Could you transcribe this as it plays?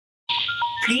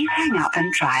Please hang up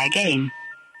and try again.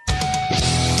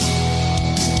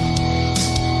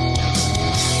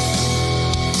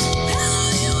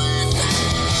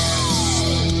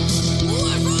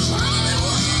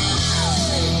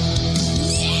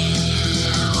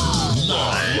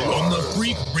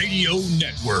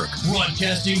 Network,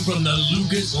 broadcasting from the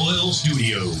Lucas Oil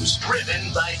Studios.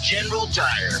 Driven by General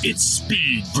Tire. It's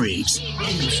Speed Freaks.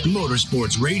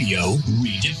 Motorsports Radio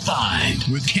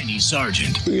redefined with Kenny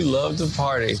Sargent. We love to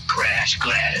party. Crash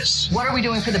Gladys. What are we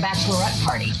doing for the bachelorette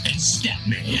party? And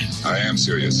Statman. I am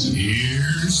serious.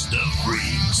 Here's the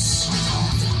Freaks.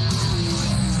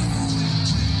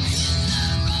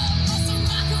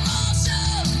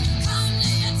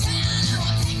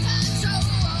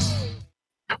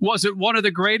 Was it one of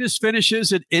the greatest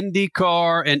finishes in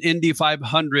IndyCar and Indy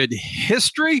 500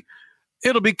 history?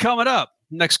 It'll be coming up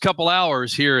next couple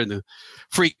hours here in the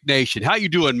Freak Nation. How you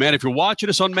doing, man? If you're watching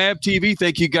us on MAV TV,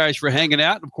 thank you guys for hanging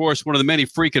out. Of course, one of the many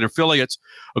freaking affiliates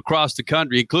across the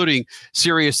country, including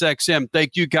SiriusXM.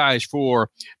 Thank you guys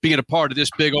for being a part of this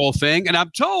big old thing. And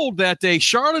I'm told that a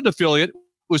Charlotte affiliate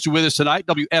was with us tonight.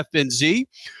 WFNZ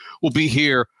will be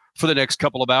here for the next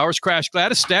couple of hours. Crash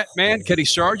Gladys, Statman, Kenny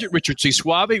Sargent, Richard C.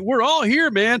 Suave. We're all here,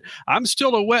 man. I'm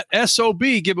still a wet SOB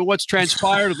given what's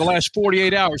transpired in the last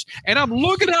 48 hours. And I'm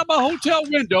looking out my hotel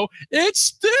window. It's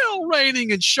still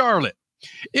raining in Charlotte.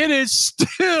 It is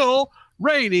still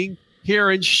raining here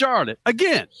in Charlotte.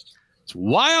 Again, it's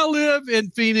why I live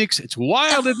in Phoenix. It's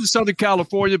why I live in Southern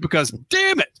California, because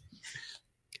damn it,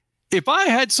 If I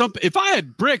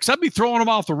had bricks, I'd be throwing them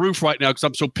off the roof right now because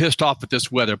I'm so pissed off at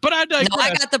this weather. But I digress. No,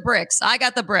 I got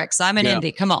the bricks. I'm in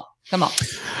Indy. Come on.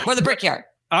 We're the brickyard.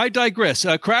 I digress.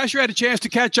 Crasher had a chance to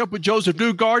catch up with Josef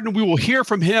Newgarden. We will hear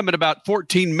from him in about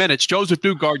 14 minutes. Josef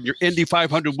Newgarden, your Indy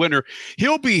 500 winner,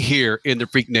 he'll be here in the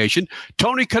Freak Nation.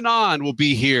 Tony Kanaan will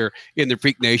be here in the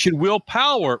Freak Nation. Will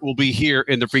Power will be here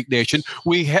in the Freak Nation.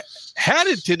 We had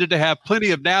intended to have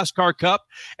plenty of NASCAR Cup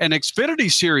and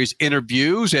Xfinity Series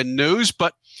interviews and news,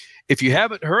 but if you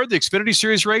haven't heard, the Xfinity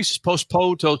Series race is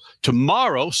postponed till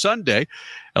tomorrow, Sunday,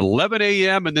 11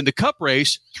 a.m., and then the Cup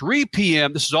race, 3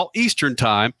 p.m. This is all Eastern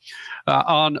time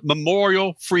on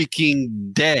Memorial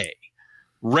freaking Day.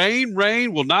 Rain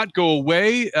will not go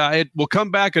away. It will come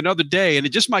back another day, and it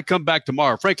just might come back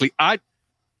tomorrow. Frankly, I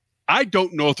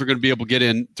don't know if they're going to be able to get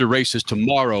in the races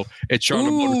tomorrow at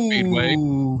Charlotte Motor Speedway.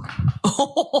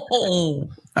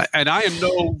 And I am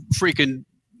no freaking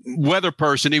weather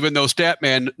person, even though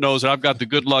Statman knows that I've got the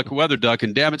good luck weather duck.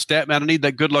 And damn it, Statman, I need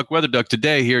that good luck weather duck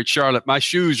today here at Charlotte. My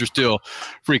shoes are still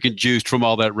freaking juiced from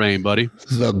all that rain, buddy.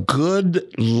 The good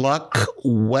luck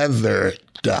weather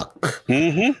duck.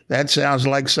 Mm-hmm. That sounds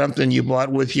like something you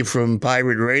brought with you from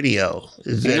Pirate Radio.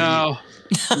 No,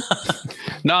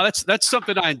 that's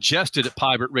something I ingested at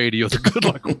Pirate Radio, the good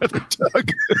luck weather duck.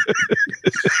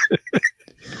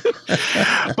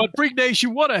 But Freak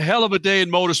Nation, what a hell of a day in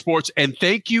motorsports. And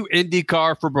thank you,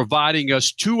 IndyCar, for providing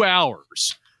us 2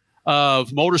 hours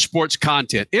of motorsports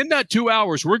content. In that 2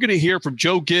 hours, we're going to hear from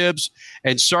Joe Gibbs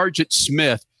and Sergeant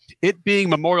Smith. It being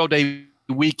Memorial Day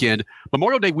weekend,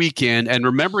 and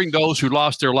remembering those who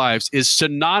lost their lives is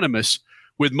synonymous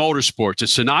with motorsports.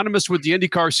 It's synonymous with the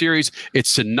IndyCar series. It's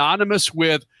synonymous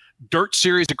with dirt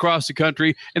series across the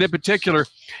country, and in particular,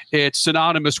 it's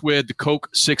synonymous with the Coke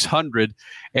 600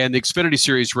 and the Xfinity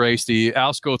Series race, the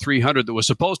Alsco 300 that was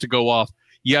supposed to go off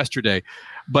yesterday.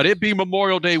 But it being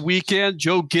Memorial Day weekend,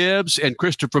 Joe Gibbs and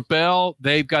Christopher Bell,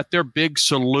 they've got their big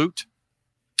salute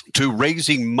to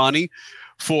raising money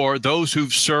for those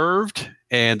who've served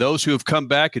and those who have come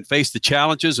back and faced the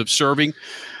challenges of serving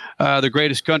the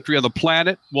greatest country on the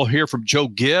planet. We'll hear from Joe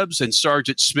Gibbs and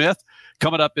Sergeant Smith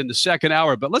coming up in the second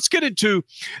hour. But let's get into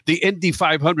the Indy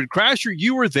 500. Crasher,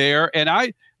 you were there, and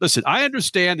I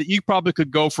understand that you probably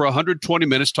could go for 120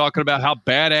 minutes talking about how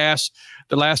badass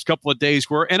the last couple of days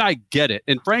were, and I get it.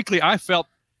 And frankly, I felt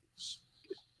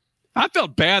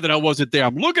bad that I wasn't there.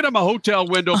 I'm looking at my hotel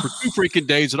window for 2 freaking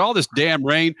days and all this damn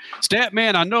rain.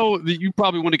 Statman, I know that you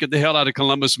probably want to get the hell out of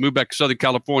Columbus and move back to Southern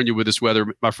California with this weather,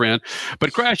 my friend.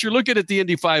 But Crash, you're looking at the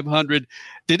Indy 500.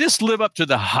 Did this live up to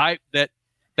the hype that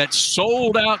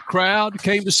sold-out crowd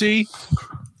came to see?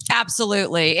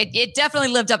 Absolutely. It definitely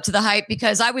lived up to the hype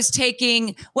because I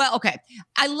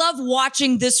love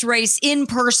watching this race in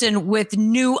person with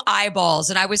new eyeballs.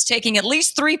 And I was taking at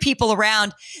least 3 people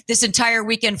around this entire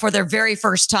weekend for their very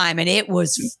first time. And it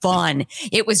was fun.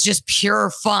 It was just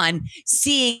pure fun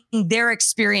seeing their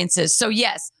experiences. So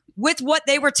yes, with what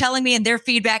they were telling me and their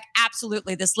feedback,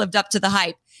 absolutely, this lived up to the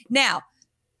hype. Now,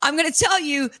 I'm going to tell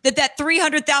you that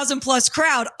 300,000 plus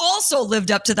crowd also lived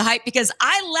up to the hype because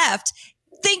I left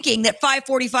thinking that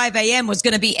 5:45 a.m. was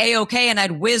going to be A-okay and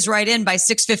I'd whiz right in by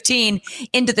 6:15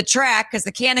 into the track because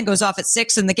the cannon goes off at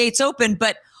 6 and the gates open.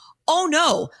 But oh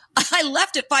no, I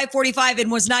left at 5:45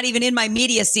 and was not even in my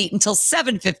media seat until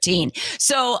 7:15.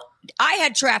 So I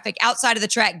had traffic outside of the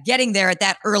track getting there at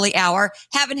that early hour.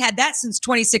 Haven't had that since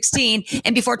 2016.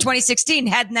 And before 2016,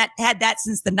 hadn't had that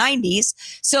since the 90s.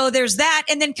 So there's that.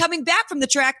 And then coming back from the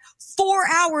track 4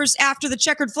 hours after the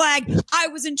checkered flag, I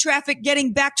was in traffic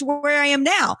getting back to where I am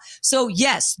now. So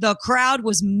yes, the crowd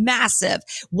was massive.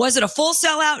 Was it a full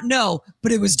sellout? No,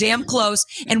 but it was damn close.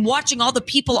 And watching all the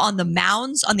people on the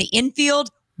mounds on the infield,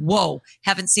 whoa,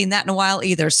 haven't seen that in a while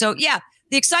either. So yeah,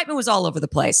 the excitement was all over the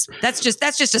place. That's just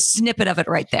a snippet of it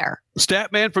right there.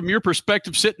 Statman, from your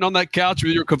perspective, sitting on that couch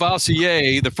with your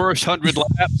Cavassier, the first 100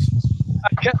 laps,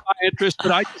 I kept my interest,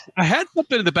 but I had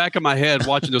something in the back of my head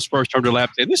watching those first 100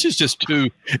 laps, and this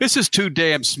is too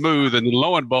damn smooth. And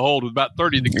lo and behold, with about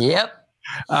 30 to go, yep,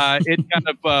 it kind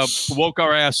of woke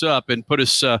our ass up and put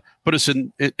us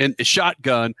in a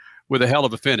shotgun with a hell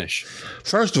of a finish.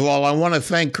 First of all, I want to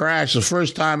thank Crash. The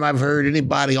first time I've heard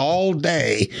anybody all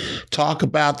day talk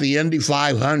about the Indy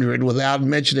 500 without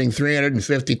mentioning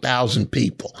 350,000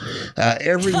 people.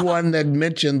 Everyone that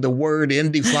mentioned the word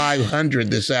Indy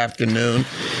 500 this afternoon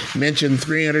mentioned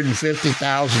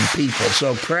 350,000 people.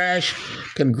 So Crash,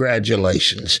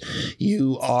 congratulations.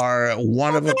 You are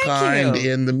one of a kind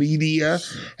in the media,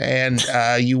 and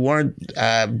you weren't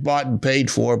bought and paid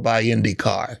for by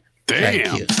IndyCar. Damn.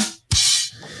 Thank you.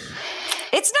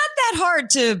 It's not that hard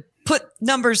to put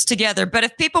numbers together, but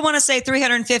if people want to say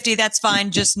 350, that's fine.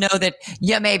 Just know that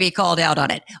you may be called out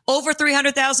on it. Over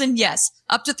 300,000, yes.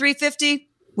 Up to 350,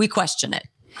 we question it.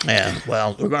 Yeah,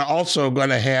 well, we're also going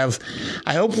to have,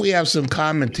 I hope we have some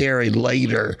commentary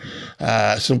later,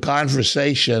 some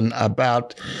conversation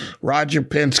about Roger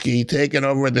Penske taking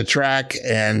over the track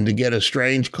and to get a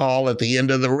strange call at the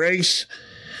end of the race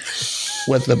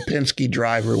with the Penske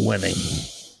driver winning.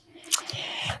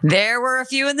 There were a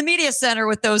few in the media center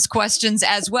with those questions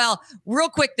as well. Real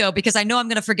quick, though, because I know I'm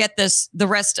going to forget the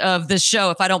rest of this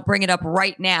show if I don't bring it up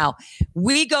right now.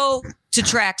 We go to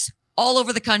tracks all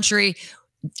over the country.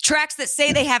 Tracks that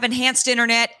say they have enhanced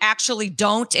internet actually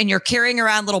don't, and you're carrying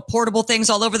around little portable things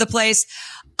all over the place.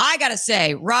 I got to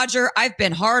say, Roger, I've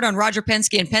been hard on Roger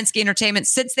Penske and Penske Entertainment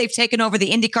since they've taken over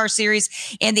the IndyCar series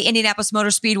and the Indianapolis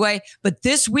Motor Speedway. But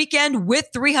this weekend with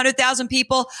 300,000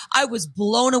 people, I was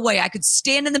blown away. I could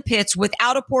stand in the pits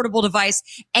without a portable device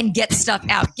and get stuff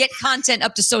out, get content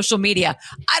up to social media.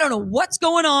 I don't know what's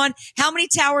going on, how many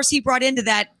towers he brought into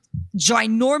that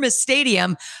ginormous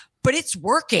stadium, but it's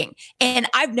working. And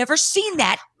I've never seen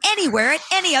that anywhere at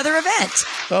any other event.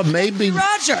 Well, maybe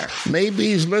Roger. Maybe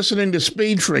he's listening to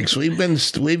SpeedFreaks.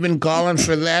 We've been calling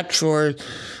for that for a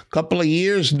couple of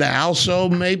years now. So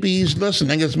maybe he's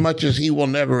listening, as much as he will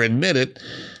never admit it.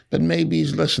 But maybe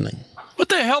he's listening. What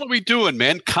the hell are we doing,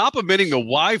 man? Complimenting the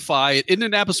Wi-Fi at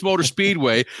Indianapolis Motor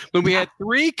Speedway when we had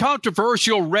 3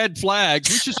 controversial red flags.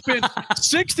 We should spend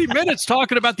 60 minutes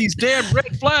talking about these damn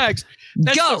red flags.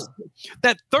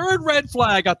 That third red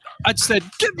flag, I said,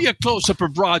 give me a close-up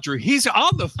of Roger. He's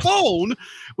on the phone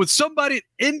with somebody at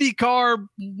IndyCar.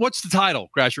 What's the title,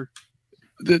 Crasher?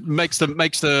 That makes the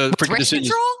freaking race decisions.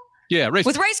 Control? Yeah,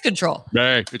 with race control.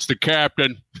 Hey, it's the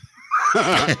captain.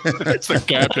 It's the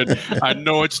captain. I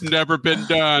know it's never been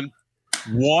done.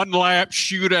 1 lap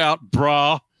shootout,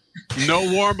 brah. No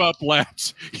warm-up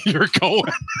laps. You're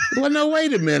going. Well, no,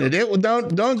 wait a minute.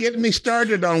 Don't get me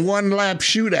started on 1-lap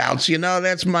shootouts. You know,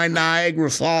 that's my Niagara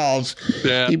Falls.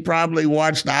 Yeah. He probably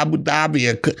watched Abu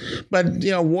Dhabi. But,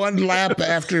 1 lap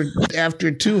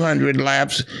after 200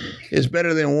 laps is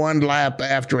better than 1 lap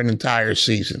after an entire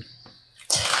season.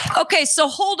 Okay, so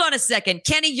hold on a second.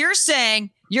 Kenny, you're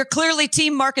saying you're clearly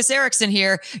Team Marcus Ericsson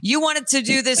here. You wanted to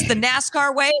do this the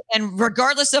NASCAR way, and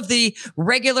regardless of the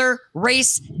regular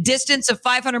race distance of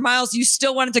 500 miles, you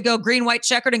still wanted to go green, white,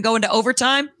 checkered and go into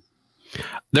overtime?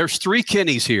 There's 3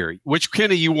 Kennys here. Which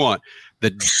Kenny you want?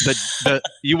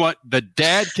 You want the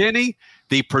dad Kenny,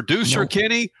 the producer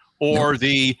Kenny, or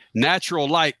the natural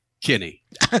light Kenny?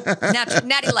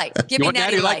 Natty light. Give me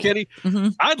natty light. Kenny? Mm-hmm.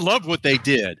 I love what they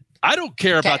did. I don't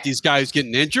care about these guys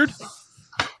getting injured.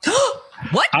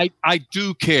 What? I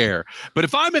do care. But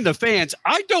if I'm in the fans,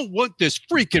 I don't want this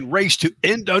freaking race to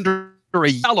end under a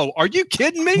yellow. Are you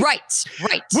kidding me? Right.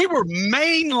 We were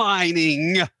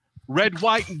mainlining red,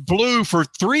 white, and blue for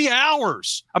 3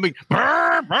 hours. I mean,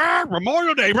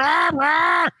 Memorial Day,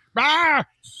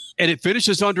 and it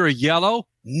finishes under a yellow?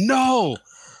 No.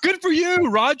 Good for you,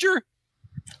 Roger.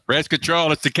 Race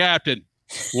control, it's the captain.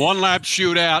 1 lap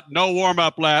shootout, no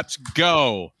warm-up laps,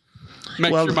 go.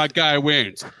 Make sure my guy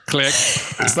wins. Click.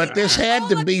 But this had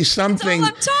to be something.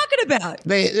 That's all I'm talking about.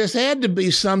 This had to be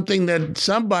something that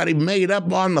somebody made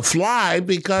up on the fly,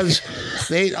 because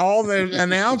all the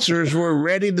announcers were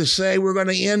ready to say we're going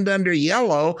to end under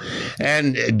yellow,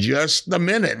 and just a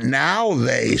minute now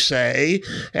they say,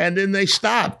 and then they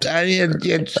stopped. I mean,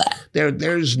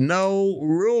 there's no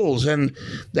rules, and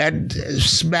that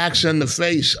smacks in the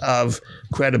face of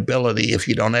credibility if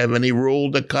you don't have any rule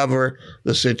to cover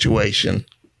the situation.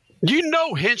 You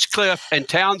know, Hinchcliffe and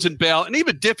Townsend Bell, and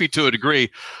even Diffie to a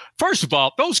degree. First of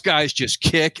all, those guys just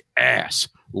kick ass.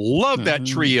 Love that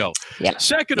trio. Yep.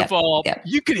 Second of all,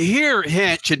 you can hear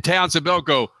Hinch and Townsend Bell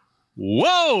go,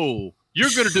 whoa,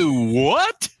 you're going to do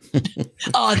what?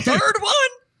 A third one?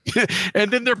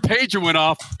 And then their pager went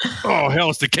off. Oh,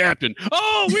 hell, it's the captain.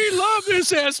 Oh, we love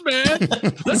this S-man.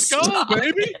 Let's go,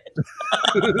 baby.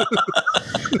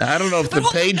 I don't know if the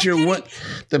pager went.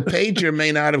 The pager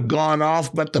may not have gone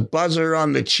off, but the buzzer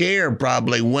on the chair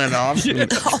probably went off.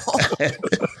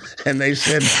 And they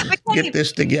said, get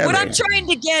this together. What I'm trying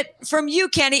to get from you,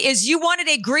 Kenny, is you wanted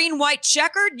a green-white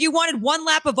checkered? You wanted one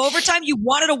lap of overtime? You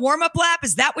wanted a warm-up lap?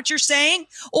 Is that what you're saying?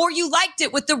 Or you liked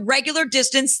it with the regular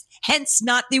distance, hence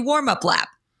not the warm-up lap?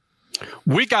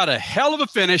 We got a hell of a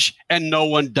finish, and no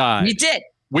one died. We did.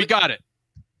 We got it.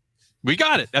 We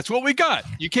got it. That's what we got.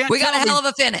 You can't. We got a hell of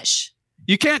a finish.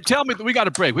 You can't tell me that we got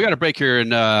a break. We got a break here, and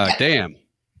damn.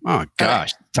 Oh,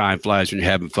 gosh. Time flies when you're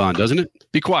having fun, doesn't it?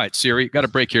 Be quiet, Siri. Got a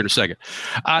break here in a second.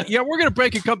 We're going to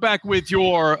break and come back with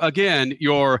your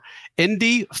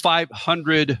Indy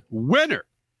 500 winner,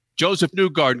 Josef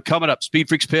Newgarden, coming up.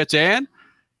 SpeedFreaks Pits, and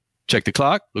check the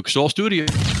clock. Lucas Oil Studio.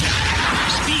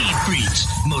 SpeedFreaks,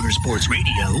 Motorsports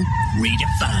Radio,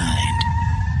 redefined.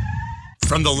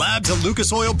 From the labs at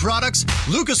Lucas Oil Products,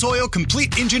 Lucas Oil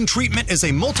Complete Engine Treatment is a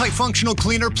multifunctional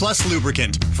cleaner plus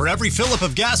lubricant. For every fill-up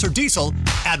of gas or diesel,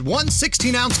 add one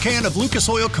 16-ounce can of Lucas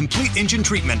Oil Complete Engine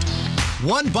Treatment.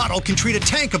 One bottle can treat a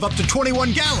tank of up to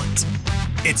 21 gallons.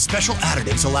 Its special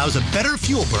additives allows a better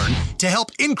fuel burn to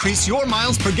help increase your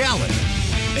miles per gallon.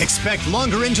 Expect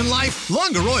longer engine life,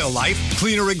 longer oil life,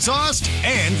 cleaner exhaust,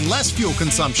 and less fuel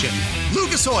consumption.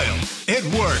 Lucas Oil, it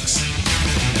works.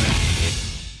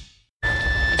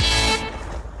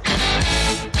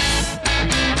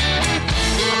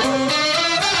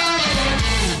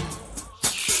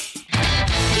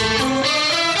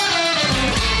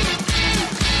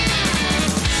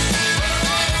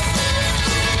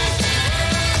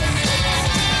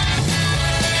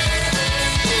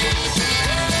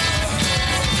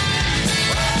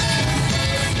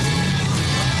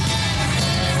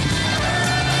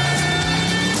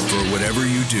 Whatever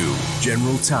you do,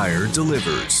 General Tire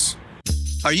delivers.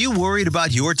 Are you worried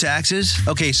about your taxes?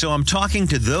 Okay, so I'm talking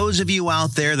to those of you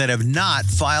out there that have not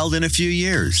filed in a few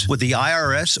years with the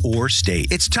IRS or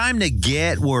state. It's time to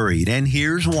get worried, and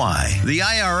here's why. The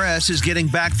IRS is getting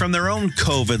back from their own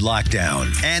COVID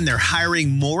lockdown, and they're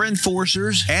hiring more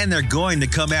enforcers, and they're going to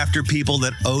come after people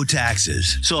that owe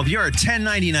taxes. So if you're a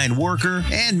 1099 worker,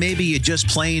 and maybe you just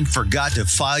plain forgot to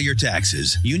file your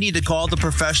taxes, you need to call the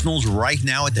professionals right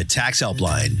now at the Tax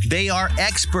Helpline. They are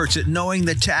experts at knowing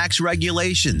the tax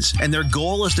regulations, and their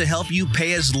goal is to help you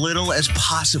pay as little as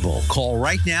possible. Call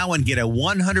right now and get a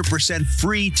 100%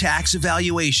 free tax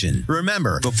evaluation.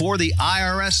 Remember, before the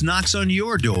IRS knocks on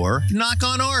your door, knock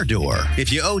on our door.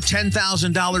 If you owe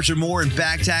 $10,000 or more in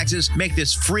back taxes, make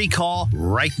this free call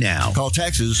right now. Call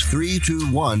Taxes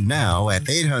 321 now at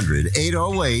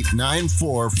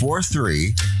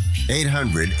 800-808-9443.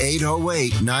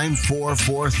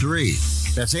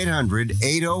 800-808-9443. That's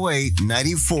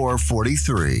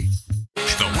 800-808-9443.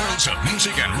 The worlds of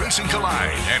music and racing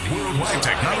collide at Worldwide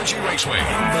Technology Raceway.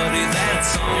 Buddy,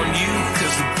 that's on you,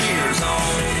 'cause the beer's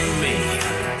on me.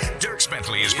 Dirk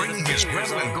Bentley is bringing his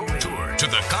Gravel and Gold Tour to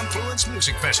the Confluence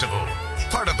Music Festival,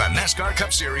 part of the NASCAR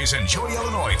Cup Series Enjoy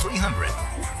Illinois 300.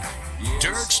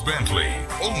 Dirk Bentley,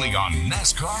 only on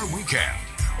NASCAR Weekend,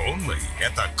 only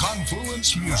at the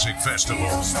Confluence Music Festival.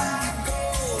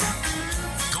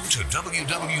 Go to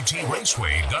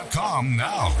www.raceway.com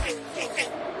now.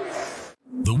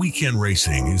 The weekend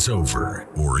racing is over,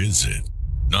 or is it?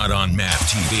 Not on MAV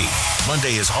TV.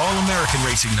 Monday is All-American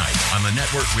Racing Night on the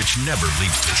network which never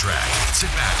leaves the track. Sit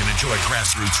back and enjoy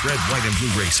grassroots red, white, and blue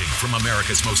racing from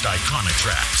America's most iconic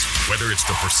tracks. Whether it's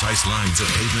the precise lines of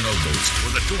pavement ovals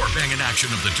or the door-banging action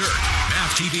of the dirt,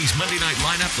 MAV TV's Monday night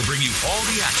lineup will bring you all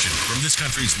the action from this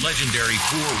country's legendary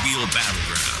four-wheel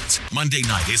battlegrounds. Monday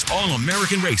night is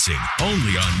All-American Racing,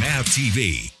 only on MAV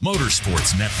TV,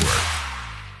 Motorsports Network.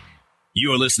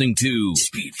 You're listening to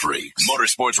Speed Freaks,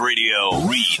 Motorsports Radio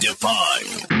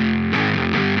Redefined.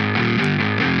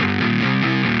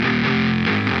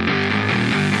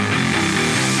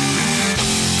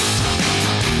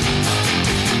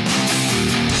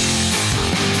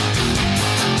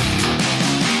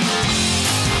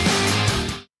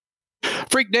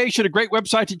 Freak Nation, a great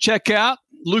website to check out,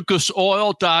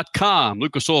 lucasoil.com.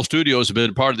 Lucas Oil Studios have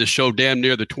been part of this show damn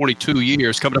near the 22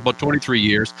 years, coming up on 23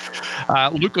 years.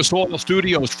 Lucas Oil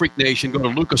Studios, Freak Nation, go to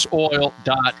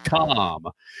lucasoil.com.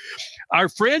 Our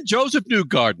friend Josef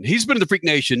Newgarden, he's been in the Freak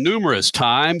Nation numerous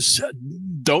times.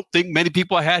 Don't think many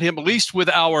people had him, at least with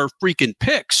our freaking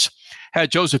picks,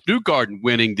 had Josef Newgarden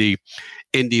winning the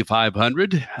Indy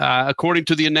 500. According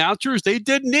to the announcers, they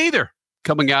didn't either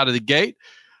coming out of the gate.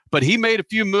 But he made a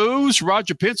few moves.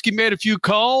 Roger Penske made a few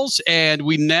calls, and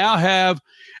we now have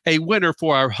a winner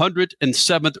for our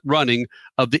 107th running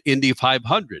of the Indy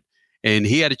 500. And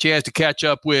he had a chance to catch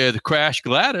up with Crash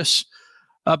Gladys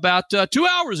about 2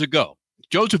 hours ago.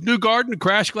 Josef Newgarden,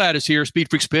 Crash Gladys here,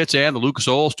 SpeedFreaks Pits and the Lucas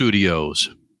Oil Studios.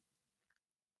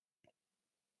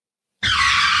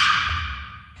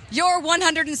 Your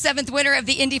 107th winner of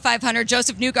the Indy 500,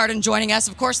 Josef Newgarden, joining us.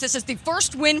 Of course, this is the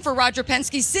first win for Roger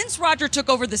Penske since Roger took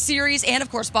over the series and,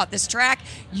 of course, bought this track.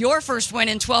 Your first win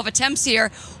in 12 attempts here.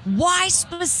 Why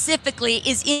specifically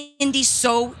is Indy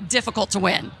so difficult to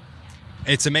win?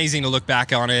 It's amazing to look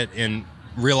back on it and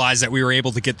realize that we were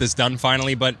able to get this done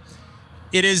finally, but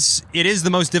it is the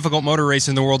most difficult motor race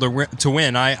in the world to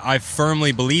win. I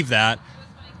firmly believe that.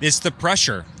 It's the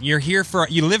pressure. You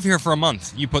live here for a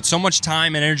month. You put so much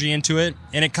time and energy into it,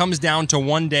 and it comes down to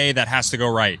one day that has to go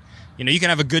right. You know, you can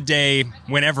have a good day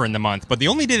whenever in the month, but the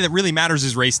only day that really matters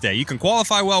is race day. You can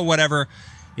qualify well, whatever.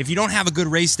 If you don't have a good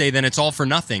race day, then it's all for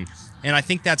nothing. And I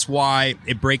think that's why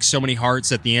it breaks so many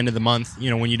hearts at the end of the month.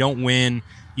 You know, when you don't win,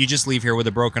 you just leave here with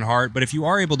a broken heart. But if you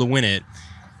are able to win it,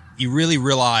 you really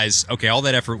realize, okay, all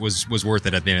that effort was worth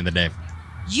it at the end of the day.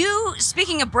 You,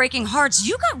 speaking of breaking hearts,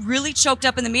 you got really choked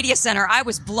up in the media center. I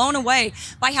was blown away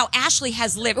by how Ashley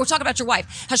has lived. We're talking about your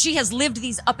wife, how she has lived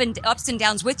these ups and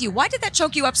downs with you. Why did that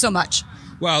choke you up so much?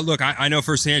 Well, look, I know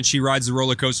firsthand she rides the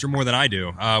roller coaster more than I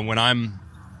do. When I'm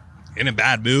in a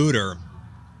bad mood or,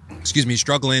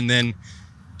 struggling, then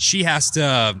she has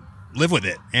to live with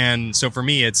it. And so for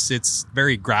me, it's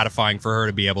very gratifying for her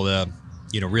to be able to,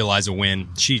 realize a win.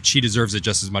 She deserves it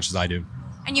just as much as I do.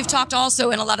 And you've talked also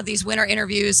in a lot of these winter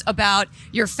interviews about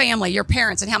your family, your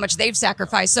parents, and how much they've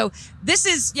sacrificed. So this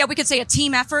is, we could say a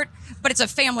team effort, but it's a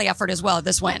family effort as well,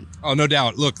 this win. Oh, no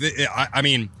doubt. Look, I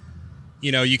mean,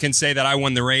 you can say that I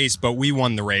won the race, but we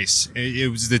won the race. It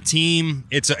was the team.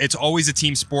 It's always a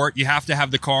team sport. You have to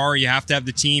have the car. You have to have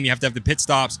the team. You have to have the pit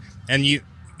stops. And you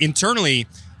internally,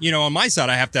 on my side,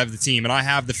 I have to have the team. And I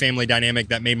have the family dynamic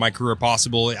that made my career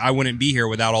possible. I wouldn't be here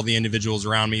without all the individuals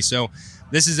around me. So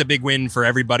this is a big win for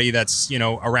everybody that's,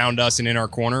 around us and in our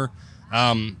corner.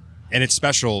 And it's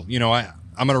special. I'm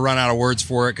going to run out of words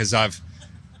for it because I've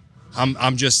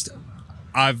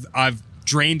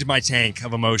drained my tank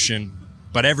of emotion,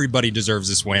 but everybody deserves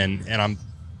this win. And I'm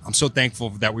so thankful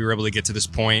that we were able to get to this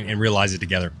point and realize it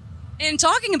together. In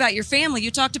talking about your family,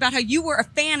 you talked about how you were a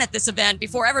fan at this event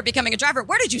before ever becoming a driver.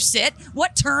 Where did you sit?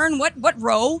 What turn? What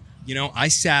row? I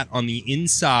sat on the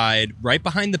inside right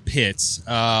behind the pits,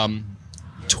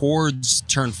 towards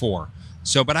turn 4.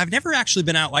 So, but I've never actually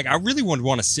been out. Like, I really would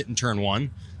want to sit in turn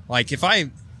 1. Like, if I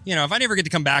never get to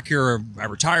come back here or I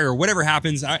retire or whatever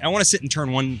happens, I want to sit in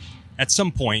turn 1 at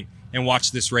some point and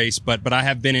watch this race. But I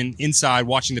have been inside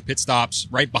watching the pit stops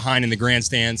right behind in the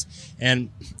grandstands. And,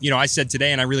 I said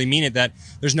today, and I really mean it, that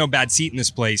there's no bad seat in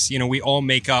this place. We all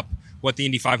make up what the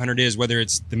Indy 500 is, whether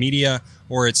it's the media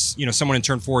or it's, someone in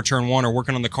turn 4, turn 1, or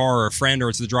working on the car, or a friend, or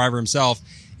it's the driver himself.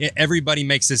 Everybody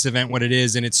makes this event what it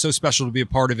is, and it's so special to be a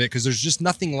part of it because there's just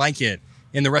nothing like it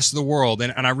in the rest of the world,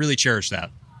 and I really cherish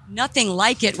that. Nothing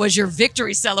like it was your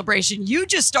victory celebration. You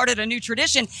just started a new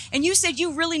tradition, and you said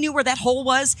you really knew where that hole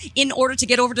was in order to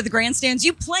get over to the grandstands.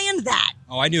 You planned that.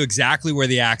 Oh, I knew exactly where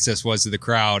the access was to the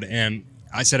crowd, and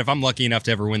I said if I'm lucky enough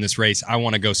to ever win this race, I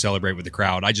want to go celebrate with the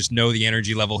crowd. I just know the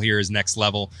energy level here is next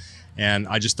level, and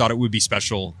I just thought it would be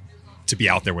special to be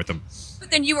out there with them. But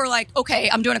then you were like, okay,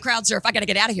 I'm doing a crowd surf. I got to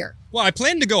get out of here. Well, I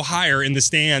planned to go higher in the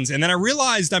stands, and then I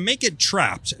realized I may get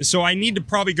trapped, so I need to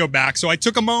probably go back. So I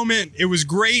took a moment. It was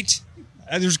great.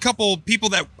 There's a couple people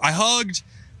that I hugged,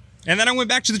 and then I went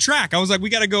back to the track. I was like, we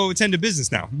got to go attend to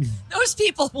business now. Those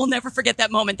people will never forget that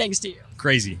moment thanks to you.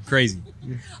 Crazy.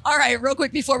 All right, real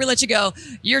quick before we let you go,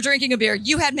 you're drinking a beer.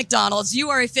 You had McDonald's. You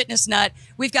are a fitness nut.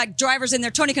 We've got drivers in there.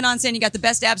 Tony Kanaan saying you got the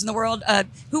best abs in the world.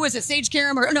 Who is it? Sage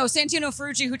Karam or no, Santino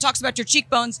Ferrucci, who talks about your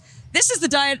cheekbones. This is the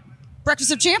diet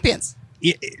breakfast of champions.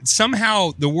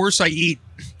 Somehow, the worse I eat,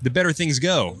 the better things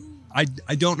go. I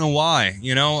don't know why,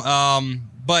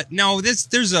 But no,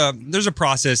 there's a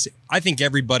process. I think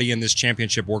everybody in this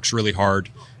championship works really hard.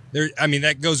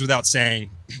 That goes without saying.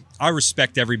 I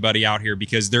respect everybody out here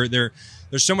because they're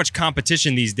there's so much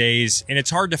competition these days, and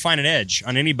it's hard to find an edge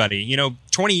on anybody.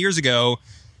 20 years ago,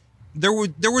 there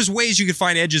was ways you could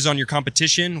find edges on your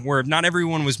competition where not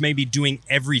everyone was maybe doing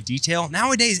every detail.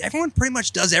 Nowadays, everyone pretty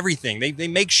much does everything. They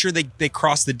make sure they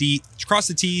cross the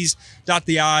T's, dot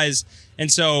the I's, and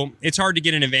so it's hard to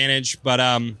get an advantage. But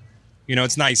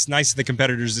it's nice of the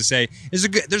competitors to say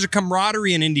there's a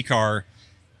camaraderie in IndyCar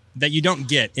that you don't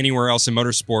get anywhere else in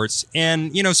motorsports.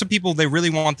 And some people, they really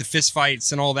want the fist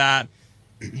fights and all that.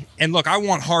 And look, I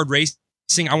want hard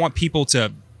racing. I want people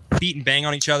to beat and bang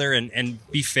on each other and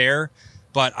be fair,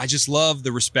 but I just love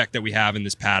the respect that we have in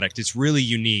this paddock. It's really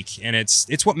unique, and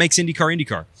it's what makes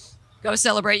IndyCar. Go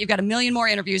celebrate. You've got a million more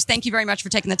interviews. Thank you very much for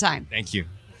taking the time. Thank you.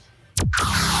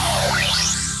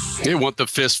 They want the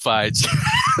fist fights.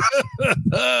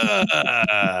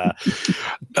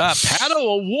 Pato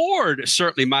O'Ward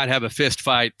certainly might have a fist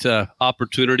fight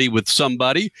opportunity with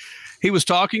somebody. He was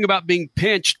talking about being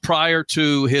pinched prior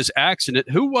to his accident.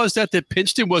 Who was that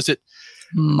pinched him? Was it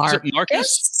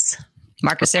Marcus?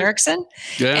 Marcus Ericsson.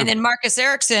 Yeah. And then Marcus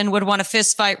Ericsson would want a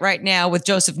fist fight right now with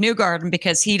Josef Newgarden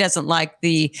because he doesn't like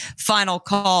the final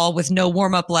call with no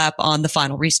warm-up lap on the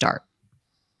final restart.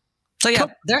 So, yeah,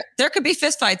 there could be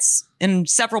fist fights in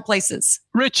several places.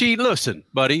 Richie, listen,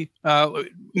 buddy.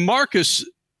 Marcus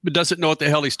doesn't know what the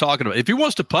hell he's talking about. If he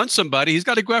wants to punch somebody, he's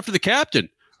got to go after the captain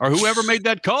or whoever made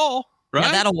that call, right?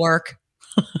 Yeah, that'll work.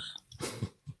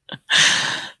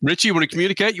 Richie, you want to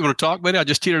communicate? You want to talk, buddy? I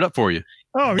just teed it up for you.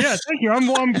 Oh, yeah, thank you.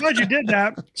 I'm glad you did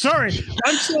that. Sorry,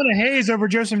 I'm still in a haze over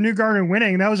Josef Newgarden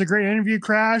winning. That was a great interview,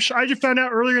 Crash. I just found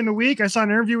out earlier in the week, I saw an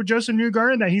interview with Josef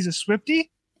Newgarden that he's a Swiftie.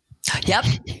 Yep,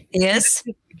 he is.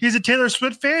 He's a Taylor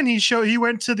Swift fan. He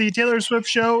went to the Taylor Swift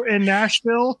show in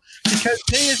Nashville because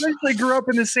they essentially grew up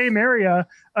in the same area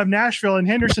of Nashville and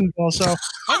Hendersonville. So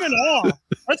I'm in awe.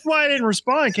 That's why I didn't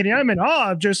respond, Kenny. I'm in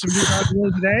awe of Josef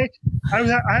Newgarden today. I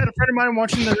had a friend of mine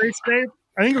watching the race today.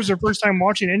 I think it was their first time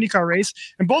watching an IndyCar race,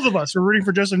 and both of us were rooting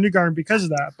for Josef Newgarden because of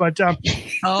that. But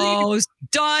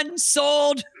done,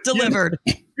 sold, delivered.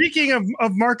 Yeah. Speaking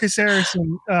of Marcus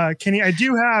Ericsson, Kenny, I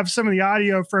do have some of the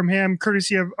audio from him,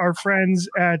 courtesy of our friends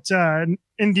at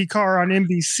IndyCar on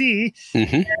NBC.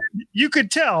 Mm-hmm. And you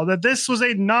could tell that this was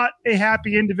not a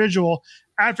happy individual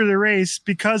after the race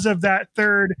because of that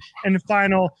third and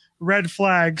final red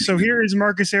flag. So here is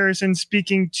Marcus Ericsson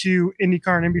speaking to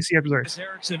IndyCar and NBC after the race. Marcus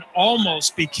Ericsson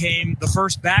almost became the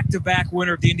first back-to-back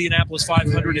winner of the Indianapolis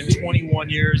 500 in 21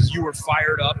 years. You were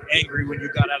fired up, angry when you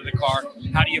got out of the car.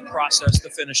 How do you process the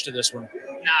finish to this one?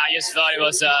 I just thought it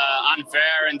was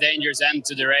unfair and dangerous end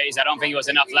to the race. I don't think it was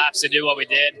enough laps to do what we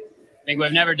did. I think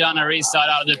we've never done a restart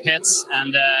out of the pits,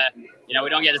 and we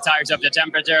don't get the tires up to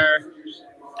temperature.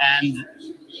 And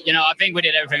I think we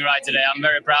did everything right today. I'm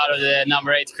very proud of the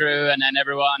number 8 crew and then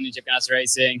everyone in Japanese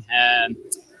Racing.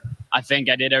 I think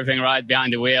I did everything right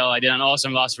behind the wheel. I did an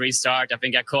awesome last restart. I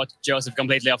think I caught Josef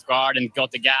completely off guard and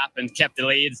got the gap and kept the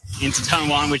lead into turn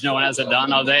 1, which no one else had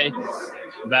done all day.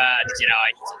 But,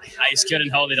 I just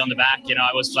couldn't hold it on the back.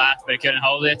 I was flat, but I couldn't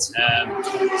hold it. So,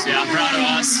 I'm proud of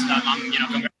us.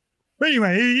 But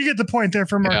anyway, you get the point there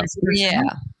from Marcus. Yeah.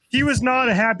 He was not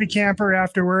a happy camper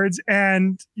afterwards,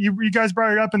 and you guys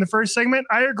brought it up in the first segment.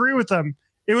 I agree with them.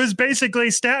 It was basically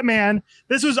Statman.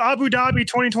 This was Abu Dhabi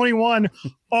 2021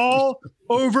 all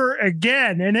over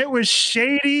again, and it was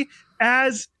shady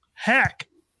as heck.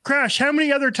 Crash, how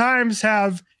many other times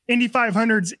have Indy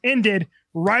 500s ended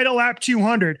right at lap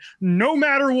 200? No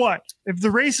matter what. If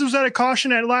the race was at a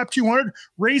caution at lap 200,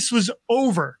 race was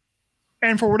over.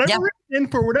 And for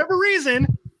whatever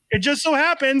reason, it just so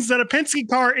happens that a Penske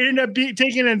car ended up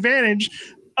taking advantage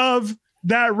of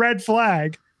that red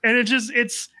flag. And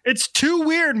it's too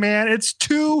weird, man. It's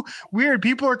too weird.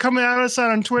 People are coming at us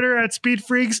on Twitter at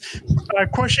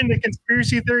SpeedFreaks, questioning the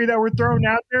conspiracy theory that we're throwing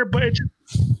out there. But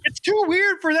it's too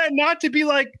weird for that not to be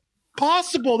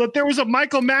possible that there was a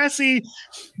Michael Massey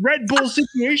Red Bull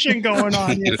situation going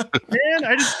on here.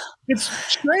 Man, it's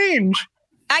strange.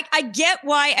 I get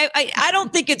why. I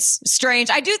don't think it's strange.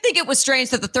 I do think it was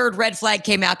strange that the third red flag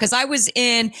came out because I was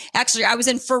in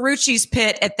Ferrucci's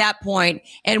pit at that point,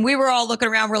 and we were all looking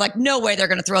around. We're like, no way they're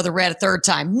going to throw the red a third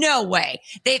time. No way.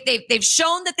 They've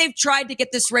shown that they've tried to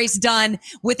get this race done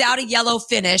without a yellow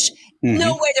finish. Mm-hmm.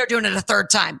 No way they're doing it a third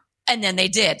time. And then they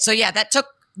did. So yeah, that took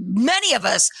many of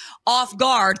us off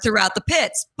guard throughout the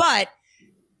pits, but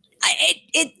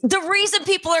the reason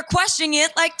people are questioning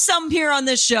it, like some here on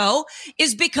this show,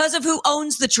 is because of who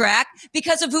owns the track,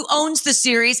 because of who owns the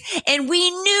series. And we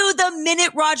knew the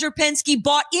minute Roger Penske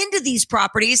bought into these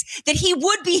properties that he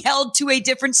would be held to a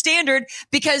different standard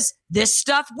because this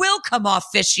stuff will come off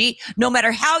fishy no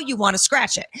matter how you want to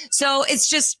scratch it. So it's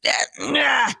just,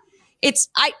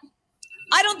 I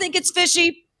don't think it's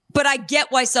fishy, but I get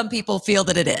why some people feel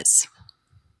that it is.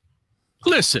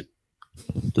 Listen,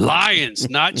 lions,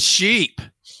 not sheep.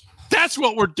 That's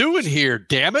what we're doing here,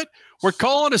 damn it. We're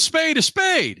calling a spade a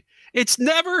spade. It's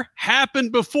never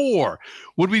happened before.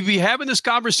 Would we be having this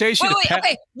conversation?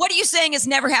 Okay. What are you saying has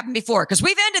never happened before? Because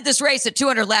we've ended this race at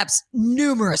 200 laps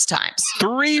numerous times.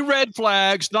 3 red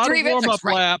flags, not a warm-up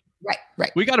lap.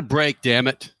 Right. We got a break, damn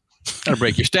it. Got to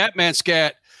break. Your Statman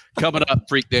Scat coming up,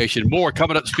 Freak Nation. More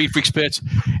coming up, Speed Freaks Pits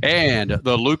and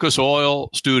the Lucas Oil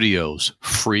Studios.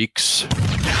 Freaks. Speed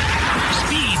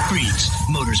Freaks,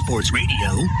 Motorsports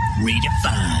Radio,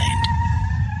 redefined.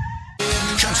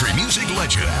 Country music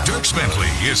legend Dirk Bentley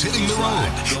is hitting the road,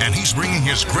 and he's bringing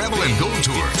his Gravel and Gold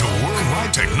Tour to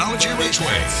Worldwide Technology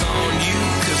Raceway.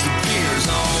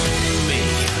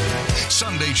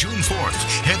 Sunday, June 4th,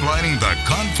 headlining the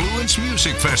Confluence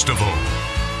Music Festival.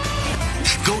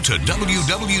 Go to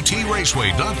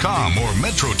www.traceway.com or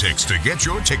MetroTix to get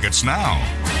your tickets now.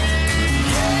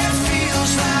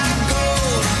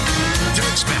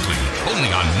 Dirk Bentley,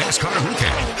 only on NASCAR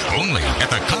Weekend, only at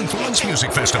the Confluence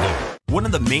Music Festival. One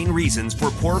of the main reasons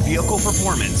for poor vehicle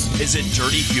performance is a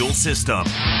dirty fuel system.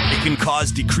 It can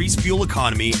cause decreased fuel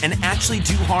economy and actually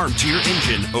do harm to your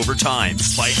engine over time.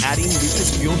 By adding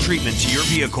Lucas Fuel Treatment to your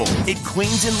vehicle, it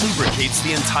cleans and lubricates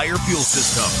the entire fuel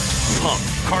system, pump,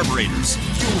 carburetors,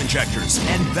 fuel injectors,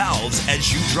 and valves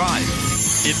as you drive.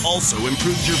 It also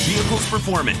improves your vehicle's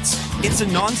performance. It's a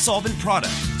non-solvent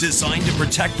product designed to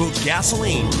protect both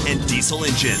gasoline and diesel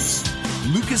engines.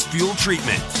 Lucas Fuel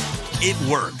Treatment. It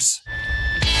works.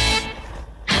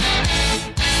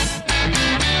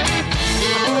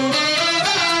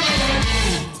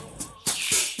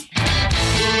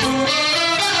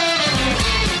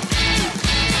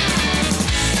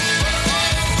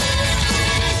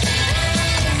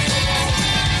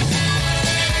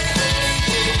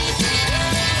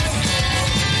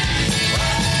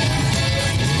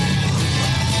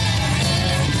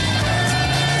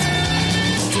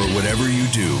 Whatever you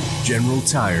do, General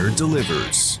Tire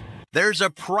delivers. There's a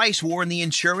price war in the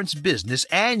insurance business,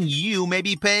 and you may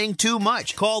be paying too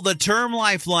much. Call the Term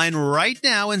Lifeline right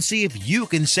now and see if you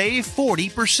can save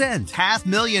 40%.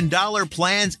 $500,000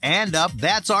 plans and up,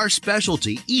 that's our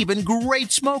specialty. Even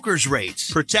great smokers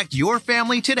rates. Protect your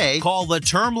family today. Call the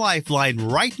Term Lifeline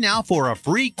right now for a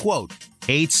free quote.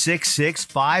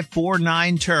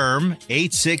 866-549-TERM,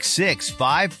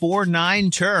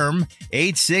 866-549-TERM,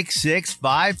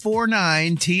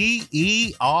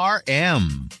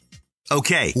 866-549-TERM.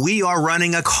 Okay, we are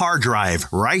running a car drive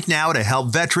right now to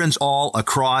help veterans all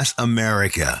across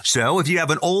America. So if you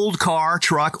have an old car,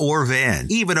 truck, or van,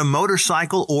 even a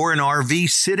motorcycle or an RV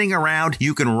sitting around,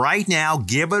 you can right now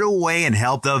give it away and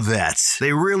help the vets.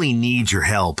 They really need your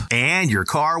help. And your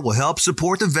car will help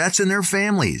support the vets and their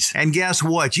families. And guess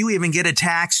what? You even get a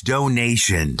tax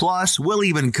donation. Plus, we'll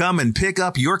even come and pick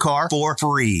up your car for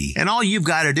free. And all you've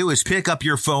got to do is pick up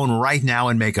your phone right now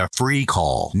and make a free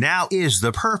call. Now is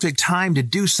the perfect time to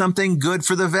do something good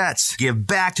for the vets. Give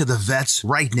back to the vets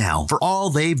right now for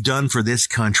all they've done for this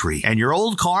country. And your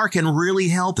old car can really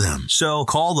help them. So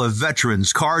call the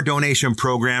Veterans Car Donation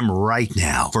Program right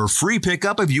now for free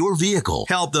pickup of your vehicle.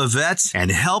 Help the vets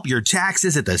and help your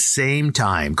taxes at the same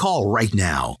time. Call right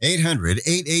now.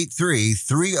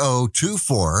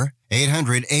 800-883-3024.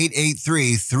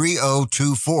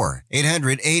 800-883-3024.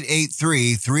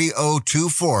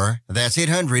 800-883-3024. That's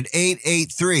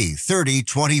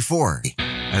 800-883-3024.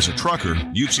 As a trucker,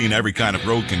 you've seen every kind of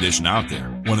road condition out there.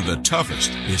 One of the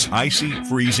toughest is icy,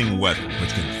 freezing weather,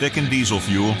 which can thicken diesel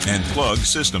fuel and plug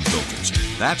system filters.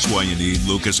 That's why you need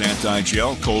Lucas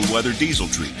Anti-Gel Cold Weather Diesel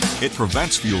Treatment. It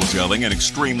prevents fuel gelling at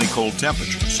extremely cold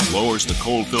temperatures, lowers the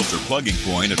cold filter plugging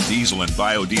point of diesel and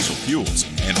biodiesel fuels,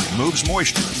 and removes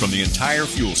moisture from the entire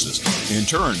fuel system. In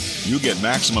turn, you get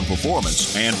maximum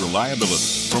performance and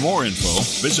reliability. For more info,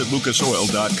 visit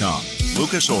lucasoil.com.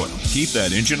 Lucas Oil. Keep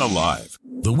that engine alive.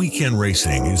 The weekend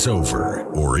racing is over,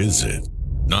 or is it?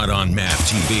 Not on MAV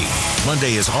TV.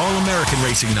 Monday is All-American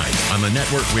Racing Night on the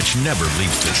network which never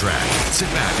leaves the track. Sit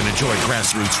back and enjoy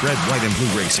grassroots red, white, and blue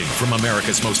racing from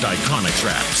America's most iconic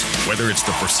tracks. Whether it's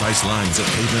the precise lines of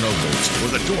pavement ovals or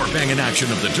the door-banging action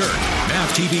of the dirt,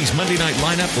 MAV TV's Monday night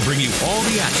lineup will bring you all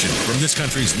the action from this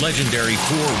country's legendary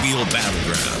four-wheel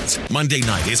battlegrounds. Monday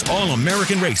night is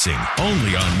All-American Racing,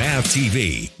 only on MAV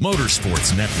TV,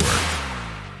 Motorsports Network.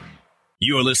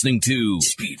 You're listening to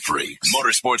Speed Freaks,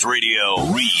 Motorsports Radio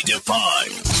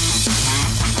Redefined.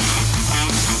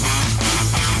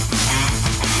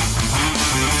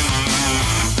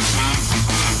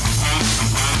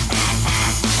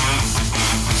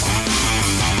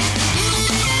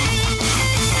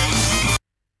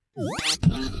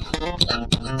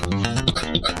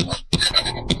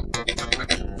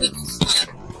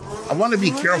 want to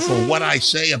be careful what I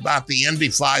say about the Indy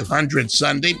 500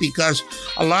 Sunday because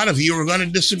a lot of you are going to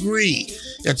disagree.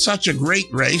 It's such a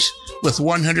great race with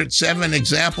 107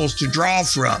 examples to draw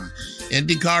from.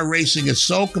 IndyCar racing is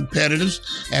so competitive,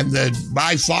 and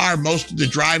by far most of the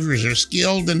drivers are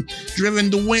skilled and driven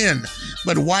to win.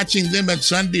 But watching them at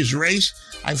Sunday's race,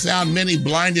 I found many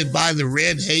blinded by the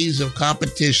red haze of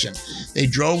competition. They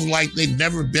drove like they'd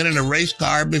never been in a race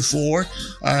car before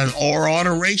or on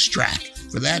a racetrack.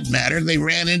 For that matter, they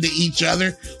ran into each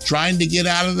other trying to get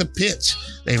out of the pits.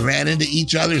 They ran into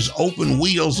each other's open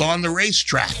wheels on the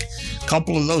racetrack. A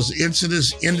couple of those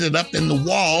incidents ended up in the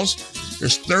walls.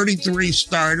 There's 33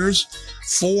 starters,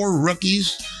 4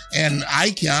 rookies, and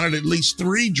I counted at least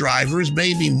 3 drivers,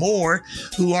 maybe more,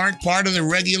 who aren't part of the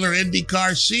regular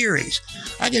IndyCar series.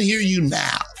 I can hear you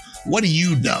now. What do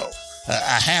you know?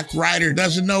 A hack rider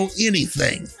doesn't know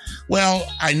anything. Well,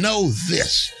 I know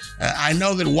this. I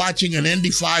know that watching an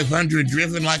Indy 500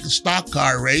 driven like a stock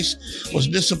car race was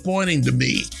disappointing to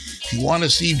me. If you want to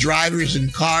see drivers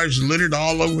and cars littered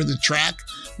all over the track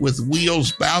with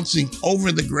wheels bouncing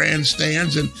over the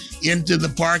grandstands and into the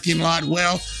parking lot,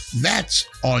 well, that's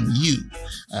on you.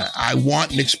 I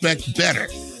want and expect better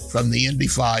from the Indy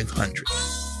 500.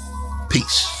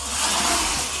 Peace.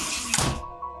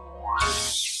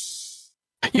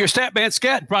 Your Statman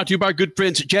Scat brought to you by our good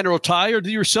friends at General Tire.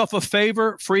 Do yourself a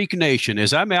favor, Freak Nation.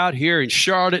 As I'm out here in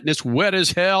Charlotte and it's wet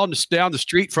as hell and it's down the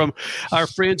street from our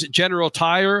friends at General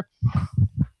Tire,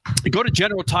 go to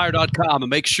GeneralTire.com and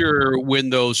make sure when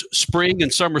those spring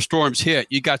and summer storms hit,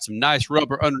 you got some nice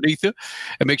rubber underneath it,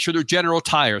 and make sure they're General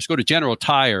Tires. Go to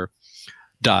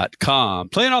GeneralTire.com.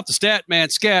 Playing off the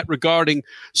Statman Scat regarding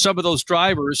some of those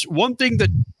drivers, one thing that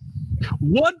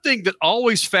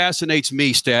always fascinates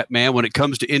me, Statman, when it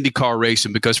comes to IndyCar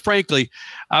racing, because frankly,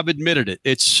 I've admitted it.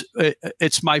 It's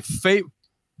my favorite,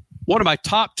 one of my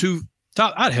top two.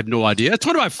 I have no idea. It's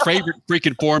one of my favorite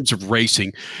freaking forms of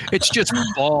racing. It's just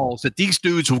balls that these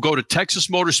dudes will go to Texas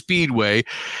Motor Speedway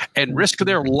and risk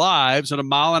their lives on a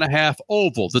 1.5 mile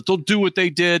oval, that they'll do what they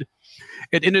did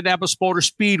at Indianapolis Motor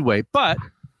Speedway. But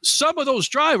some of those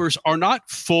drivers are not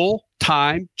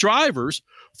full-time drivers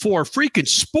for a freaking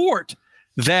sport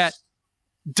that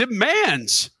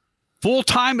demands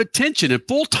full-time attention and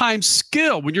full-time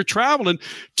skill when you're traveling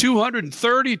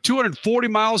 230, 240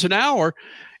 miles an hour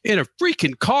in a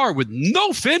freaking car with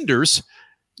no fenders.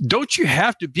 Don't you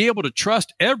have to be able to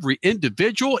trust every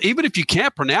individual, even if you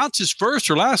can't pronounce his first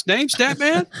or last name,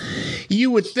 Statman?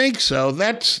 You would think so.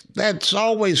 That's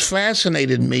always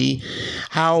fascinated me,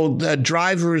 how the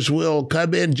drivers will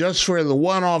come in just for the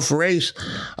one-off race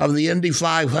of the Indy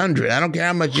 500. I don't care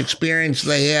how much experience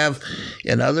they have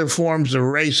in other forms of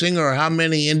racing or how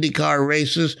many IndyCar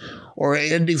races or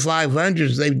Indy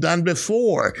 500s they've done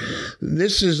before.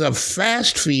 This is a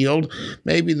fast field,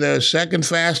 maybe the second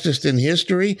fastest in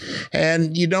history,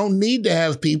 and you don't need to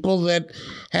have people that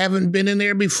haven't been in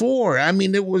there before. I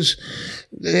mean,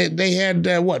 they had,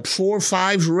 4 or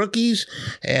 5 rookies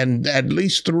and at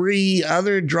least 3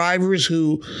 other drivers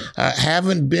who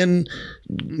haven't been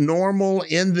normal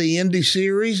in the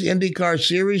IndyCar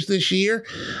series this year.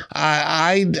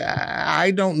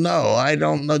 I don't know. I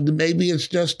don't know. Maybe it's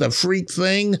just a freak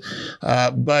thing,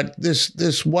 but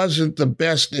this wasn't the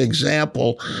best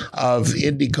example of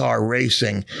IndyCar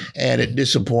racing, and it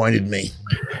disappointed me.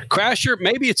 Crasher,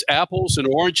 maybe it's apples and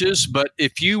oranges, but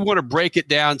if you want to break it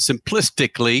down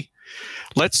simplistically,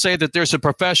 let's say that there's a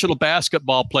professional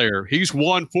basketball player. He's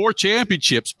won 4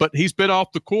 championships, but he's been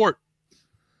off the court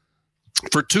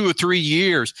for 2 or 3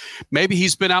 years. Maybe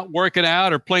he's been out working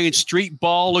out or playing street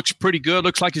ball, looks pretty good,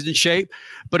 looks like he's in shape.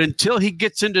 But until he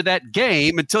gets into that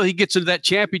game, until he gets into that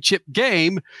championship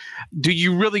game, do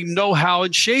you really know how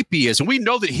in shape he is? And we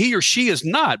know that he or she is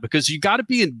not, because you got to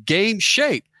be in game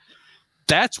shape.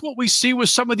 That's what we see with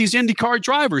some of these IndyCar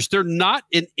drivers. They're not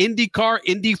in IndyCar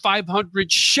Indy 500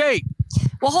 shape.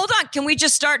 Well, hold on. Can we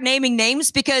just start naming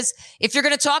names? Because if you're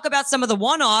going to talk about some of the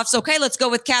one-offs, okay, let's go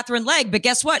with Catherine Legg. But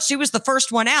guess what? She was the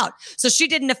first one out. So she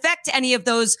didn't affect any of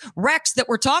those wrecks that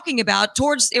we're talking about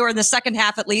towards, or in the second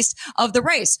half at least, of the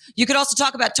race. You could also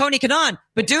talk about Tony Kanaan.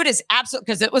 But dude is absolute,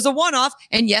 because it was a one-off.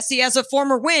 And yes, he has a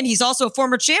former win. He's also a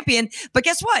former champion. But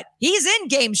guess what? He's in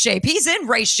game shape. He's in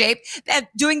race shape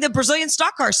doing the Brazilian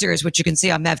Stock Car Series, which you can see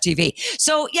on MEV TV.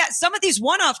 So yeah, some of these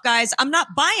one-off guys, I'm not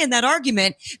buying that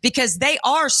argument, because they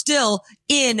are still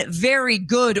in very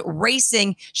good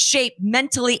racing shape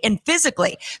mentally and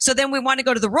physically. So then we want to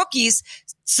go to the rookies.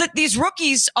 So these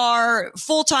rookies are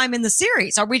full-time in the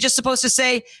series. Are we just supposed to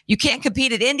say you can't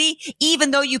compete at Indy,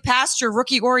 even though you passed your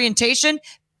rookie orientation?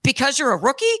 because you're a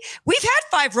rookie. We've had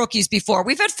 5 rookies before.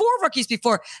 We've had 4 rookies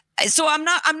before. So I'm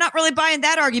not really buying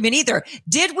that argument either.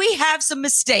 Did we have some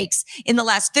mistakes in the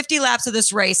last 50 laps of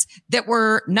this race that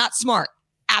were not smart?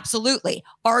 Absolutely.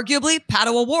 Arguably,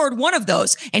 Pato O'Ward, one of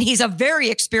those, and he's a very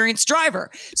experienced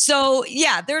driver. So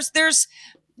yeah, there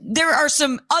are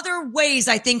some other ways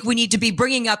I think we need to be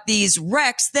bringing up these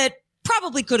wrecks that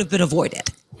probably could have been avoided.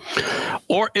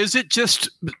 Or is it just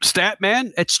stat,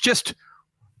 man? It's just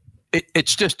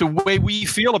the way we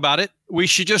feel about it. We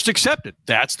should just accept it.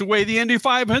 That's the way the Indy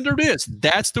 500 is.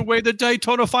 That's the way the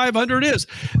Daytona 500 is.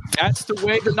 That's the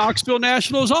way the Knoxville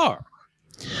Nationals are.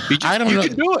 You can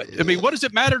do it. I mean, what does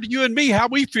it matter to you and me how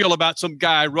we feel about some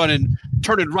guy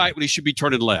turning right when he should be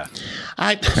turning left?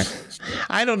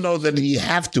 I don't know that you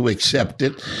have to accept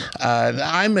it.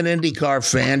 I'm an IndyCar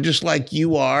fan, just like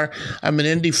you are. I'm an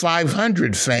Indy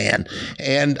 500 fan,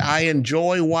 and I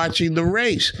enjoy watching the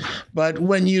race. But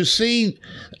when you see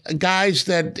guys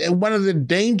one of the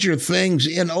danger things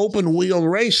in open wheel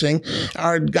racing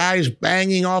are guys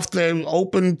banging off their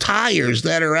open tires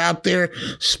that are out there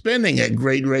spinning at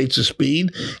great rates of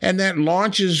speed, and that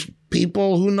launches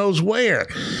people who knows where.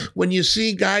 When you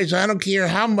see guys, I don't care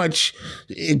how much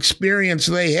experience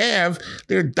they have,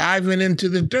 they're diving into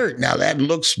the dirt. Now that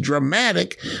looks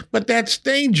dramatic, but that's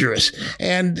dangerous.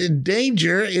 And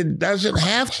danger, it doesn't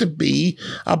have to be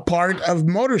a part of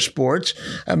motorsports,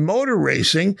 motor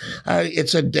racing.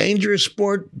 It's a dangerous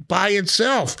sport by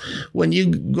itself. When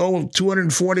you go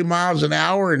 240 miles an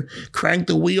hour and crank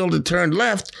the wheel to turn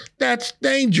left, that's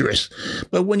dangerous.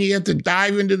 But when you have to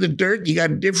dive into the dirt, you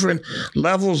got different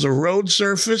levels of road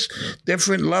surface,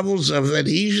 different levels of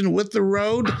adhesion with the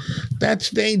road.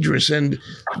 That's dangerous. And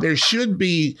there should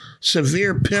be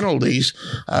severe penalties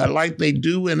like they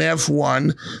do in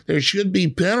F1. There should be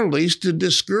penalties to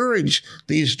discourage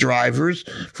these drivers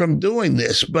from doing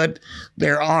this, but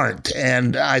there aren't.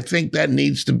 And I think that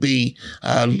needs to be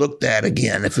looked at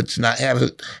again if it's not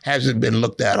hasn't been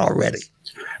looked at already.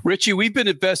 Richie, we've been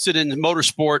invested in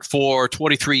motorsport for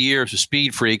 23 years with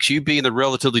SpeedFreaks. You being the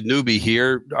relatively newbie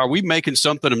here, are we making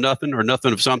something of nothing or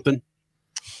nothing of something?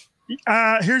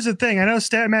 Here's the thing. I know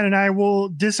Statman and I will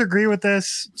disagree with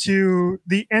this to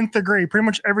the nth degree pretty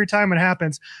much every time it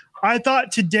happens. I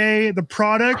thought today the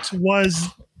product was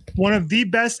one of the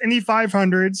best Indy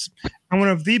 500s and one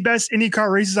of the best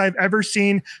IndyCar races I've ever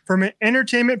seen from an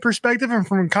entertainment perspective and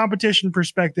from a competition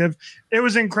perspective. It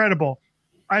was incredible.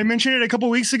 I mentioned it a couple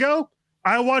weeks ago.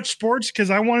 I watch sports because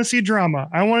I want to see drama.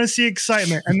 I want to see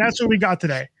excitement. And that's what we got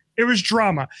today. It was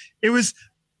drama. It was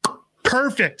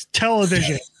perfect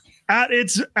television at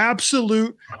its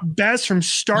absolute best from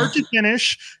start to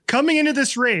finish. Coming into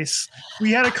this race,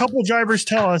 we had a couple drivers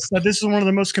tell us that this is one of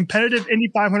the most competitive Indy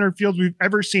 500 fields we've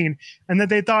ever seen and that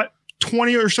they thought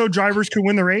 20 or so drivers could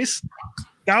win the race.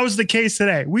 That was the case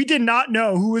today. We did not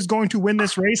know who was going to win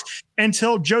this race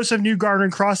until Josef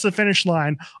Newgarden crossed the finish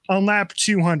line on lap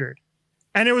 200.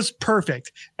 And it was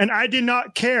perfect. And I did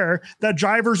not care that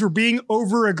drivers were being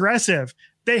over-aggressive.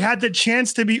 They had the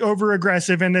chance to be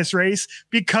over-aggressive in this race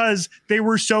because they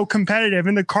were so competitive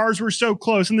and the cars were so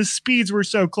close and the speeds were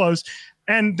so close.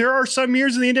 And there are some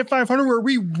years in the Indy 500 where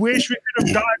we wish we could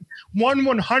have gotten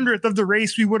 1/100th of the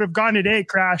race we would have gone today,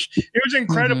 Crash. It was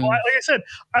incredible. Like I said,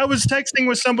 I was texting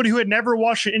with somebody who had never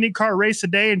watched an IndyCar race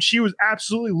today, and she was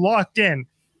absolutely locked in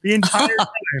the entire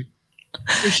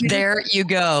time. There you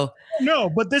go. No,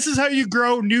 but this is how you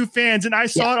grow new fans. And I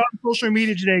saw it on social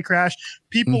media today, Crash.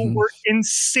 People were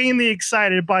insanely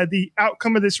excited by the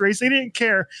outcome of this race. They didn't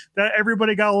care that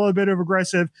everybody got a little bit of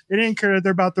aggressive. They didn't care that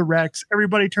they're about the wrecks.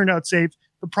 Everybody turned out safe.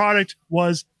 The product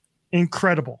was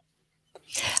incredible.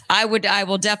 I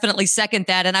will definitely second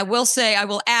that. And I will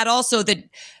add also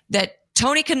that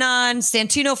Tony Kanaan,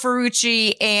 Santino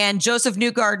Ferrucci, and Josef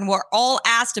Newgarden were all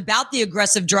asked about the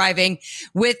aggressive driving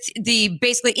with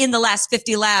basically in the last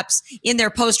 50 laps in their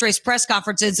post-race press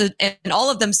conferences. And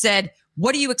all of them said,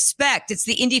 what do you expect? It's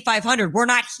the Indy 500. We're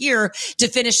not here to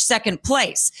finish second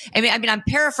place. I mean, I'm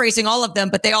paraphrasing all of them,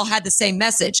 but they all had the same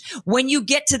message. When you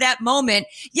get to that moment,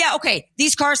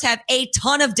 these cars have a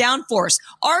ton of downforce,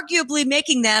 arguably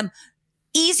making them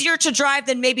easier to drive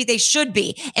than maybe they should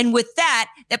be. And with that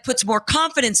puts more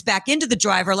confidence back into the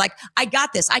driver. Like, I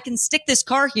got this. I can stick this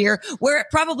car here where it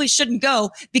probably shouldn't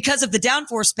go because of the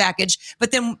downforce package.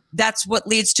 But then that's what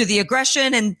leads to the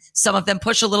aggression, and some of them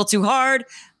push a little too hard.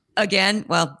 Again,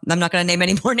 well, I'm not going to name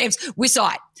any more names. We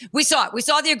saw it. We saw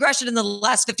the aggression in the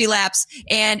last 50 laps,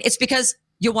 and it's because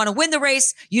you want to win the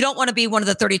race. You don't want to be one of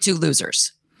the 32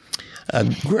 losers.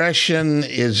 aggression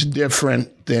is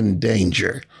different than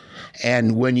danger.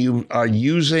 And when you are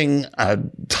using a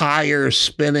tire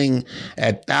spinning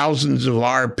at thousands of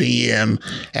RPM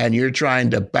and you're trying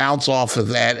to bounce off of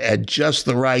that at just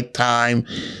the right time,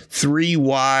 3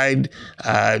 wide,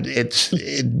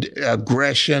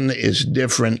 aggression is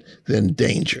different than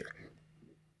danger.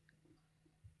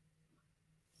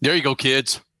 There you go,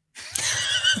 kids.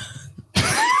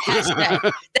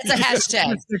 Hashtag. That's a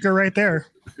hashtag. Sticker right there.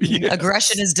 Yeah.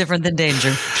 Aggression is different than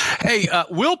danger. Hey,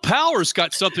 Will Power's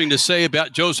got something to say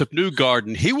about Josef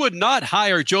Newgarden. He would not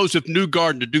hire Josef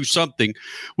Newgarden to do something.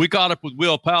 We got up with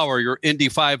Will Power, your Indy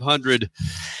 500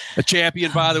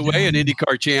 champion, by the way, an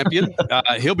IndyCar champion.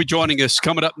 He'll be joining us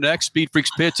coming up next. SpeedFreaks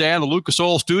Pits and the Lucas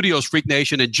Oil Studios, Freak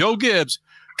Nation, and Joe Gibbs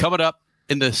coming up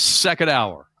in the second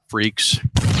hour. Freaks.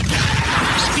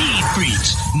 Speed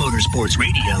Freaks, Motorsports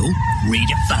Radio,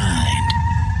 redefined.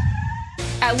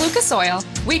 At Lucas Oil,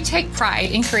 we take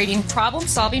pride in creating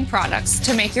problem-solving products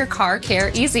to make your car care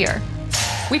easier.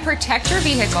 We protect your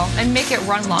vehicle and make it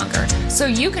run longer so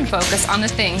you can focus on the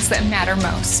things that matter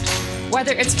most.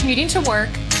 Whether it's commuting to work,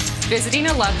 visiting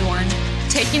a loved one,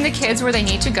 taking the kids where they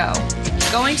need to go,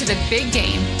 going to the big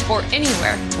game, or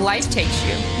anywhere life takes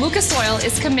you, Lucas Oil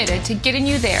is committed to getting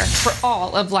you there for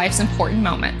all of life's important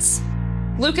moments.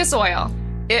 Lucas Oil,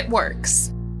 it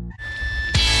works.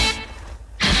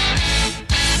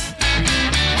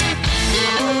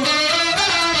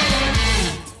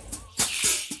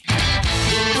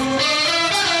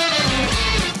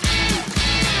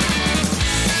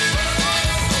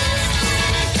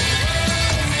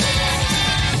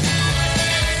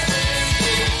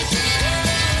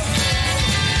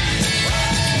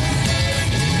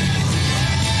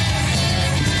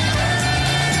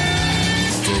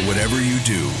 Whatever you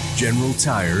do, General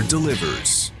Tire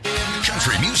delivers.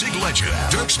 Country music legend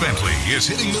Dirk Bentley is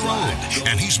hitting the road,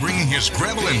 and he's bringing his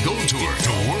Gravel and Gold Tour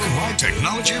to Worldwide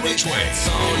Technology Raceway. It's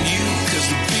on you, 'cause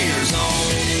the beer's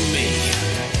on me.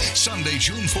 Sunday,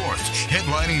 June 4th,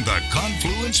 headlining the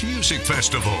Confluence Music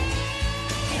Festival.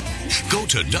 Go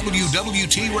to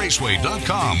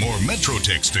www.traceway.com or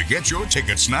MetroTix to get your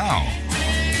tickets now.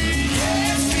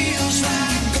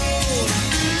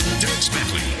 Dirk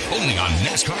Bentley, only on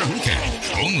NASCAR Weekend,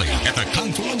 only at the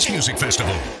Confluence Music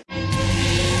Festival.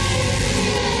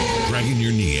 Dragging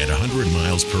your knee at 100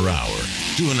 miles per hour,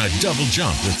 doing a double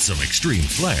jump with some extreme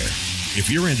flair. If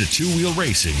you're into two-wheel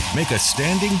racing, make a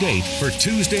standing date for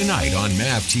Tuesday night on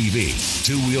MAV TV.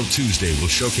 Two-Wheel Tuesday will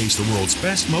showcase the world's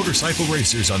best motorcycle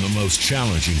racers on the most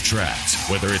challenging tracks.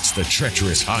 Whether it's the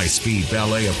treacherous high-speed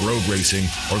ballet of road racing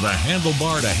or the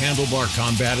handlebar-to-handlebar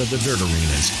combat of the dirt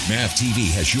arenas, MAV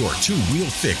TV has your two-wheel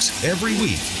fix every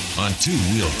week on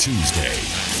Two-Wheel Tuesday.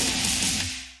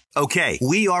 Okay,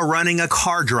 we are running a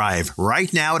car drive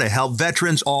right now to help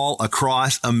veterans all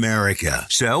across America.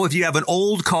 So if you have an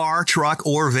old car, truck,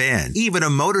 or van, even a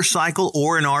motorcycle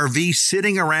or an RV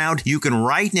sitting around, you can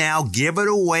right now give it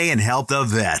away and help the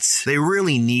vets. They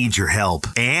really need your help.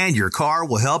 And your car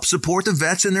will help support the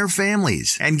vets and their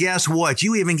families. And guess what?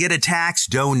 You even get a tax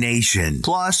donation.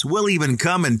 Plus, we'll even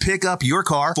come and pick up your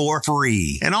car for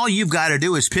free. And all you've got to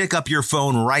do is pick up your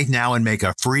phone right now and make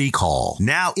a free call.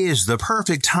 Now is the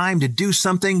perfect time to do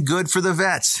something good for the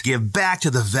vets. Give back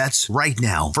to the vets right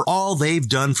now for all they've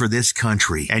done for this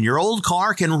country. And your old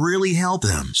car can really help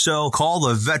them. So call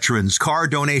the Veterans Car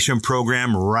Donation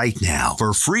Program right now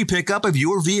for free pickup of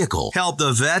your vehicle. Help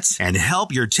the vets and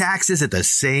help your taxes at the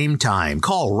same time.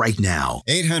 Call right now.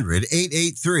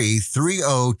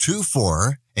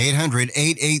 800-883-3024.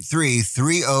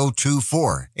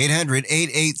 800-883-3024.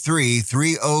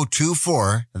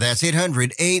 800-883-3024. That's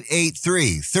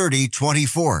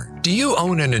 800-883-3024. Do you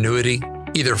own an annuity,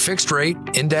 either fixed rate,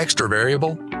 indexed, or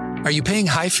variable? Are you paying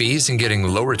high fees and getting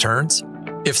low returns?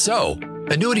 If so,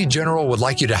 Annuity General would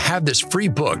like you to have this free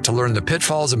book to learn the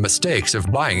pitfalls and mistakes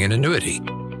of buying an annuity.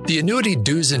 The Annuity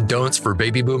Do's and Don'ts for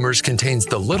Baby Boomers contains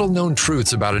the little-known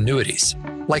truths about annuities,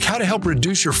 like how to help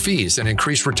reduce your fees and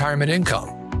increase retirement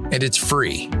income. And it's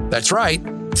free. That's right,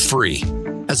 free.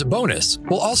 As a bonus,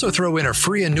 we'll also throw in a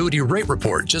free annuity rate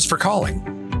report just for calling.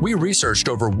 We researched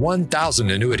over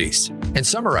 1,000 annuities and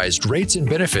summarized rates and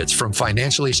benefits from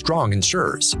financially strong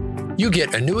insurers. You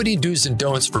get Annuity Do's and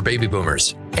Don'ts for Baby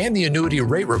Boomers and the Annuity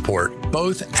Rate Report,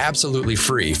 both absolutely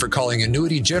free for calling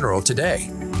Annuity General today.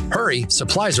 Hurry,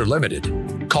 supplies are limited.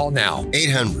 Call now.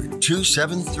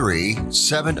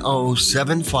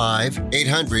 800-273-7075.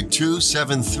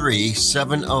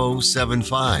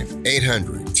 800-273-7075.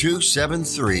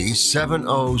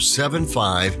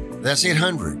 800-273-7075. That's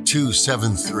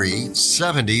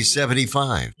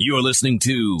 800-273-7075. You're listening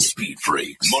to Speed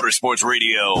Freaks, Motorsports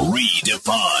Radio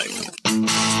Redefined.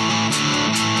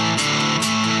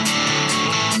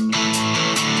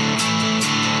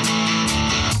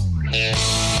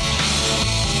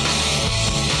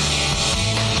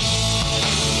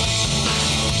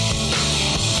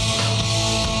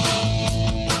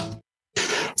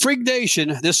 Freak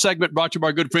Nation, this segment brought to you by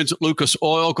our good friends at Lucas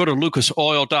Oil. Go to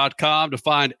lucasoil.com to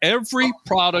find every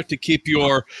product to keep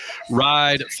your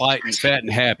ride fighting fat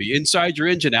and happy. Inside your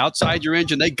engine, outside your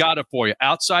engine, they got it for you.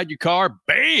 Outside your car,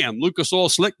 bam, Lucas Oil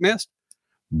Slick Mist.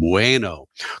 Bueno.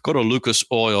 Go to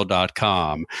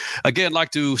lucasoil.com. Again, I'd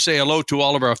like to say hello to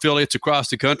all of our affiliates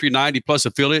across the country, 90 plus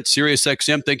affiliates,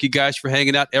 SiriusXM. Thank you guys for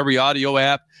hanging out. Every audio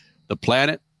app, the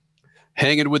planet,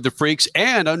 hanging with the freaks,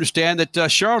 and understand that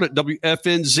Charlotte,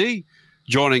 WFNZ,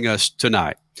 joining us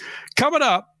tonight. Coming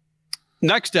up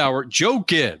next hour, Joe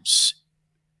Gibbs,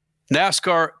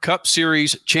 NASCAR Cup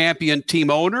Series champion team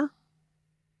owner,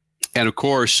 and of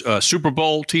course, Super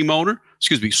Bowl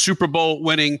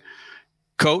winning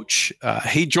coach.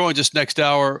 He joins us next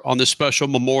hour on this special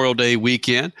Memorial Day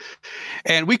weekend.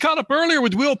 And we caught up earlier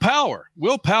with Will Power.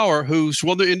 Will Power, who's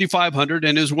won the Indy 500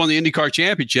 and has won the IndyCar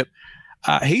championship.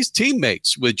 He's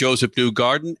teammates with Josef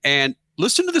Newgarden. And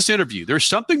listen to this interview. There's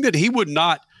something that he would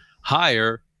not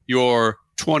hire your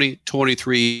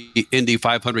 2023 Indy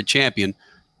 500 champion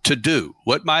to do.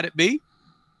 What might it be?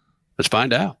 Let's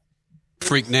find out.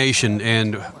 Freak Nation.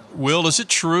 And Will, is it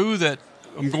true that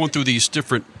I'm going through these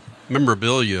different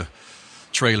memorabilia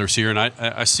trailers here, and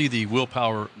I see the Will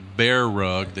Power bear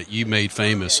rug that you made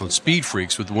famous on Speed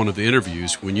Freaks with one of the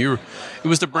interviews it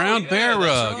was the brown bear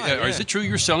rug. Right, yeah. Is it true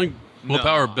you're selling Will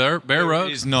Power bear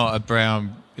rugs? It's not a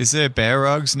brown. Is there bear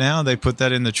rugs now? They put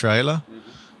that in the trailer.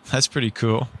 That's pretty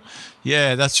cool.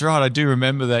 Yeah, that's right. I do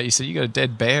remember that. You said you got a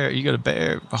dead bear. You got a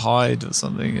bear hide or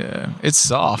something. Yeah, it's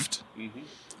soft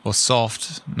or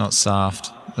soft, not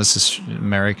soft. That's just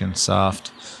American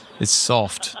soft. It's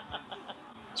soft.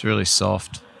 It's really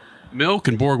soft. Milk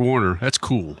and Borg Warner, that's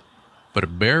cool. But a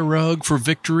bear rug for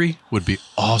victory would be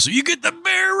awesome. You get the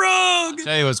bear rug!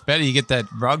 Tell you what's better, you get that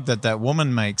rug that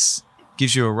woman makes.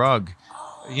 Gives you a rug.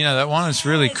 You know, that one is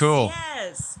really cool.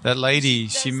 Yes. That lady,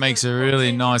 she makes a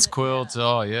really nice quilt.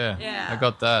 Oh, yeah. I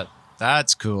got that.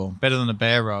 That's cool. Better than a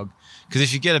bear rug. Because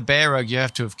if you get a bear rug, you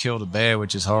have to have killed a bear,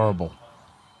 which is horrible.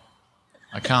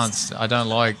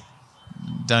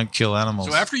 Don't kill animals.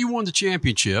 So after you won the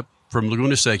championship, from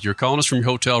Laguna Seca, you're calling us from your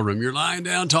hotel room. You're lying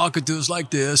down talking to us like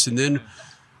this, and then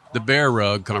the bear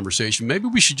rug conversation. Maybe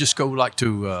we should just go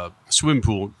to a swimming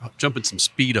pool, jump in some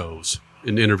Speedos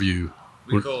and interview.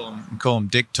 We call them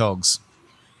dick togs,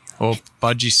 or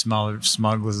budgie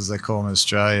smugglers as they call them in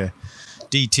Australia.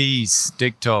 DTs,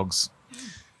 dick togs.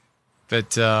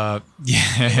 But yeah,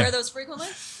 you wear those frequently?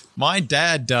 My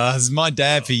dad does. My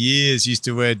dad for years used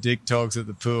to wear dick togs at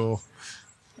the pool,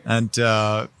 and.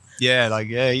 You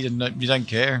don't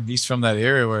care. He's from that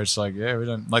area where it's like, we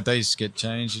don't like they just get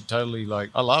changed. You totally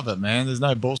I love it, man. There's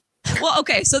no bullshit. Well,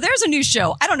 okay, so there's a new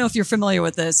show. I don't know if you're familiar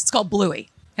with this. It's called Bluey.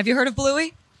 Have you heard of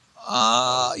Bluey?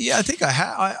 Yeah, I think I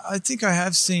have. I think I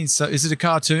have seen. So, is it a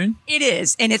cartoon? It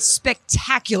is, and it's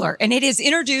spectacular. And it has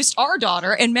introduced our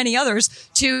daughter and many others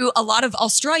to a lot of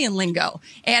Australian lingo.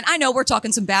 And I know we're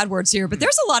talking some bad words here, but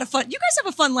there's a lot of fun. You guys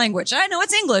have a fun language. I know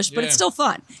it's English, but it's still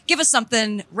fun. Give us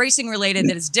something racing related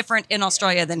that is different in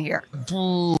Australia than here.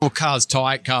 Car's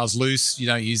tight, car's loose. You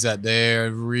don't use that there.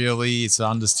 Really, it's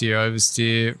understeer,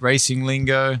 oversteer. Racing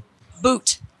lingo.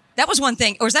 Boot. That was one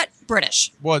thing. Or is that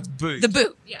British? What boot? The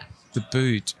boot. Yeah. The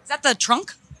boot. Is that the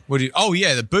trunk?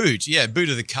 The boot. Yeah, boot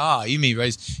of the car. You mean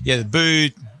race? Yeah, the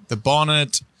boot, the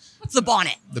bonnet. What's the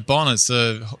bonnet? The bonnet's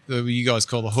what you guys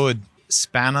call the hood.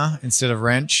 Spanner instead of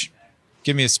wrench.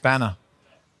 Give me a spanner.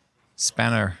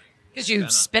 Spanner. Because you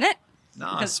spin it?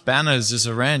 No, spanner is just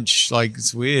a wrench.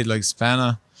 It's weird.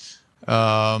 Spanner.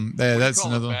 That's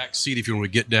another the back seat if you want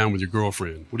to get down with your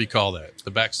girlfriend. What do you call that?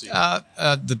 The back seat.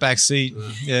 The back seat.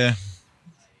 Yeah.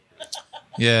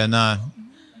 Yeah. No.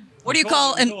 What do you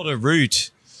call it a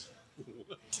root?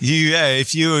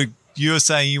 If you were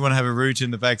saying you want to have a root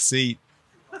in the back seat,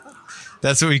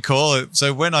 that's what we call it.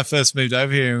 So when I first moved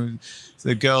over here,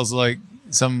 the girls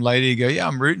some lady go, "Yeah,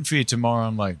 I'm rooting for you tomorrow."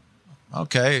 I'm like,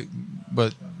 "Okay,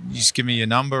 but you just give me your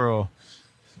number or."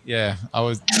 Yeah, I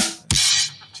was.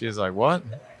 She was like, "What?"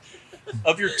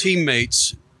 Of your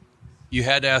teammates, you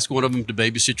had to ask one of them to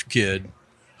babysit your kid.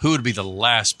 Who would be the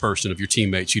last person of your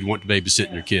teammates you'd want to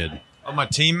babysit your kid? Oh, my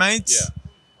teammates?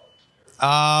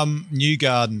 Yeah.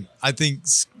 Newgarden. I think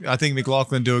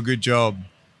McLaughlin do a good job.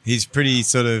 He's pretty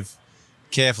sort of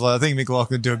careful. I think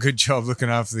McLaughlin do a good job looking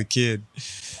after the kid.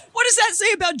 What does that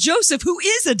say about Josef, who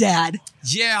is a dad?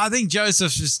 Yeah, I think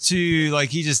Joseph is too, like,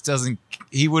 he just doesn't,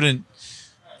 it'd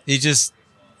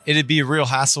be a real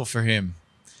hassle for him.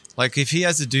 Like, if he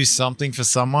has to do something for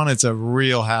someone, it's a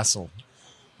real hassle.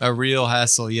 A real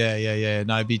hassle. Yeah.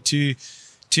 No, it'd be too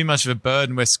much of a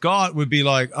burden, where Scott would be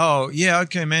like, oh, yeah,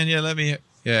 okay, man,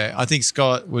 yeah, I think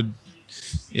Scott would,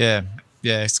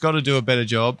 Scott would do a better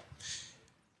job.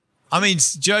 I mean,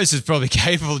 Joseph's probably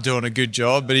capable of doing a good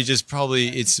job, but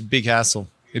it's a big hassle.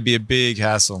 It'd be a big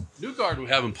hassle. Newgarden would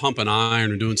have him pumping iron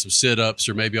or doing some sit-ups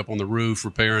or maybe up on the roof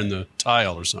repairing the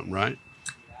tile or something, right?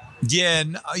 Yeah,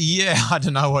 I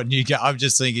don't know what Newgarden. I'm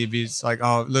just thinking it'd be like,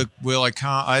 oh, look, Will, I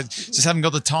just haven't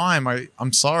got the time.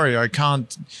 I'm sorry, I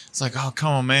can't. It's like, oh,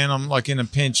 come on, man, I'm like in a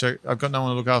pinch. I've got no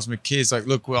one to look after my kids. Like,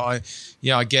 look, Will, I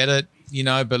get it,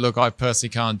 but look, I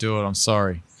personally can't do it. I'm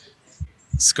sorry.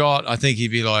 Scott, I think he'd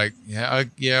be like, all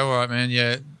right, man,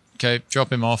 yeah, okay,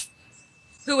 drop him off.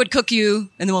 Who would cook you,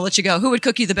 and then we'll let you go, who would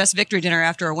cook you the best victory dinner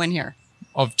after a win here?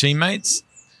 Of teammates?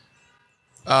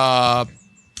 I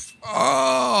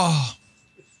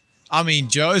mean,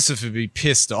 Josef would be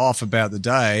pissed off about the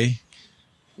day.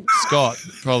 Scott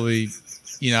probably,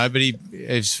 but he,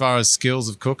 as far as skills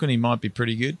of cooking, he might be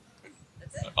pretty good.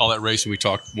 All that racing we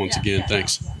talked once again.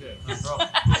 Thanks. Yeah, no problem.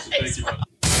 Thank you, brother.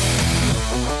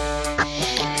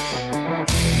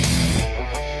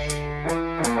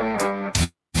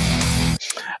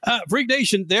 Freak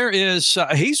Nation, there is,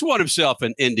 he's won himself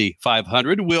an Indy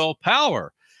 500. Will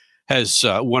Power has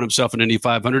won himself an Indy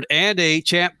 500 and a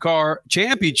Champ Car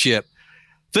championship.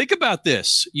 Think about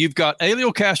this. You've got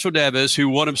Helio Castroneves, who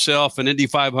won himself an Indy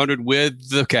 500 with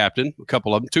the captain, a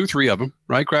couple of them, 2, 3 of them,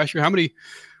 right, Crasher? How many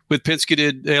with Penske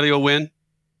did Helio win?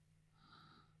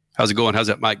 How's it going? How's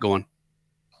that mic going?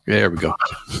 Yeah, there we go.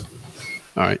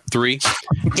 All right, 3.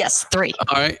 Yes, 3.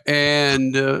 All right,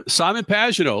 and Simon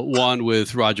Pagenaud won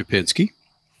with Roger Penske.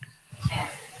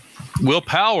 Will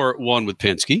Power won with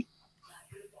Penske.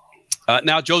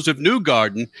 Now Josef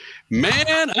Newgarden.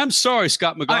 Man, I'm sorry,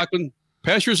 Scott McLaughlin.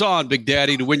 Pressure's on, Big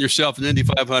Daddy, to win yourself an Indy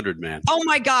 500, man. Oh,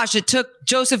 my gosh. It took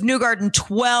Josef Newgarden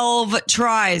 12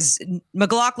 tries.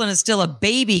 McLaughlin is still a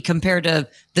baby compared to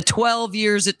the 12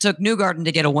 years it took Newgarden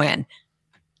to get a win.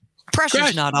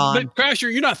 Pressure's not on. But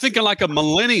Crasher, you're not thinking like a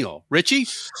millennial, Richie.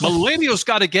 Millennials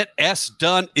got to get S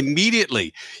done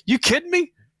immediately. You kidding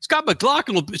me? Scott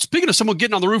McLaughlin, speaking of someone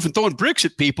getting on the roof and throwing bricks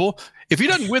at people, if he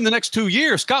doesn't win the next 2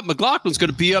 years, Scott McLaughlin's going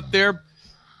to be up there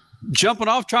jumping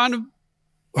off trying to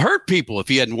hurt people if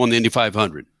he hadn't won the Indy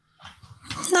 500.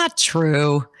 Not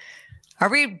true.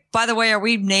 By the way, are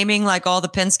we naming like all the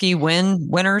Penske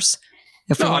winners?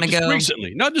 If we want to go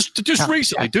recently, not just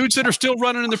recently, dudes that are still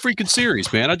running in the freaking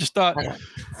series, man. I just thought,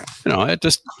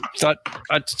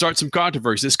 I'd start some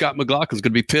controversy. This Scott McLaughlin's going to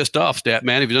be pissed off, stat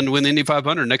man, if he doesn't win the Indy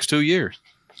 500 next 2 years.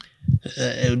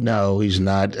 No, he's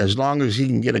not. As long as he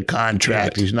can get a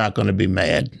contract, he's not going to be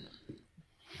mad.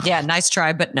 Yeah, nice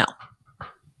try, but no.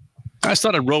 I just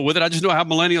thought I'd roll with it. I just know how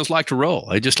millennials like to roll.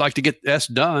 They just like to get S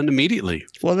done immediately.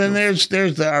 Well, then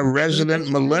there's our resident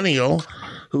millennial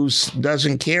who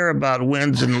doesn't care about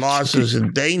wins and losses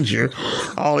and danger.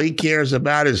 All he cares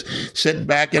about is sit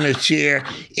back in a chair,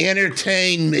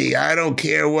 entertain me. I don't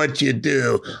care what you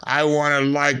do. I want to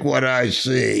like what I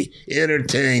see.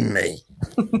 Entertain me.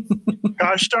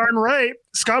 Gosh darn right.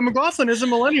 Scott McLaughlin is a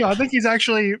millennial. I think he's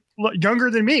actually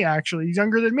younger than me, He's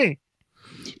younger than me.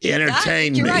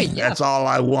 Entertain me. Right, yeah. That's all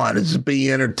I want is to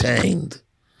be entertained.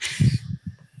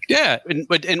 Yeah, and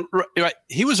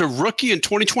he was a rookie in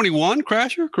 2021,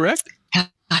 Crasher, correct?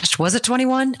 Gosh, was it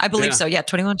 21? I believe so. Yeah,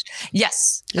 21.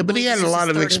 Yes. Yeah, but he had a lot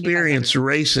of experience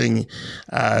racing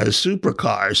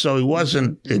supercars, so he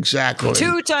wasn't exactly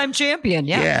 2-time champion.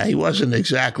 Yeah. Yeah, he wasn't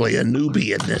exactly a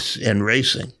newbie in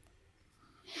racing.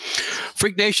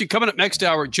 Freak Nation, coming up next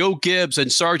hour, Joe Gibbs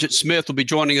and Sergeant Smith will be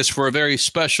joining us for a very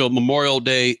special Memorial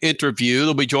Day interview.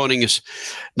 They'll be joining us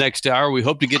next hour. We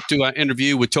hope to get to an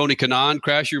interview with Tony Kanaan.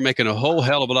 Crash, you're making a whole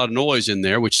hell of a lot of noise in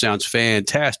there, which sounds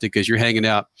fantastic as you're hanging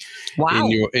out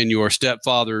in your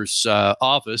stepfather's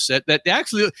office. That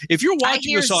actually, if you're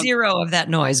watching us on 0 of that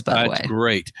noise, by the way. That's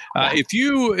great.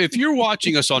 If you're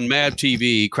watching us on Mad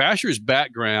TV, Crasher's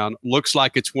background looks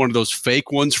like it's one of those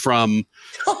fake ones from,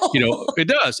 it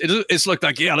does. It's looked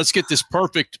like, let's get this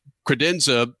perfect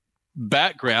credenza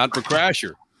background for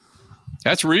Crasher.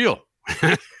 That's real.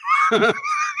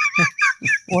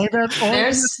 Only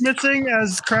that's missing,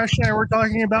 as Crash and I were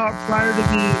talking about prior to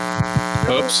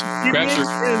the. Oops, Crasher.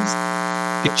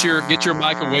 Get your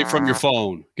mic away from your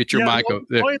phone. Get your mic up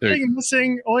there. Only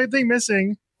thing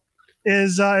missing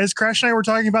is Crash and I were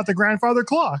talking about the grandfather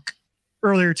clock.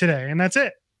 earlier today, and that's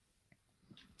it.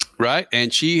 Right,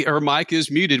 and her mic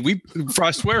is muted.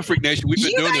 I swear, Freak Nation, we've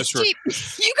been doing this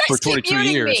for 22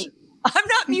 years. Me. I'm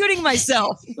not muting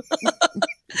myself.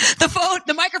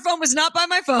 The microphone was not by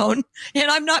my phone,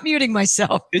 and I'm not muting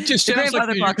myself. It just sounds like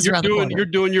you're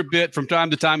doing your bit from time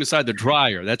to time inside the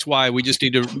dryer. That's why we just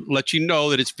need to let you know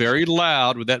that it's very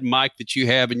loud with that mic that you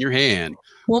have in your hand.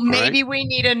 Well, maybe we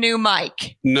need a new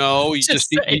mic. No, you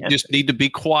just need to be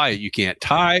quiet. You can't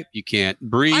type. You can't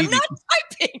breathe. I'm not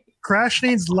typing. Crash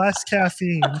needs less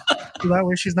caffeine, so that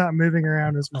way she's not moving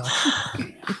around as much.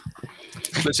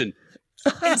 Listen.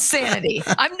 Insanity.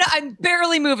 I'm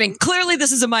barely moving. Clearly,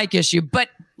 this is a mic issue, but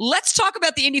let's talk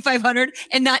about the Indy 500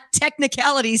 and not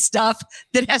technicality stuff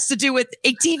that has to do with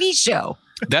a TV show.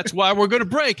 That's why we're going to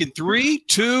break in 3,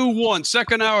 2, 1.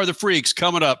 Second hour of the Freaks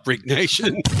coming up, Freak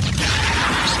Nation.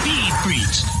 Speed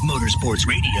Freaks, Motorsports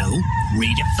Radio,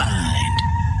 redefined.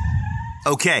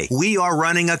 Okay, we are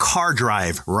running a car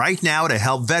drive right now to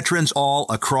help veterans all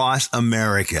across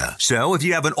America. So if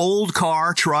you have an old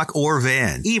car, truck, or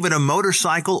van, even a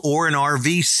motorcycle or an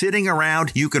RV sitting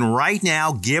around, you can right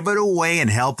now give it away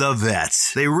and help the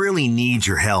vets. They really need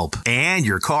your help. And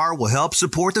your car will help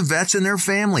support the vets and their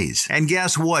families. And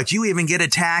guess what? You even get a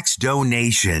tax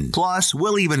donation. Plus,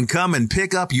 we'll even come and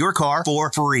pick up your car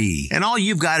for free. And all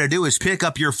you've got to do is pick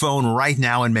up your phone right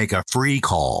now and make a free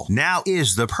call. Now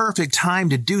is the perfect time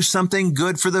to do something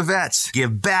good for the vets.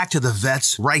 Give back to the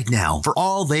vets right now for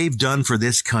all they've done for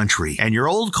this country. And your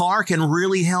old car can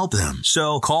really help them.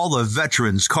 So call the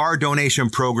Veterans Car Donation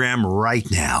Program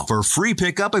right now for free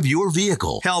pickup of your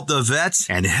vehicle. Help the vets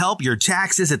and help your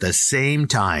taxes at the same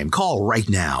time. Call right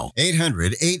now.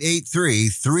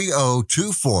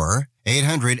 800-883-3024.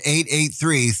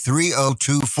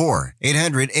 800-883-3024.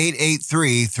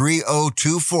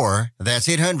 800-883-3024. That's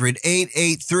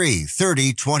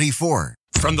 800-883-3024.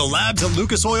 From the lab to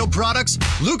Lucas Oil Products,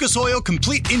 Lucas Oil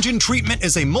Complete Engine Treatment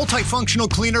is a multifunctional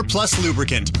cleaner plus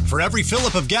lubricant. For every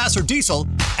fill-up of gas or diesel,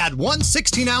 add 1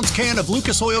 16-ounce can of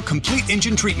Lucas Oil Complete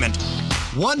Engine Treatment.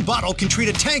 One bottle can treat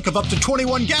a tank of up to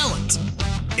 21 gallons.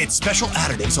 Its special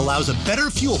additives allows a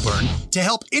better fuel burn to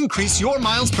help increase your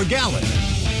miles per gallon.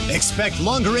 Expect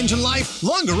longer engine life,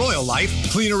 longer oil life,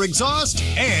 cleaner exhaust,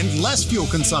 and less fuel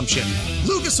consumption.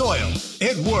 Lucas Oil,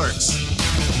 it works.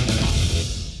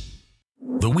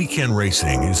 The weekend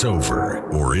racing is over,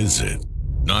 or is it?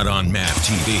 Not on MAV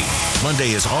TV.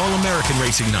 Monday is All-American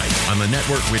Racing Night on the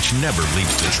network which never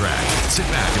leaves the track. Sit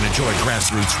back and enjoy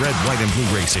grassroots red, white, and blue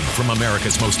racing from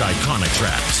America's most iconic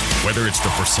tracks. Whether it's the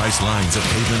precise lines of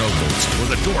pavement ovals or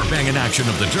the door-banging action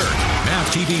of the dirt, MAV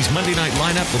TV's Monday night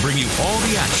lineup will bring you all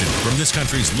the action from this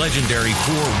country's legendary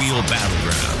four-wheel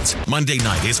battlegrounds. Monday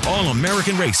night is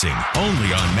All-American Racing, only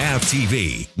on MAV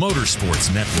TV, Motorsports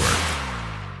Network.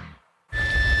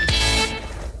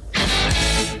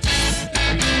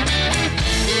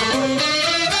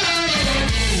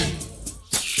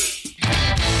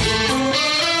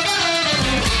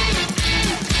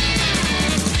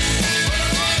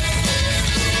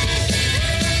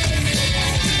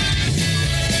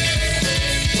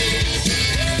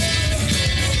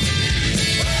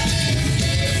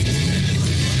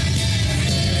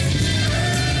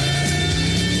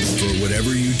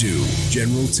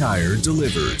 General Tire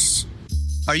delivers.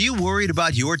 Are you worried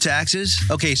about your taxes?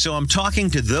 Okay, so I'm talking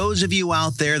to those of you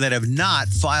out there that have not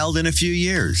filed in a few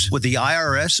years with the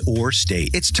IRS or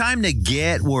state. It's time to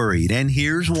get worried, and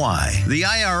here's why. The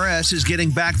IRS is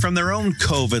getting back from their own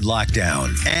COVID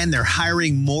lockdown, and they're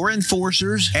hiring more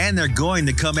enforcers, and they're going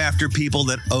to come after people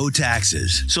that owe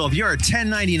taxes. So if you're a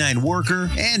 1099 worker,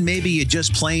 and maybe you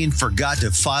just plain forgot to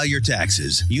file your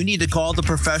taxes, you need to call the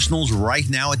professionals right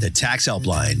now at the Tax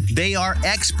Helpline. They are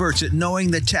experts at knowing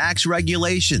the tax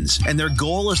regulations, and their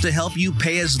goal is to help you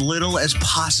pay as little as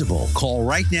possible. Call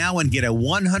right now and get a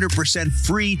 100%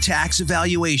 free tax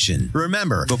evaluation.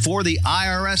 Remember, before the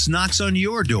IRS knocks on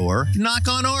your door, knock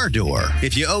on our door.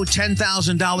 If you owe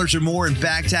 $10,000 or more in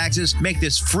back taxes, make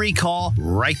this free call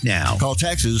right now. Call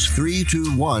Texas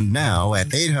 321 now at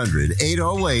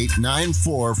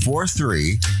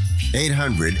 800-808-9443.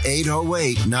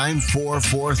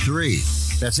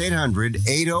 800-808-9443. That's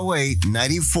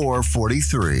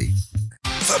 800-808-9443.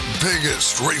 The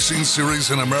biggest racing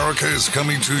series in America is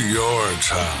coming to your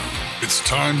town. It's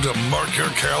time to mark your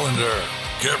calendar.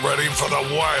 Get ready for the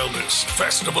wildest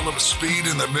festival of speed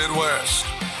in the Midwest.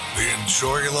 The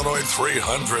Enjoy Illinois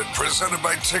 300, presented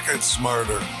by Ticket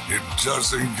Smarter. It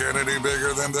doesn't get any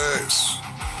bigger than this.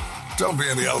 Don't be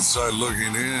on the outside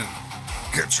looking in.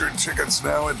 Get your tickets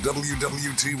now at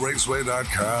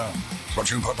WWTRaceway.com. Brought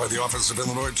to you in part by the Office of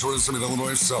Illinois Tourism and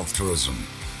Illinois South Tourism.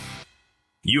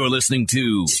 You're listening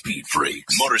to Speed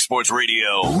Freaks Motorsports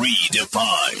Radio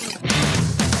Redefined.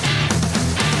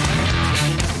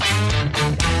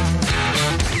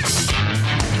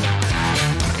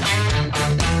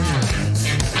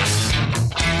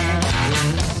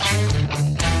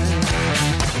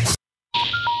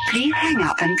 Please hang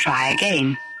up and try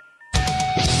again.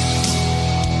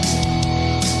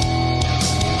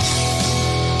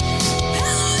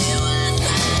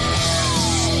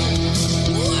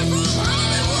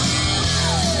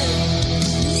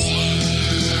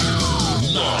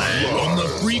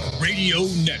 Radio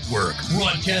Network,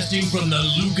 broadcasting from the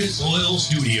Lucas Oil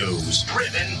Studios,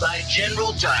 driven by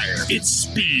General Tire. It's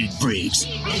Speed Freaks,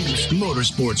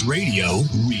 Motorsports Radio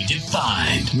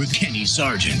Redefined with Kenny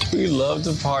Sargent. We love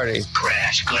to party.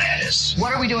 Crash Gladys.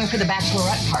 What are we doing for the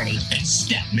bachelorette party? And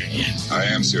Statman. I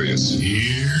am serious.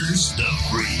 Here's the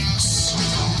Freaks.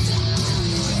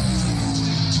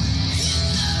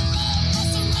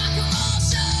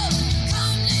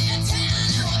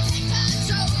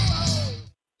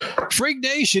 Freak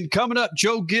Nation coming up.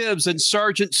 Joe Gibbs and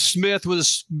Sergeant Smith with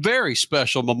a very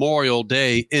special Memorial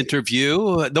Day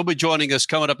interview. They'll be joining us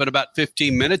coming up in about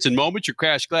 15 minutes. In moments, your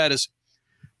Crash Gladys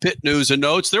pit news and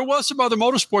notes. There was some other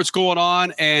motorsports going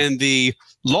on, and the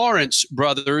Lawrence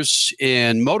brothers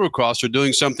in motocross are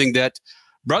doing something that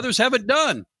brothers haven't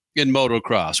done in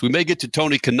motocross. We may get to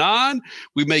Tony Kanaan.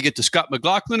 We may get to Scott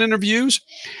McLaughlin interviews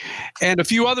and a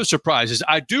few other surprises.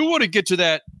 I do want to get to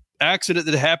that accident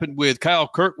that happened with Kyle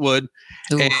Kirkwood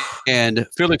and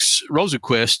Felix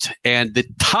Rosenquist and the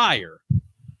tire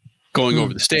going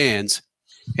over the stands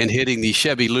and hitting the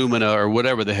Chevy Lumina or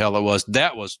whatever the hell it was.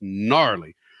 That was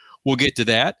gnarly. We'll get to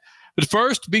that. But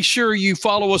first, be sure you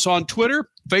follow us on Twitter,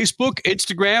 Facebook,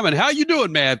 Instagram, and how you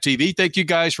doing, Mav TV? Thank you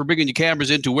guys for bringing your cameras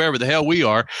into wherever the hell we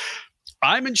are.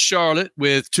 I'm in Charlotte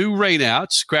with two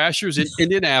rainouts, Crashers in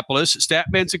Indianapolis,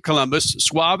 Statman's in Columbus,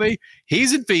 Suave,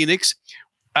 he's in Phoenix.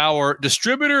 Our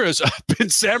distributor is up in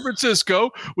San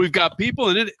Francisco. We've got people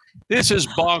in it. This is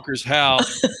bonkers how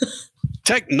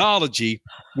technology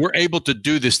we're able to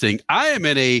do this thing. I'm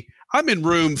in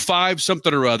room 5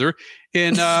 something or other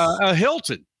in a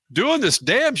Hilton doing this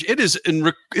damn. It is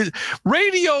in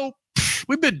radio.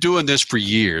 We've been doing this for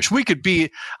years. I could be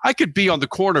on the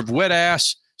corner of Wet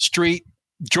Ass Street,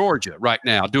 Georgia, right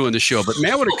now doing the show. But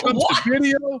man, when it comes to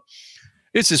video.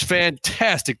 This is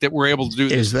fantastic that we're able to do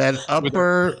this. Is that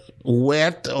upper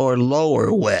wet or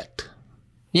lower wet?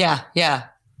 Yeah.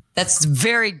 That's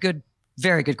very good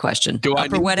question.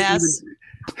 Upper wet ass?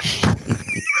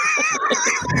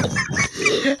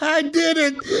 I did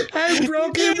it. I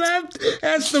broke him up.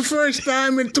 That's the first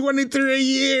time in 23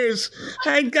 years.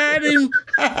 I got him.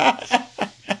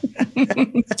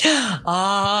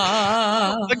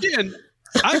 Again,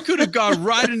 I could have gone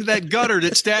right into that gutter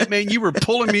that Statman you were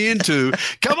pulling me into.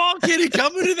 Come on, Kitty,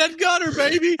 come into that gutter,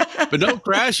 baby. But no,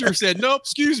 Crasher said, nope,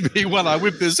 excuse me, while I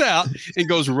whip this out, and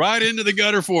goes right into the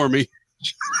gutter for me.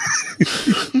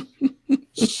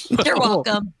 You're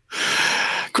welcome.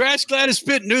 Crash Gladys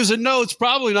Pit News and Notes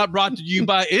probably not brought to you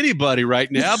by anybody right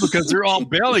now because they're all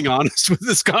bailing on us with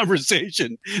this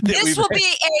conversation. This will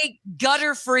be a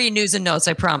gutter-free news and notes,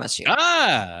 I promise you.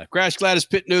 Crash Gladys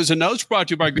Pit News and Notes brought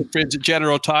to you by good friends at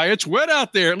General Tire. It's wet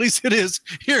out there. At least it is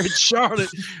here in Charlotte.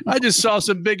 I just saw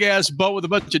some big-ass boat with a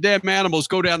bunch of damn animals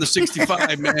go down the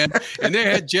 65, man, and they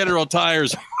had General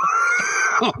Tires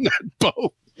on that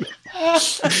boat.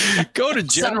 Go to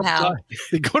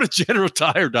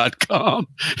GeneralTire.com.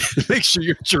 Make sure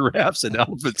your giraffes and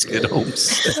elephants get home.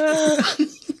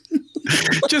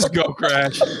 Just go,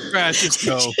 Crash. Just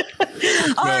go.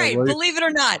 All right, believe it or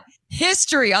not,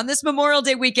 history on this Memorial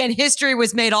Day weekend, history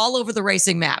was made all over the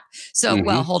racing map. So,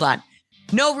 well, hold on.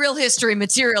 No real history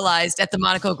materialized at the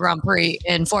Monaco Grand Prix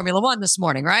in Formula One this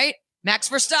morning, right? Max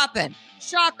Verstappen,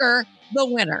 shocker, the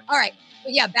winner. All right.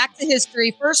 But yeah, back to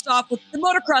history. First off, with the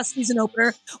motocross season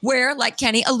opener, where, like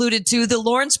Kenny alluded to, the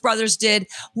Lawrence brothers did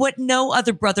what no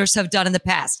other brothers have done in the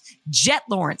past. Jet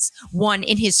Lawrence won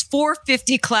in his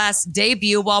 450 class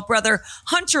debut, while brother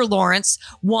Hunter Lawrence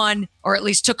won, or at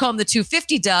least took home the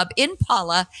 250 dub in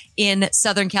Pala in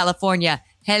Southern California.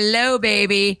 Hello,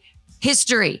 baby.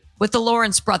 History with the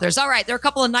Lawrence brothers. All right, there are a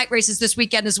couple of night races this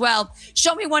weekend as well.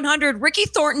 Show Me 100, Ricky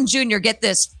Thornton Jr., get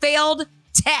this, failed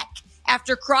tech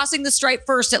after crossing the stripe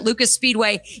first at Lucas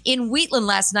Speedway in Wheatland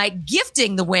last night,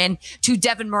 gifting the win to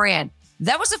Devin Moran.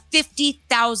 That was a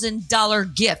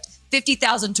 $50,000 gift.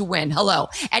 $50,000 to win. Hello.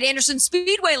 At Anderson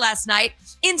Speedway last night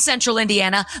in Central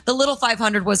Indiana, the Little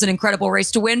 500 was an incredible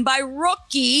race to win by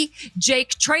rookie Jake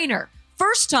Traynor.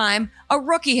 first time a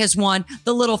rookie has won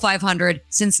the Little 500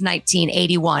 since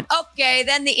 1981. Okay,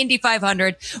 then the Indy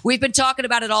 500. We've been talking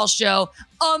about it all show.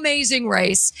 Amazing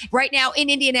race. Right now in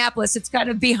Indianapolis, it's kind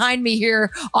of behind me here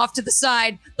off to the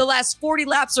side. The last 40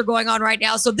 laps are going on right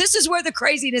now. So this is where the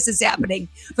craziness is happening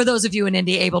for those of you in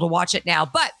Indy able to watch it now.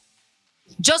 But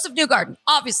Josef Newgarden,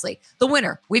 obviously the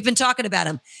winner. We've been talking about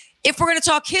him. If we're going to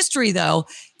talk history, though,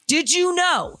 did you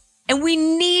know, and we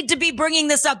need to be bringing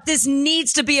this up, this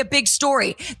needs to be a big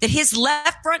story, that his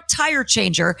left front tire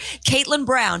changer, Caitlin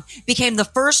Brown, became the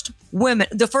first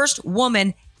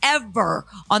woman ever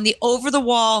on the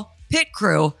over-the-wall pit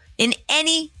crew in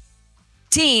any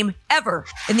team ever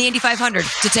in the Indy 500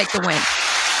 to take the win.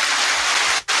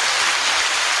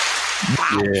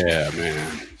 Wow. Yeah,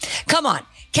 man. Come on.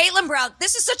 Caitlin Brown,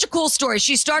 this is such a cool story.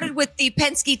 She started with the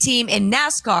Penske team in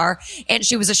NASCAR, and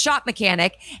she was a shop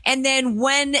mechanic. And then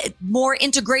when more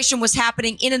integration was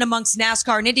happening in and amongst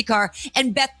NASCAR and IndyCar,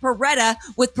 and Beth Peretta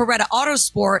with Peretta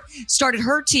Autosport started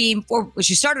her team, or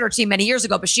she started her team many years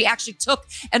ago, but she actually took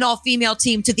an all-female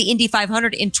team to the Indy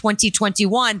 500 in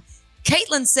 2021.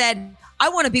 Caitlin said, I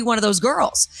want to be one of those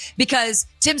girls, because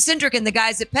Tim Cindric and the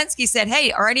guys at Penske said,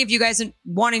 hey, are any of you guys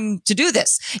wanting to do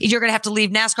this? You're going to have to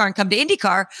leave NASCAR and come to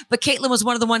IndyCar. But Caitlin was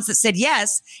one of the ones that said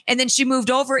yes. And then she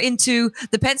moved over into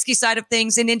the Penske side of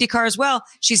things in IndyCar as well.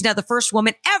 She's now the first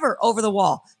woman ever over the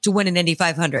wall to win an Indy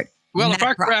 500. Well, if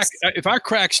our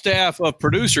crack staff of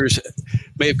producers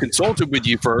may have consulted with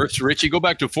you first, Richie, go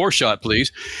back to Foreshot,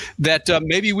 please, that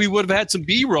maybe we would have had some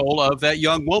B-roll of that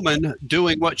young woman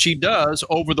doing what she does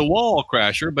over the wall,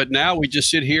 Crasher. But now we just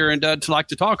sit here and like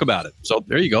to talk about it. So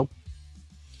there you go.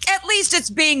 At least it's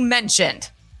being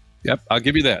mentioned. Yep, I'll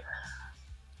give you that.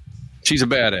 She's a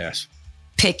badass.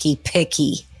 Picky.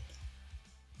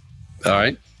 All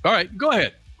right. Go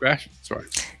ahead, Crash. Sorry.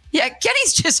 Yeah,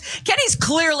 Kenny's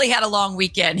clearly had a long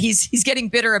weekend. He's getting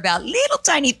bitter about little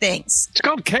tiny things. It's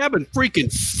called cabin freaking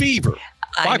fever.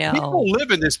 I know. People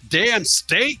live in this damn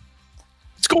state.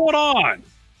 What's going on?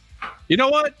 You know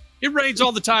what? It rains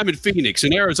all the time in Phoenix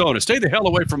and Arizona. Stay the hell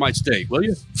away from my state, will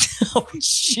you? Oh,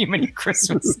 Jiminy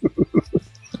Christmas.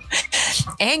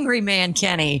 Angry man,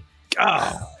 Kenny.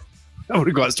 God, I want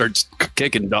to go out and start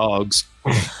kicking dogs.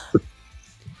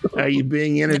 Are you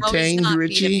being entertained,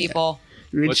 Richie?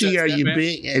 Richie, are you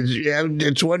being?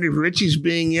 It's wondering if Richie's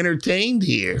being entertained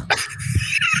here.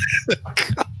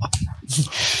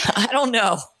 I don't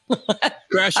know.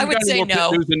 Crash, I would say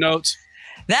no. News and notes.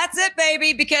 That's it,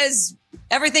 baby, because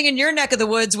everything in your neck of the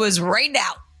woods was rained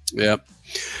out. Yep.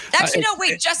 Actually, no,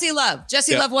 wait. Jesse Love.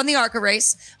 Jesse Love won the ARCA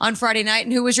race on Friday night.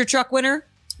 And who was your truck winner?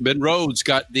 Ben Rhodes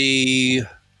got the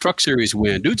Truck Series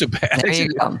win. Dude's a bad.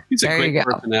 He's a great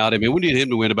personality. I mean, we need him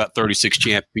to win about 36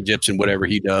 championships and whatever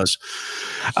he does.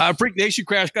 Freak Nation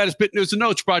Crash got his pit news and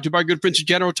notes brought to you by our good friends at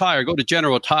General Tire. Go to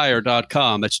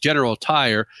generaltire.com. That's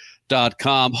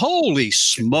generaltire.com. Holy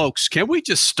smokes. Can we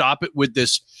just stop it with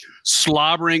this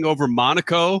slobbering over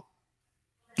Monaco?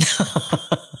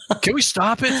 Can we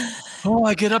stop it? Oh,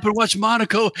 I get up and watch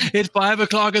Monaco at 5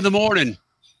 o'clock in the morning.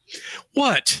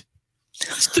 What? I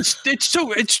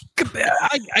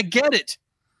get it,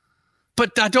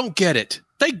 but I don't get it.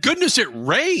 Thank goodness it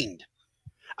rained.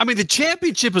 I mean, the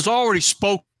championship is already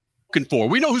spoken for.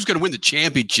 We know who's going to win the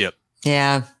championship.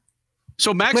 Yeah.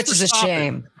 So Max Which is a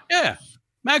shame. Yeah.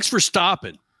 Max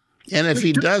Verstappen. And if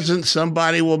he doesn't,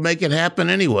 somebody will make it happen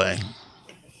anyway.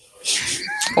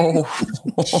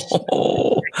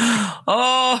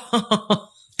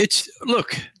 It's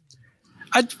look,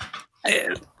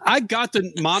 I got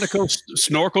the Monaco,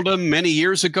 snorkeled them many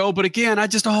years ago, but again, I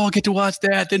get to watch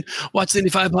that, then watch the Indy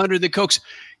 500, the Cokes.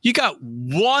 You got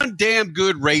one damn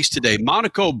good race today.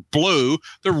 Monaco blew.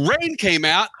 The rain came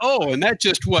out. Oh, and that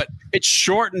just it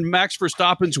shortened Max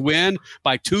Verstappen's win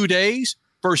by 2 days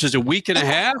versus a week and a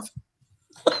half.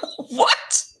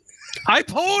 What? I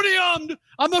podiumed.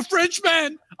 I'm a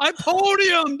Frenchman. I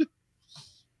podiumed.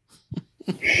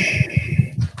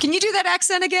 Can you do that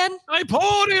accent again? I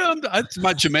podiumed. That's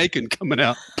my Jamaican coming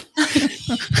out.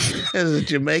 As a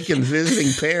Jamaican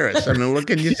visiting Paris. I mean, what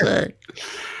can you say?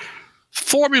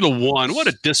 Formula One, what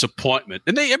a disappointment.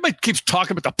 And everybody keeps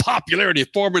talking about the popularity of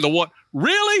Formula One.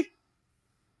 Really?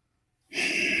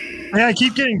 Yeah, I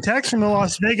keep getting texts from the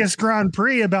Las Vegas Grand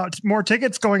Prix about more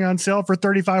tickets going on sale for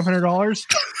 $3,500.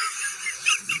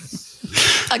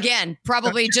 Again,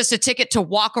 probably just a ticket to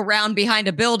walk around behind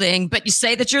a building, but you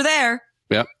say that you're there.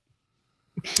 Yep.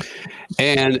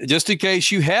 And just in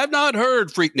case you have not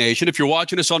heard, Freak Nation, if you're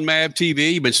watching us on MAV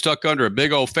TV, you've been stuck under a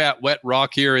big old fat wet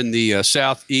rock here in the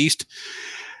southeast.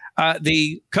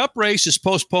 The Cup race is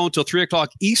postponed till 3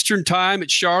 o'clock Eastern time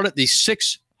at Charlotte. The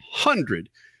 600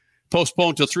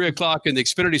 postponed till 3 o'clock in the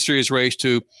Xfinity Series race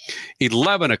to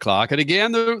 11 o'clock. And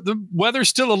again, the weather's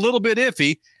still a little bit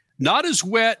iffy. Not as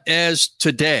wet as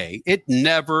today. It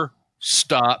never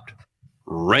stopped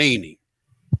raining.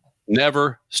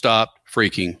 Never stopped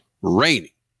freaking raining.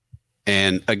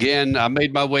 And again, I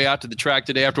made my way out to the track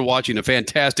today after watching a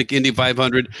fantastic Indy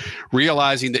 500,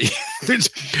 realizing that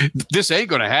this ain't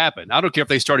going to happen. I don't care if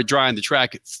they started drying the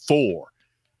track at 4.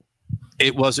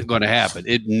 It wasn't going to happen.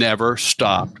 It never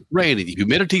stopped raining. The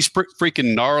humidity's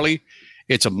freaking gnarly.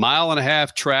 It's a 1.5 mile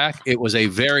track. It was a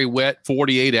very wet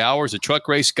 48 hours. The truck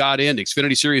race got in. The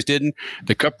Xfinity Series didn't.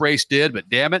 The Cup race did. But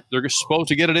damn it, they're supposed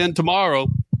to get it in tomorrow.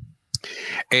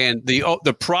 And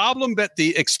the problem that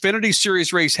the Xfinity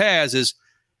Series race has is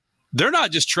they're not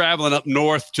just traveling up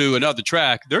north to another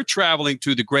track. They're traveling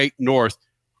to the great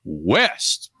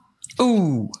northwest.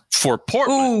 Ooh. For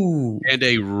Portland. Ooh. And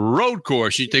a road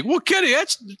course. You think, well, Kenny,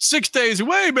 that's 6 days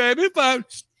away, baby.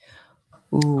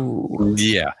 Ooh.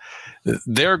 Yeah.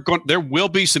 There will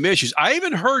be some issues. I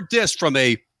even heard this from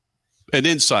an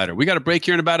insider. We got a break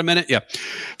here in about a minute. Yeah.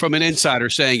 From an insider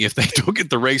saying if they don't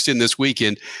get the race in this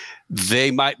weekend,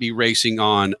 they might be racing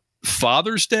on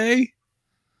Father's Day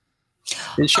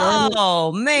in Charlotte.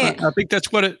 Oh man. I think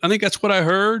that's what I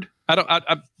heard.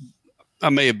 I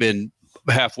may have been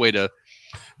halfway to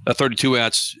a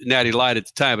 32-ounce Natty Light at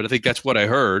the time, but I think that's what I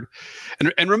heard.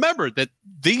 And remember that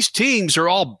these teams are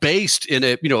all based in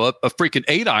a freaking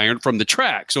 8-iron from the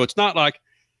track. So it's not like.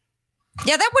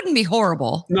 Yeah, that wouldn't be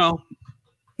horrible. No,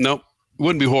 it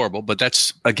wouldn't be horrible. But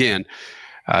that's, again,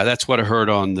 that's what I heard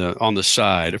on the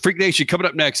side. Freak Nation coming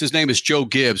up next. His name is Joe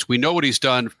Gibbs. We know what he's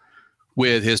done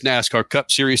with his NASCAR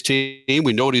Cup Series team.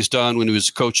 We know what he's done when he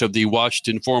was coach of the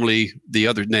Washington, formerly the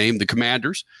other name, the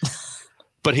Commanders.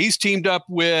 But he's teamed up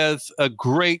with a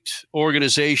great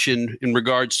organization in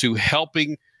regards to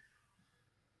helping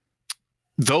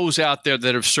those out there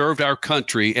that have served our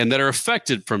country and that are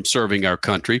affected from serving our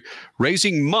country,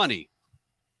 raising money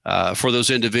for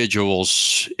those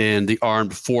individuals in the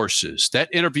armed forces. That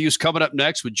interview is coming up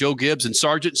next with Joe Gibbs and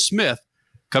Sergeant Smith.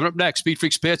 Coming up next,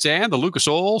 SpeedFreaks Pits and the Lucas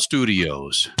Oil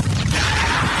Studios.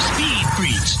 Speed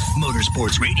Freaks,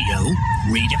 Motorsports Radio,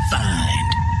 redefined.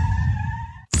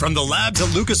 From the labs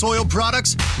at Lucas Oil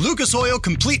Products, Lucas Oil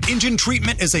Complete Engine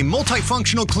Treatment is a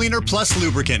multifunctional cleaner plus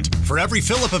lubricant. For every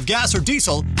fill-up of gas or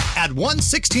diesel, add 1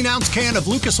 16-ounce can of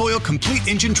Lucas Oil Complete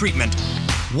Engine Treatment.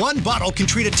 1 bottle can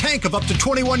treat a tank of up to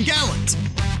 21 gallons.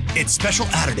 Its special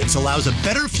additives allows a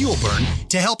better fuel burn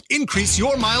to help increase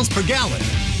your miles per gallon.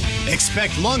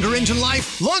 Expect longer engine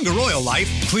life, longer oil life,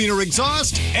 cleaner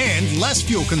exhaust, and less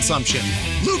fuel consumption.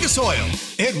 Lucas Oil,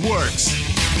 it works.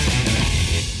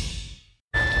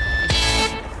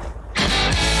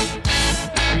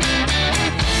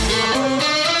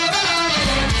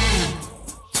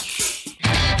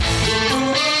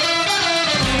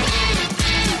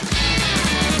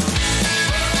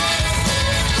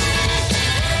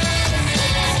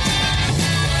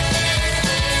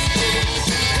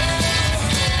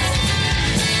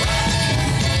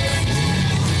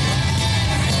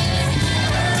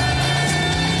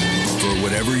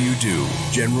 Whatever you do,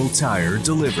 General Tire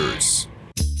delivers.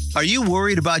 Are you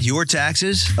worried about your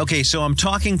taxes? Okay, so I'm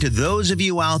talking to those of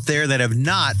you out there that have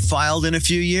not filed in a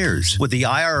few years with the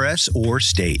IRS or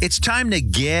state. It's time to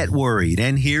get worried,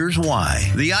 and here's why.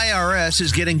 The IRS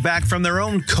is getting back from their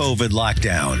own COVID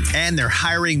lockdown, and they're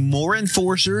hiring more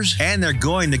enforcers, and they're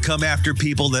going to come after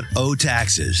people that owe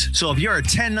taxes. So if you're a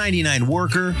 1099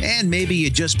 worker, and maybe you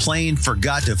just plain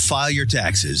forgot to file your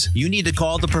taxes, you need to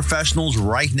call the professionals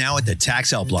right now at the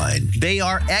Tax Helpline. They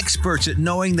are experts at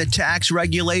knowing the tax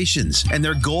regulations, and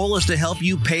their goal is to help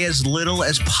you pay as little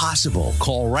as possible.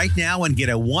 Call right now and get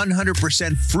a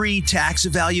 100% free tax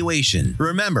evaluation.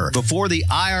 Remember, before the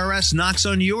IRS knocks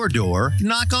on your door,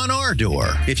 knock on our door.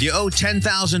 If you owe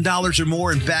 $10,000 or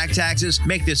more in back taxes,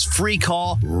 make this free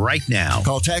call right now.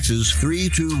 Call Texas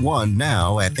 321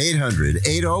 now at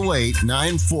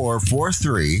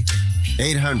 800-808-9443.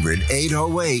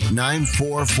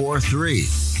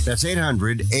 800-808-9443. That's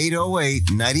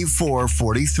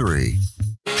 800-808-9443.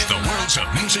 The worlds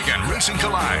of music and racing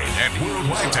collide at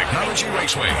Worldwide Technology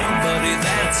Raceway. Buddy,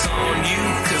 that's on you,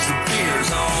 cause the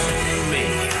beer's on me.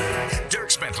 Dirk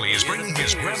Bentley is bringing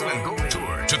his Gravel and Gold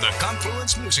Tour to the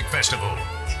Confluence Music Festival,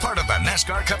 part of the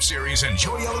NASCAR Cup Series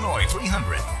Enjoy Illinois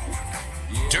 300.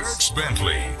 Dirk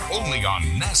Bentley, only on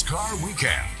NASCAR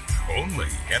Weekend, only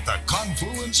at the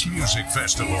Confluence Music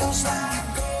Festival.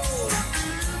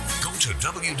 Go to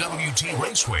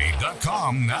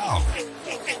WWTRaceway.com now.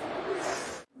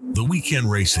 The weekend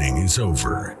racing is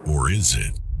over, or is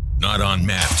it? not on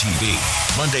MAP TV.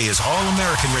 Monday is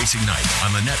All-American Racing Night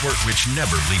on the network which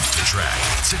never leaves the track.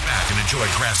 Sit back and enjoy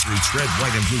grassroots red,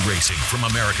 white, and blue racing from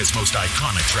America's most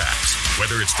iconic tracks.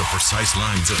 Whether it's the precise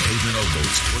lines of pavement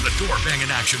ovals or the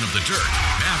door-banging action of the dirt,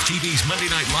 MAP TV's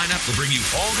Monday night lineup will bring you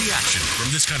all the action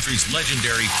from this country's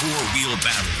legendary four-wheel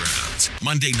battlegrounds.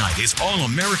 Monday night is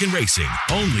All-American Racing,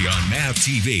 only on MAP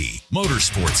TV,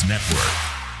 Motorsports Network.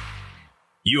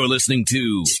 You're listening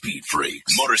to Speed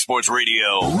Freaks, Motorsports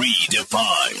Radio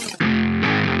Redefined.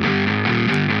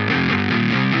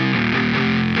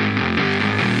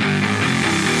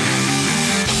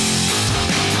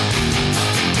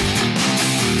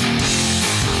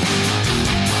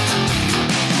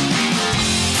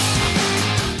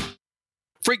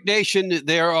 Freak Nation,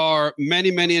 there are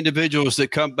many, many individuals that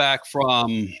come back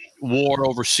from war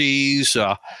overseas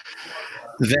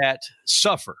that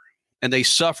suffer. And they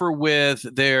suffer with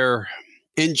their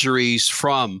injuries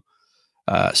from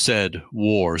said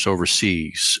wars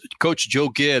overseas. Coach Joe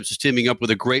Gibbs is teaming up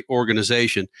with a great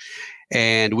organization.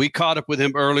 And we caught up with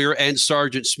him earlier and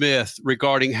Sergeant Smith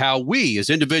regarding how we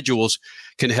as individuals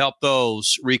can help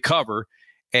those recover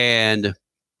and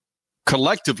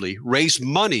collectively raise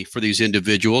money for these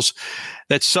individuals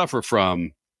that suffer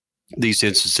from these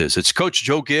instances. It's Coach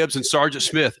Joe Gibbs and Sergeant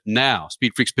Smith now,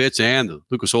 Speed Freaks Pits and the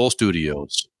Lucas Oil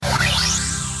Studios.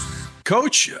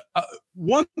 Coach,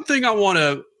 one thing I want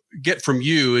to get from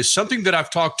you is something that I've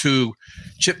talked to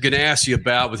Chip Ganassi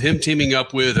about with him teaming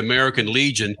up with American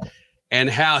Legion and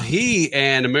how he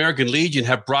and American Legion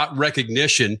have brought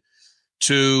recognition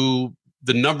to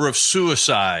the number of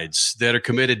suicides that are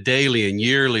committed daily and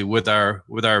yearly with our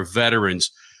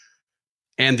veterans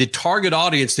and the target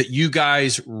audience that you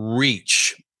guys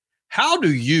reach. How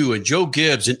do you and Joe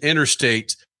Gibbs and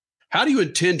Interstate, how do you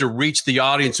intend to reach the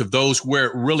audience of those where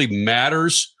it really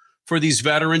matters for these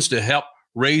veterans to help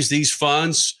raise these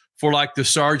funds for like the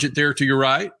sergeant there to your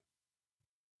right?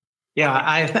 Yeah,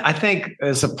 I think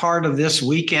as a part of this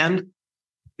weekend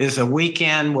is a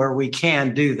weekend where we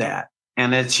can do that.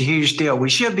 And it's a huge deal. We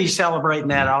should be celebrating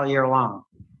that all year long.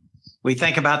 We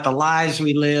think about the lives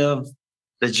we live,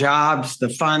 the jobs, the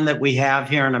fun that we have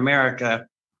here in America,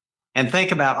 and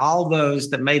think about all those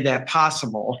that made that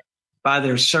possible by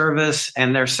their service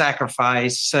and their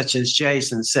sacrifice, such as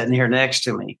Jason sitting here next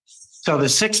to me. So the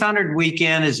 600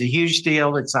 weekend is a huge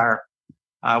deal. It's our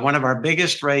one of our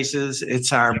biggest races.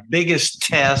 It's our biggest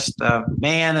test of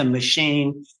man and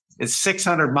machine. It's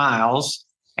 600 miles,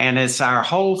 and it's our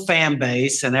whole fan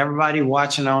base and everybody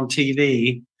watching on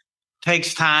TV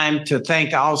takes time to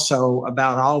think also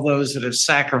about all those that have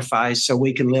sacrificed so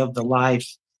we can live the life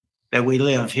that we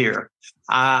live here.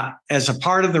 As a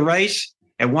part of the race,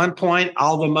 at one point,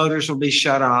 all the motors will be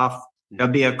shut off.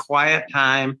 There'll be a quiet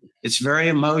time. It's very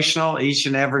emotional each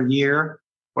and every year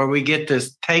where we get to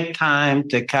take time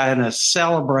to kind of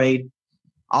celebrate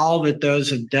all that those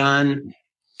have done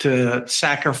to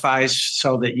sacrifice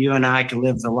so that you and I can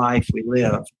live the life we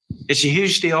live. It's a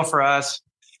huge deal for us.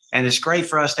 And it's great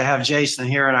for us to have Jason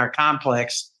here in our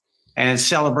complex and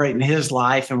celebrating his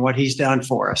life and what he's done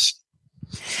for us.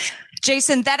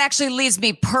 Jason, that actually leads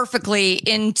me perfectly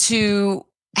into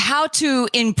how to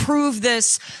improve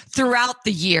this throughout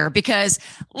the year, because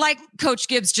like Coach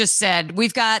Gibbs just said,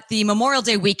 we've got the Memorial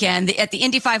Day weekend at the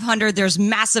Indy 500. There's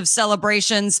massive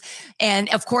celebrations.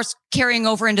 And of course, carrying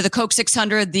over into the Coke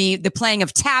 600, the playing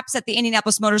of taps at the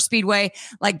Indianapolis Motor Speedway.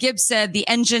 Like Gibbs said, the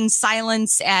engine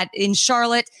silence in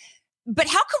Charlotte. But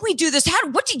how can we do this?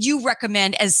 What do you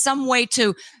recommend as some way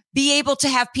to be able to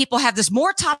have people have this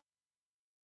more top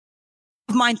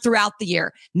of mind throughout the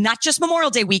year, not just Memorial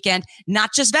Day weekend,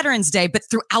 not just Veterans Day, but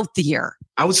throughout the year?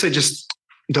 I would say just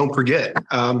don't forget.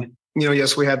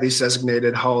 Yes, we have these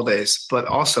designated holidays, but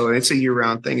also it's a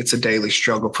year-round thing. It's a daily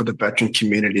struggle for the veteran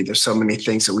community. There's so many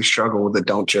things that we struggle with that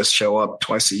don't just show up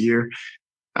twice a year.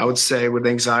 I would say with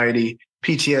anxiety,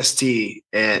 PTSD,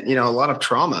 and, a lot of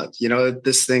trauma.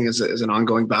 This thing is an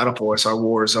ongoing battle for us. Our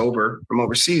war is over from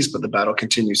overseas, but the battle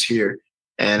continues here.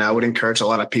 And I would encourage a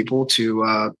lot of people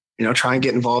to, try and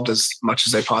get involved as much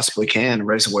as they possibly can and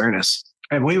raise awareness.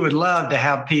 And we would love to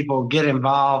have people get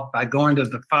involved by going to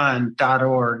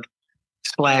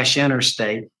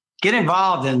thefund.org/interstate. Get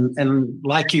involved. And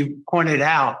like you pointed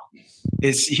out,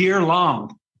 it's year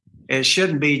long. It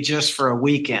shouldn't be just for a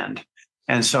weekend.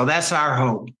 And so that's our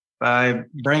hope. By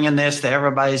bringing this to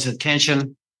everybody's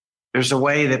attention, there's a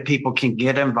way that people can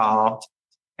get involved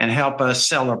and help us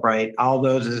celebrate all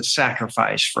those that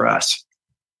sacrifice for us.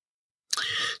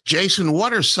 Jason,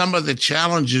 what are some of the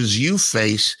challenges you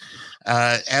face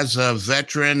as a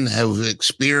veteran, have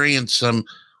experienced some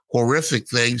horrific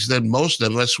things that most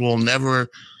of us will never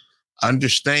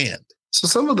understand? So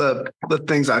some of the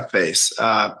things I face,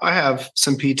 I have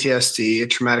some PTSD, a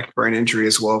traumatic brain injury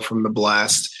as well from the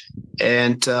blast,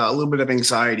 and a little bit of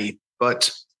anxiety.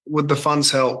 But with the fund's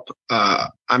help,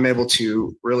 I'm able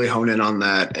to really hone in on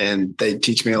that, and they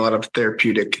teach me a lot of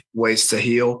therapeutic ways to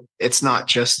heal. It's not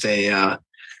just a,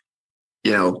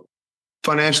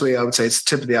 financially, I would say it's the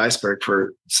tip of the iceberg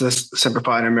for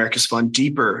Simplifying America's Fund.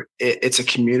 Deeper, it's a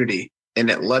community, and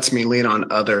it lets me lean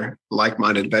on other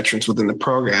like-minded veterans within the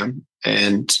program.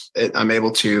 And I'm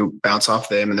able to bounce off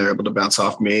them, and they're able to bounce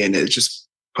off me. And it just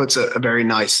puts a very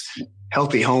nice,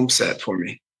 healthy home set for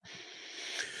me.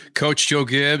 Coach Joe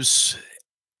Gibbs,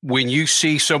 when you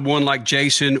see someone like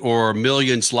Jason or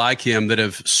millions like him that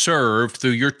have served through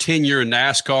your tenure in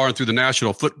NASCAR and through the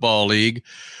National Football League,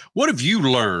 what have you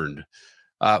learned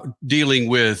dealing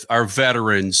with our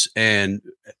veterans and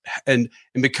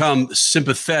become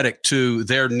sympathetic to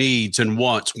their needs and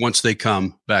wants once they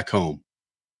come back home?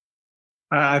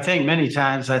 I think many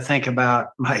times I think about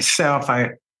myself,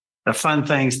 the fun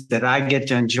things that I get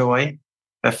to enjoy,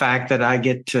 the fact that I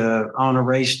get to own a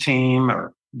race team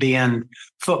or be in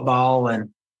football,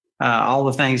 and all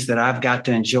the things that I've got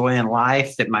to enjoy in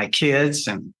life that my kids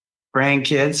and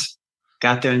grandkids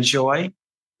got to enjoy.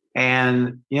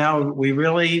 And, we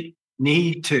really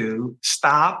need to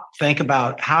stop, think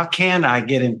about how can I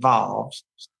get involved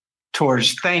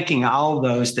towards thanking all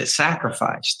those that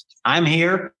sacrificed. I'm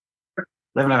here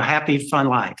living a happy, fun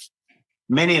life.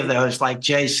 Many of those, like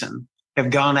Jason, have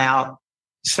gone out,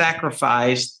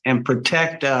 sacrificed, and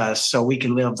protect us so we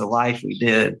can live the life we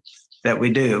do.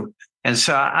 And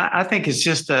so I think it's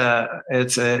just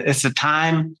it's a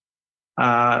time,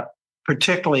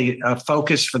 particularly a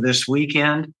focus for this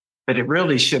weekend, but it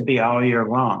really should be all year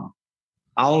long.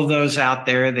 All of those out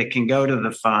there that can go to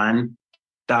the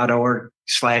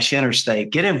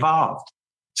fund.org/interstate, get involved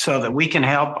so that we can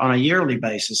help on a yearly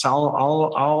basis,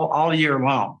 all year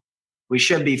long. We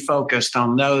should be focused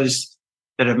on those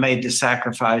that have made the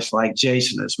sacrifice like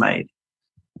Jason has made.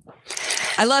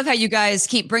 I love how you guys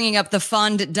keep bringing up the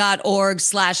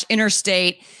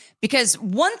fund.org/interstate, because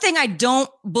one thing I don't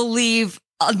believe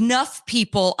enough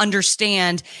people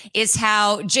understand is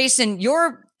how, Jason,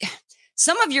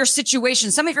 some of your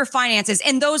situations, some of your finances,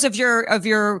 and those of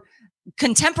your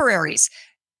contemporaries,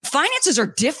 finances are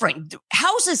different.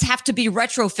 Houses have to be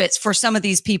retrofits for some of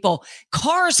these people.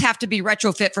 Cars have to be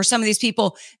retrofit for some of these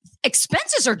people.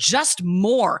 Expenses are just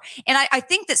more. And I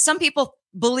think that some people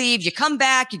believe you come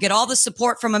back, you get all the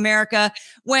support from America,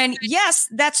 when yes,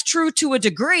 that's true to a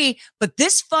degree, but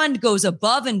this fund goes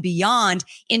above and beyond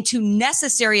into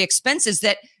necessary expenses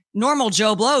that normal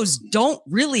Joe Blows don't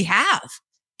really have.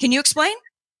 Can you explain?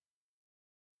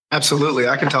 Absolutely.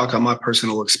 I can talk on my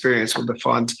personal experience with the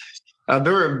fund.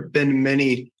 There have been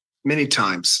many, many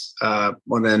times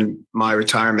within my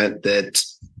retirement that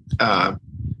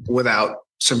without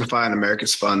Simplifying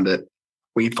America's Fund, that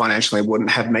we financially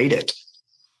wouldn't have made it.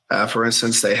 For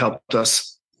instance, they helped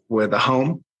us with a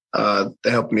home.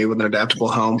 They helped me with an adaptable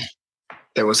home.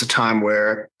 There was a time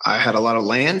where I had a lot of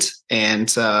land, and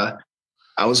I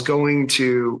was going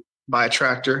to buy a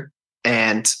tractor,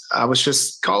 and I was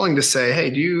just calling to say, hey,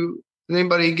 does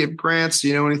anybody get grants? Do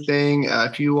you know anything?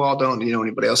 If you all don't, do you know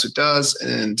anybody else who does?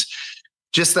 And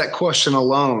just that question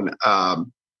alone,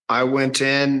 I went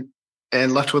in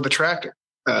and left with a tractor,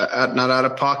 not out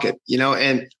of pocket,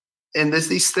 and there's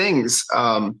these things,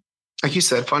 like you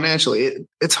said, financially,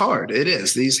 it's hard. It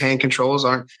is. These hand controls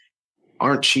aren't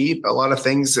cheap. A lot of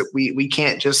things that we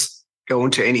can't just go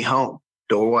into any home.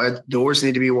 Doors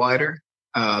need to be wider.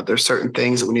 There's certain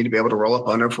things that we need to be able to roll up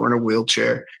under if we're in a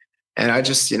wheelchair. And I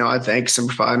just, I thank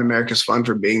Simplifying America's Fund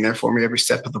for being there for me every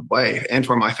step of the way, and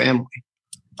for my family.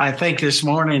 I think this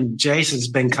morning, Jason's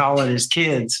been calling his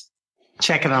kids,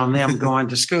 checking on them going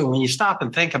to school. When you stop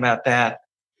and think about that,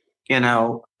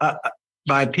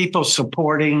 by people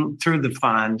supporting through the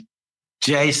fund,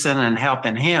 Jason, and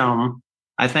helping him,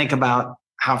 I think about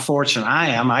how fortunate I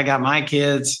am. I got my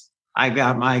kids, I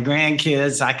got my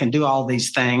grandkids, I can do all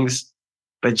these things.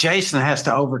 But Jason has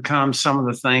to overcome some of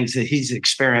the things that he's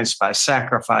experienced by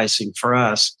sacrificing for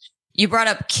us. You brought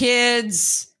up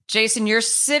kids. Jason, you're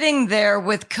sitting there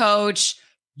with Coach.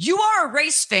 You are a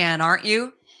race fan, aren't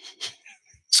you?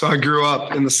 So I grew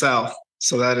up in the South.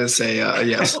 So that is a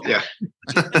yes. Yeah.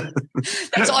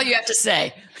 That's all you have to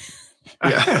say.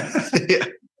 Yeah. Yeah.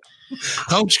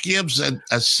 Coach Gibbs, a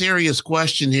serious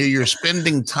question here. You're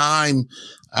spending time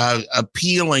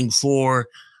appealing for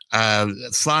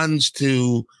funds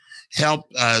to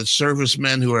help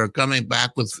servicemen who are coming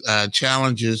back with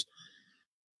challenges.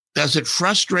 Does it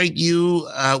frustrate you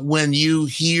when you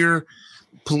hear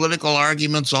political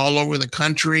arguments all over the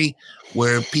country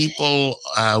where people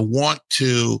want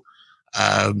to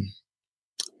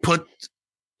put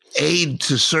aid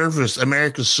to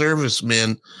America's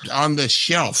servicemen on the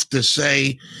shelf to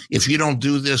say, if you don't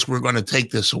do this, we're going to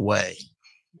take this away.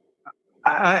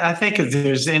 I think if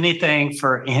there's anything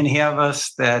for any of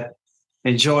us that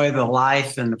enjoy the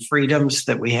life and the freedoms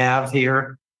that we have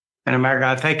here in America,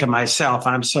 I think of myself.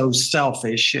 I'm so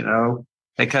selfish,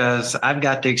 because I've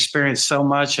got to experience so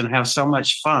much and have so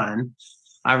much fun.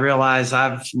 I realize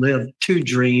I've lived two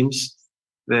dreams,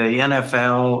 the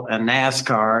NFL and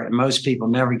NASCAR, and most people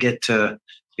never get to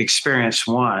experience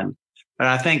one. But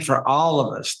I think for all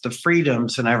of us, the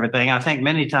freedoms and everything, I think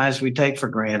many times we take for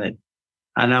granted.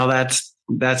 I know that's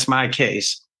my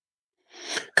case.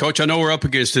 Coach, I know we're up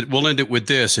against it. We'll end it with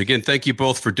this. Again, thank you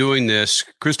both for doing this.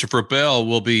 Christopher Bell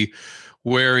will be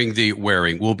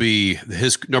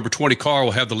his number 20 car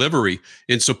will have the livery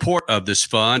in support of this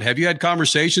fund. Have you had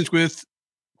conversations with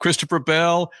Christopher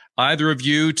Bell, either of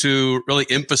you, to really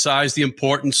emphasize the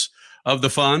importance of the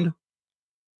fund?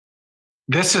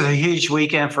 This is a huge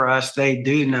weekend for us. They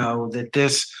do know that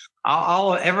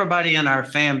everybody in our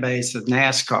fan base of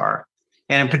NASCAR,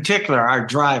 and in particular our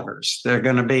drivers, they're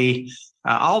going to be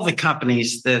all the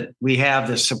companies that we have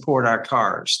that support our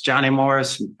cars, Johnny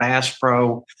Morris, Bass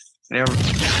Pro,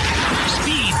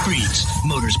 Speed Freaks,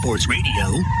 Motorsports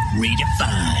Radio,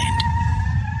 redefined.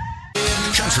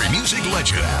 Country music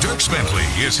legend Dirk Bentley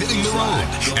is hitting the road,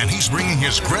 and he's bringing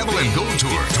his Gravel and Gold Tour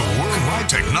to Worldwide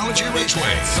Technology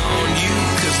Raceway. It's on you,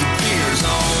 'cause the beer's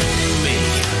on me.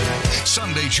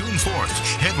 Sunday, June 4th,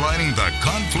 headlining the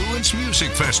Confluence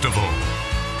Music Festival.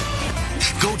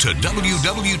 Go to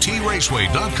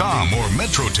www.traceway.com or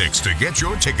MetroTix to get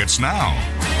your tickets now.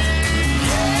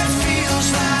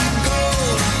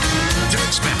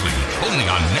 Dirk Bentley, only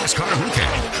on NASCAR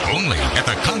Weekend, only at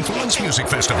the Confluence Music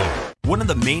Festival. One of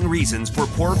the main reasons for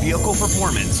poor vehicle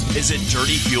performance is a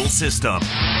dirty fuel system.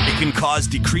 It can cause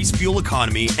decreased fuel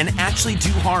economy and actually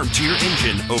do harm to your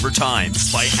engine over time.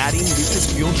 By adding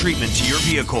Lucas Fuel Treatment to your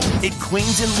vehicle, it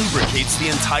cleans and lubricates the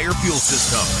entire fuel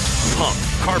system, pump,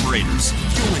 carburetors,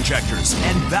 fuel injectors,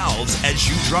 and valves as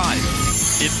you drive.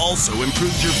 It also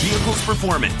improves your vehicle's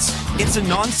performance. It's a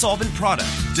non-solvent product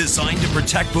designed to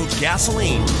protect both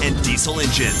gasoline and diesel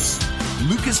engines.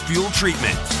 Lucas Fuel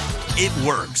Treatment. It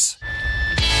works.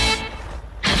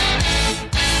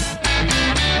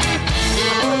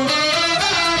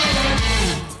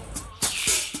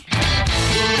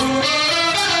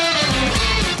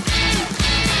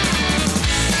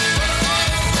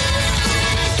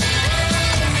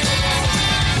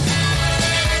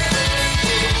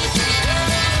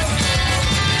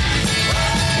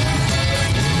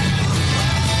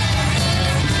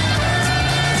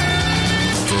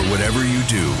 Whatever you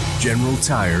do, General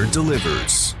Tire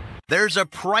delivers. There's a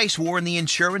price war in the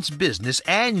insurance business,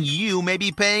 and you may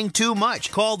be paying too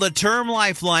much. Call the Term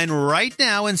Lifeline right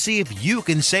now and see if you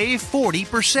can save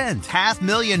 40%.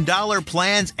 $500,000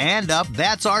 plans and up,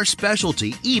 that's our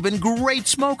specialty. Even great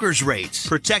smokers rates.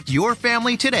 Protect your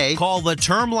family today. Call the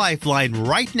Term Lifeline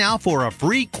right now for a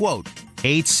free quote.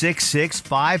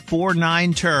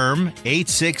 866-549-TERM,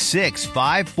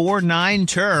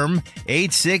 866-549-TERM,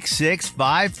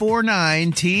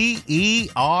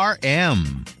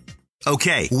 866-549-TERM.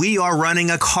 Okay, we are running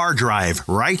a car drive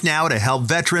right now to help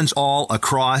veterans all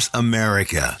across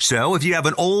America. So if you have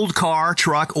an old car,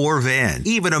 truck, or van,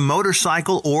 even a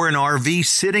motorcycle or an RV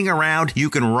sitting around, you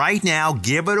can right now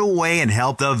give it away and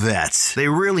help the vets. They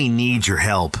really need your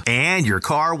help. And your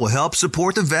car will help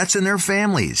support the vets and their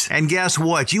families. And guess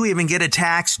what? You even get a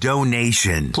tax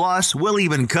donation. Plus, we'll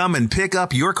even come and pick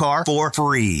up your car for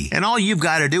free. And all you've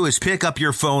got to do is pick up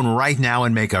your phone right now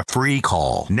and make a free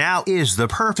call. Now is the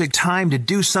perfect time to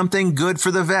do something good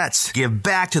for the vets. Give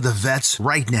back to the vets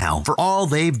right now for all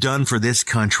they've done for this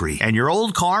country. And your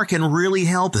old car can really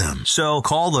help them. So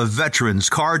call the Veterans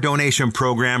Car Donation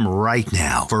Program right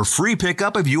now for free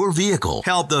pickup of your vehicle.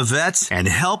 Help the vets and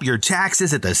help your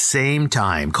taxes at the same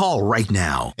time. Call right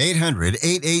now.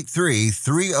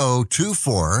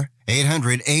 800-883-3024.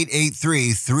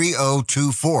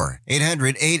 800-883-3024.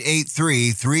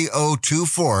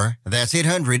 800-883-3024. That's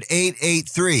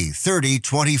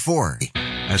 800-883-3024.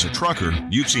 As a trucker,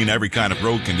 you've seen every kind of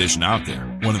road condition out there.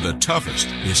 One of the toughest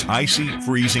is icy,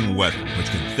 freezing weather, which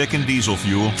can thicken diesel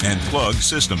fuel and plug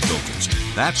system filters.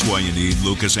 That's why you need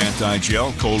Lucas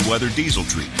Anti-Gel Cold Weather Diesel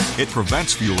Treatment. It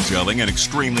prevents fuel gelling at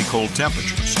extremely cold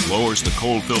temperatures, lowers the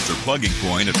cold filter plugging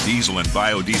point of diesel and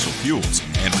biodiesel fuels,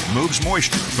 and removes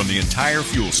moisture from the entire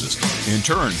fuel system. In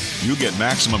turn, you get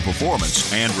maximum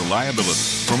performance and reliability.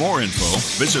 For more info,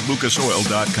 visit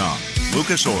lucasoil.com.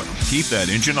 Lucas Oil. Keep that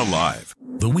engine alive.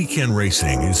 The weekend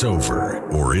racing is over,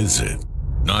 or is it?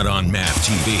 Not on MAV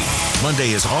TV.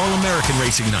 Monday is All-American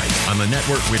Racing Night on the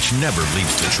network which never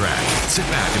leaves the track. Sit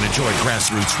back and enjoy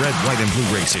grassroots red, white, and blue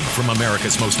racing from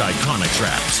America's most iconic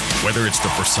tracks. Whether it's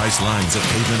the precise lines of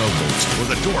pavement ovals or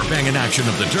the door-banging action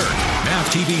of the dirt, MAV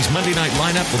TV's Monday night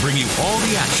lineup will bring you all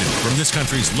the action from this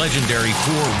country's legendary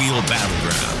four-wheel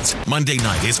battlegrounds. Monday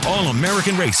night is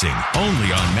All-American Racing,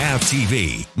 only on MAV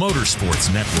TV,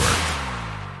 Motorsports Network.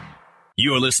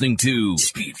 You're listening to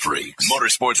Speed Freaks,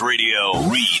 Motorsports Radio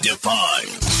Redefined.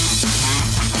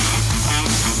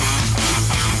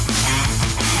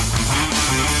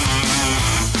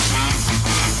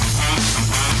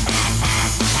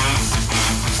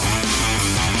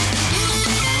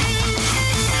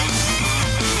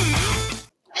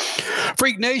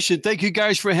 Freak Nation, thank you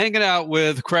guys for hanging out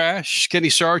with Crash,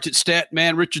 Kenny Sargent,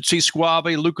 Statman, Richard C. Suave,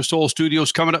 Lucas Oil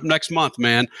Studios coming up next month,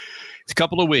 man. A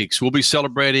couple of weeks, we'll be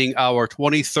celebrating our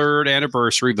 23rd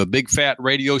anniversary of a big fat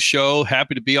radio show.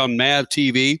 Happy to be on MAV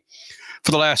TV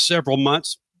for the last several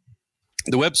months.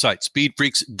 The website,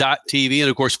 speedfreaks.tv. And,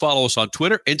 of course, follow us on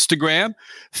Twitter, Instagram,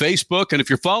 Facebook. And if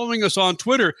you're following us on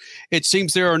Twitter, it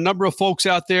seems there are a number of folks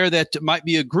out there that might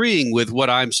be agreeing with what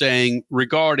I'm saying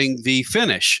regarding the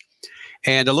finish.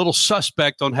 And a little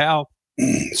suspect on how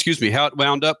how it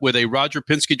wound up with a Roger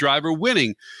Penske driver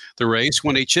winning the race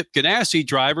when a Chip Ganassi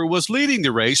driver was leading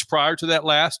the race prior to that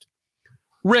last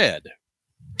red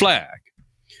flag.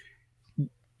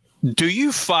 Do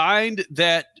you find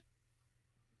that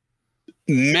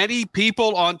many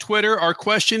people on Twitter are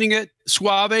questioning it,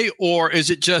 Suave, or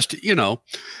is it just,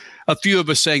 a few of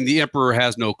us saying the emperor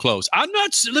has no clothes? I'm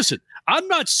not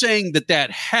saying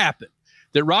that happened,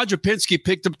 that Roger Penske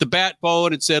picked up the bat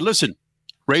phone and said, listen,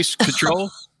 race control,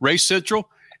 race central,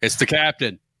 it's the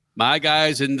captain. My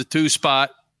guy's in the 2 spot.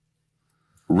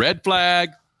 Red flag,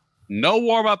 no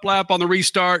warm-up lap on the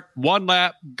restart, 1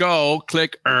 lap, go,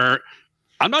 click, I'm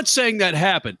not saying that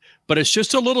happened, but it's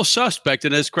just a little suspect.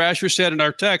 And as Crasher said in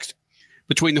our text,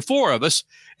 between the 4 of us,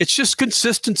 it's just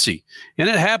consistency. And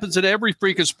it happens in every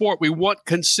freaking sport. We want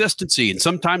consistency. And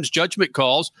sometimes judgment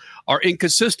calls are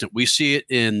inconsistent. We see it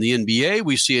in the NBA.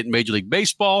 We see it in Major League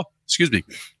Baseball.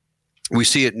 We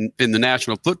see it in the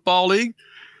National Football League.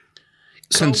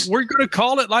 So we're going to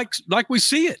call it like we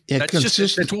see it. Yeah,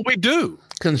 that's what we do.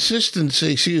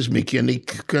 Consistency, Kenny.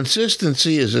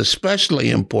 Consistency is especially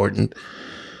important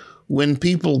when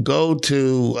people go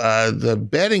to the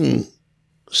betting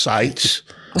sites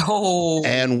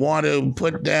and want to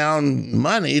put down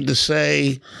money to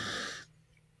say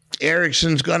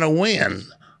Ericsson's going to win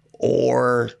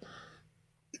or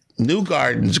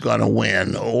Newgarden's going to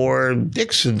win or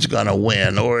Dixon's going to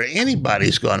win or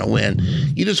anybody's going to win.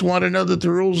 You just want to know that the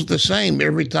rules are the same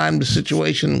every time the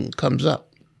situation comes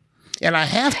up. And I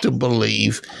have to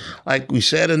believe, like we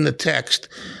said in the text,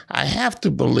 I have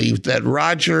to believe that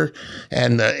Roger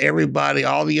and everybody,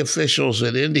 all the officials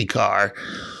at IndyCar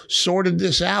sorted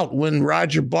this out when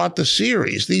Roger bought the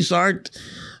series. These aren't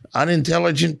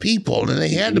unintelligent people, and they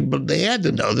had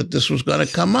to know that this was going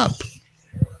to come up.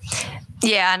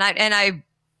 Yeah, and I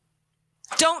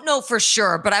don't know for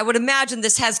sure, but I would imagine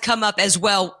this has come up as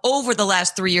well over the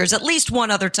last 3 years, at least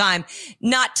one other time,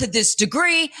 not to this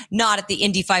degree, not at the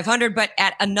Indy 500, but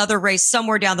at another race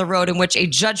somewhere down the road in which a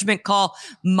judgment call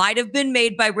might have been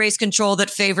made by race control that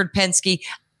favored Penske.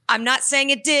 I'm not saying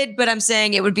it did, but I'm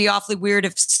saying it would be awfully weird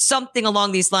if something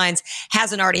along these lines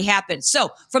hasn't already happened.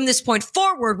 So from this point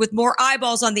forward, with more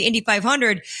eyeballs on the Indy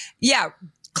 500,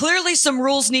 clearly some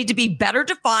rules need to be better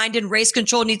defined and race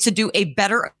control needs to do a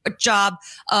better job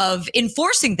of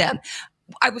enforcing them.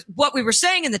 What we were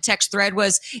saying in the text thread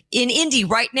was in Indy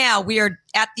right now, we are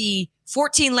at the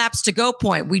 14 laps to go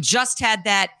point. We just had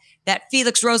that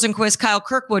Felix Rosenqvist, Kyle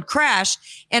Kirkwood crash,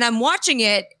 and I'm watching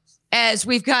it as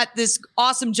we've got this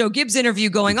awesome Joe Gibbs interview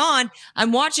going on.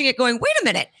 I'm watching it going, wait a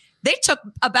minute. They took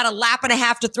about a lap and a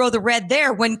half to throw the red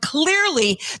there when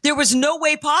clearly there was no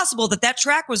way possible that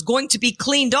track was going to be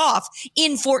cleaned off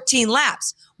in 14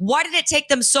 laps. Why did it take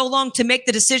them so long to make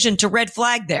the decision to red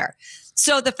flag there?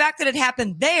 So the fact that it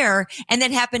happened there and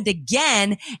then happened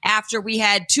again after we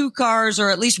had 2 cars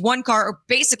or at least 1 car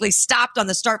basically stopped on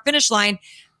the start finish line,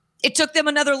 it took them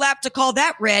another lap to call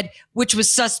that red, which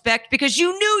was suspect because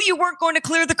you knew you weren't going to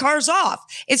clear the cars off.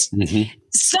 It's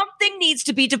something needs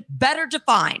to be better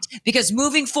defined because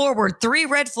moving forward, 3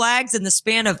 red flags in the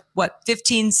span of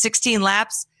 15, 16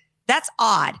 laps. That's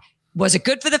odd. Was it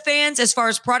good for the fans as far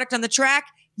as product on the track?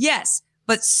 Yes,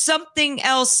 but something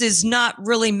else is not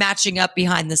really matching up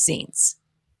behind the scenes.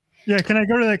 Yeah, can I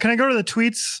go to the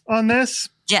tweets on this?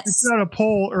 Yes. We put out a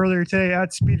poll earlier today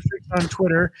at SpeedFreaks on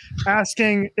Twitter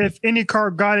asking if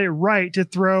IndyCar got it right to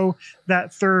throw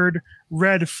that 3rd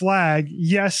red flag,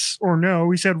 yes or no.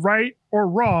 We said right or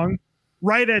wrong.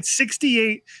 Right at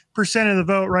 68% of the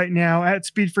vote right now at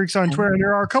SpeedFreaks on Twitter. And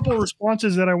there are a couple of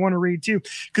responses that I want to read too,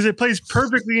 because it plays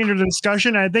perfectly into the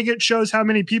discussion. I think it shows how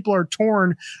many people are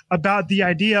torn about the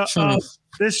idea of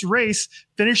this race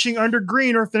finishing under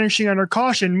green or finishing under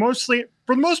caution. Mostly,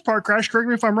 for the most part, Crash, correct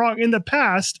me if I'm wrong, in the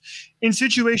past, in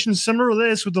situations similar to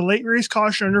this with the late race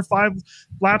caution under 5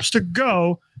 laps to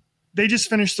go, they just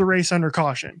finished the race under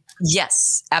caution.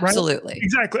 Yes, absolutely. Right?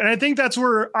 Exactly. And I think that's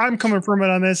where I'm coming from it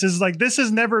on this is like, this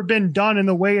has never been done in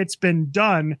the way it's been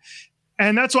done.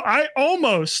 And that's what I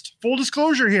almost, full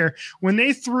disclosure here, when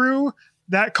they threw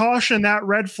that caution, that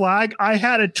red flag, I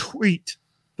had a tweet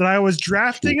that I was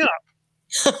drafting up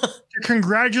to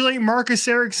congratulate Marcus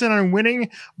Ericsson on winning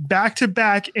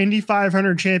back-to-back Indy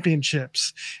 500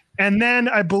 championships. And then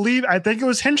I think it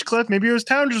was Hinchcliffe, maybe it was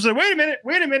Townsend, was like, wait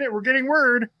a minute, we're getting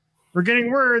word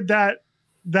that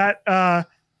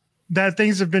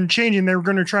things have been changing. They were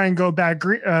going to try and go back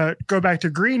to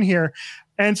green here.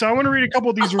 And so I want to read a couple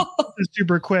of these responses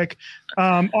super quick.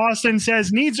 Austin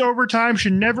says, needs overtime,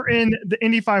 should never end the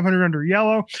Indy 500 under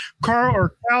yellow.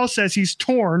 Carl says he's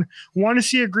torn, want to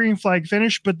see a green flag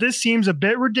finish, but this seems a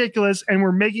bit ridiculous, and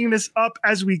we're making this up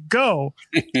as we go.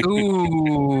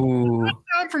 Ooh. Does that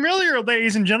sound familiar,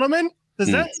 ladies and gentlemen? Does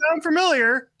that sound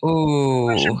familiar? Ooh.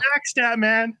 Splashing back, stat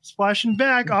man. Splashing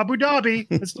back, Abu Dhabi.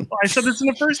 I said this in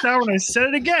the first hour and I said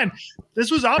it again. This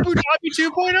was Abu Dhabi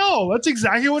 2.0. That's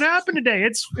exactly what happened today.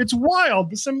 It's wild,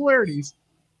 the similarities.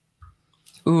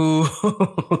 Ooh.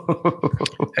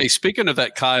 Hey, speaking of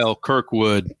that Kyle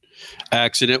Kirkwood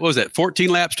accident, what was that 14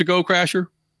 laps to go, Crasher?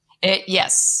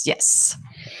 Yes.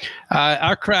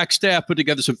 Our crack staff put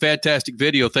together some fantastic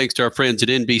video, thanks to our friends at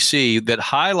NBC, that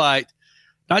highlight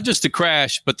not just the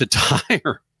crash, but the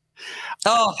tire.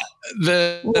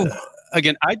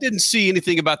 Again, I didn't see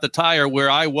anything about the tire where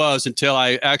I was until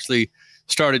I actually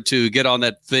started to get on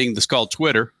that thing that's called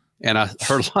Twitter. And I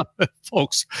heard a lot of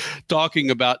folks talking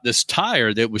about this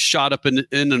tire that was shot up in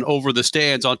and over the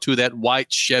stands onto that white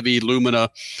Chevy Lumina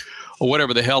or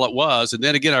whatever the hell it was. And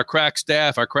then again, our crack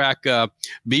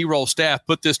B-roll staff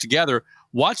put this together.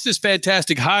 Watch this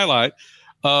fantastic highlight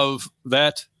of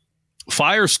that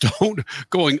Firestone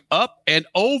going up and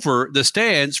over the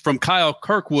stands from Kyle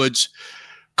Kirkwood's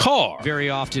car. Very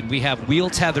often we have wheel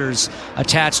tethers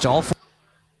attached to all 4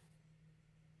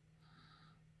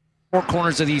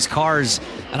 corners of these cars,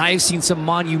 and I have seen some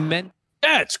monument.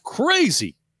 That's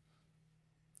crazy.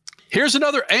 Here's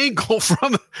another angle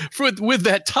with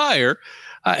that tire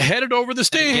headed over the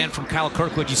stand. Again, from Kyle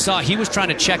Kirkwood, you saw he was trying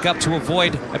to check up to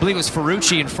avoid, I believe it was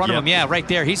Ferrucci in front of him. Yeah, right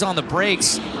there. He's on the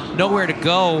brakes, nowhere to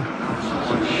go.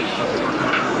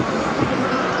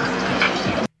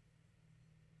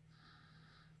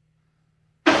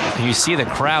 And you see the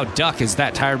crowd duck as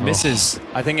that tire misses.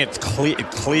 I think it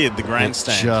cleared the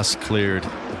grandstand. It just cleared.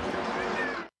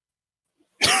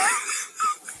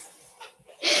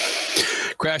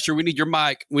 Crasher, we need your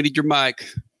mic.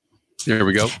 There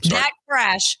we go. Sorry. That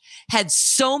crash had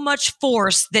so much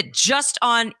force that just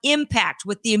on impact,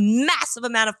 with the massive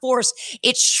amount of force,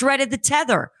 it shredded the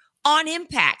tether on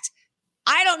impact.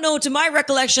 I don't know, to my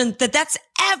recollection, that that's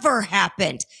ever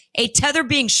happened. A tether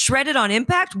being shredded on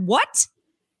impact? What?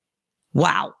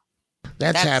 Wow.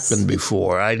 That's happened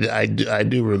before. I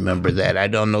do remember that. I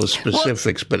don't know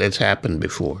specifics, but it's happened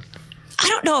before. I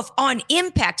don't know if on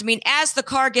impact, I mean, as the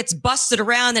car gets busted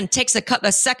around and takes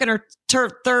a second or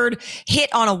third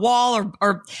hit on a wall,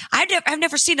 or I've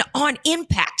never seen it on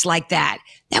impact like that.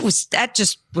 That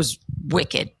just was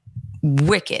wicked.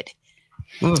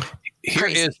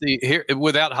 Here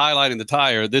without highlighting the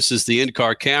tire, this is the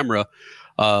in-car camera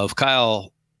of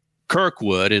Kyle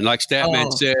Kirkwood. And like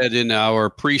Statman said in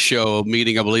our pre-show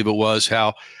meeting, I believe it was,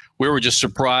 how we were just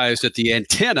surprised that the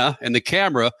antenna and the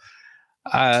camera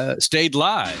stayed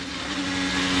live.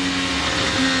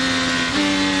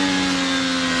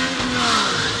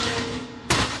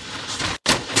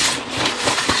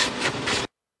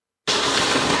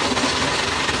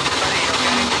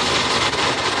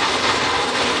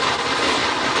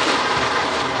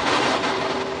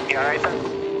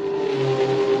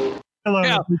 Hello.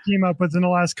 Yeah, stuff we came up with in the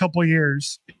last couple of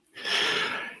years.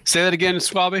 Say that again,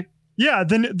 Swabby. Yeah,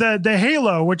 the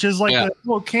halo, which is like the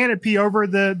little canopy over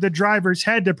the driver's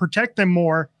head to protect them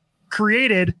more,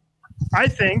 created, I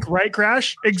think, right,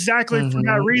 Crash? Exactly for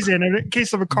that reason. In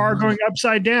case of a car going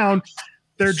upside down,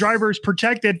 their driver is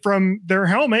protected from their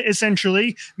helmet,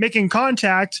 essentially making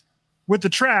contact with the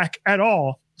track at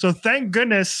all. So thank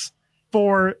goodness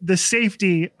for the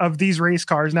safety of these race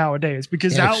cars nowadays,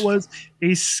 because that was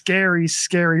a scary,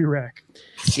 scary wreck.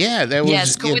 Yeah, that was.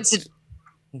 Yes, coincidence.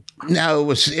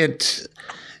 No,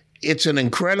 it's an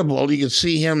incredible. You could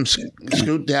see him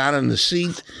scoot down in the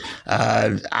seat.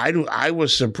 I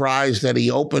was surprised that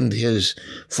he opened his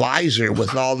visor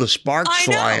with all the sparks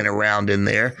flying around in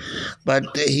there, but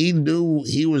he knew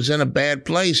he was in a bad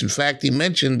place. In fact, he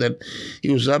mentioned that he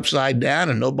was upside down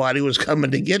and nobody was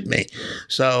coming to get me.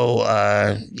 So,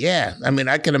 yeah, I mean,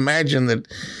 I can imagine that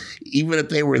even if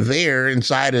they were there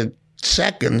inside of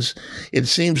seconds, it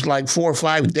seems like 4 or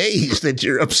 5 days that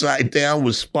you're upside down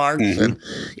with sparks and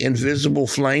invisible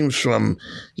flames from,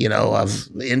 of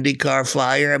IndyCar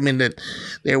fire. I mean, that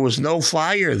there was no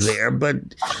fire there, but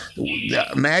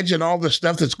imagine all the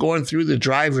stuff that's going through the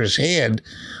driver's head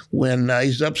when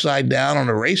he's upside down on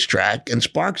a racetrack and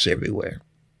sparks everywhere.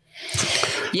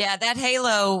 Yeah, that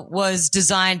halo was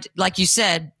designed, like you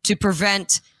said, to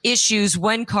prevent issues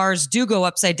when cars do go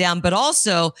upside down, but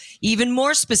also, even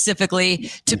more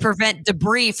specifically, to prevent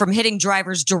debris from hitting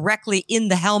drivers directly in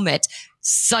the helmet,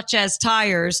 such as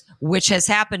tires, which has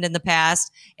happened in the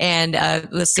past. And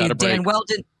let's see, Dan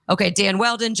Weldon,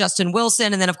 Justin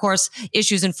Wilson, and then, of course,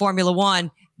 issues in Formula One.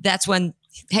 That's when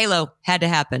halo had to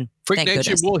happen. Freak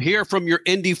Nation, we'll hear from your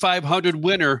Indy 500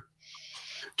 winner,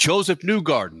 Josef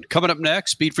Newgarden. Coming up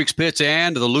next, Speed Freaks Pits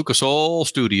and the Lucas Oil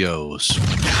Studios.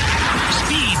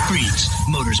 Speed Freaks,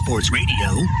 Motorsports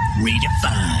Radio,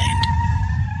 redefined.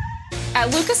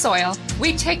 At Lucas Oil,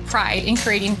 we take pride in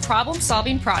creating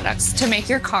problem-solving products to make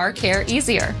your car care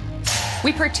easier.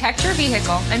 We protect your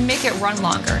vehicle and make it run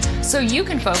longer so you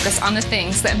can focus on the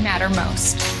things that matter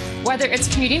most. Whether it's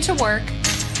commuting to work,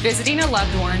 visiting a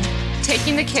loved one,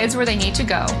 taking the kids where they need to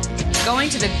go, going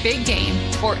to the big game,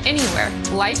 or anywhere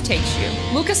life takes you,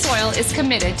 Lucas Oil is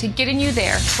committed to getting you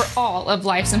there for all of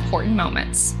life's important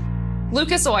moments.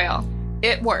 Lucas Oil,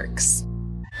 it works.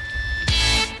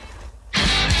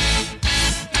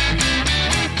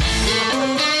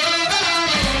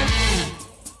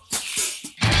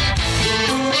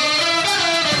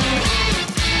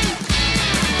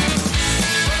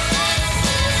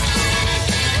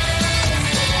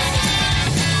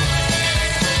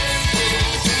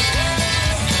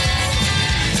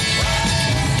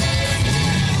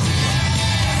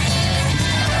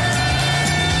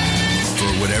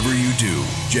 Whatever you do,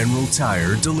 General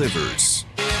Tire delivers.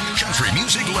 Country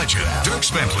music legend Dirk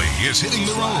Bentley is hitting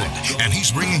the road, and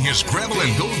he's bringing his Gravel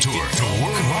and Gold Tour to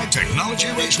Worldwide Technology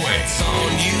Raceway. It's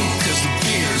on you, 'cause the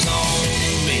beer's on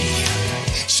me.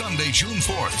 Sunday, June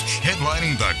 4th,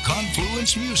 headlining the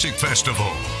Confluence Music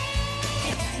Festival.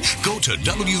 Go to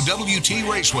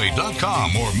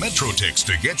www.traceway.com or MetroTix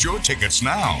to get your tickets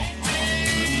now.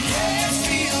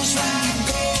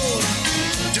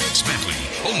 Dirk Bentley,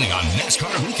 only on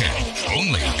NASCAR Weekend,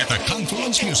 only at the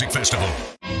Confluence Music Festival.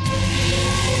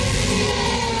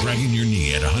 Dragging your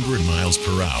knee at 100 miles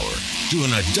per hour,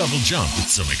 doing a double jump with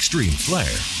some extreme flair.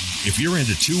 If you're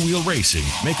into two-wheel racing,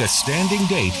 make a standing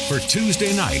date for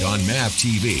Tuesday night on MAV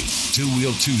TV.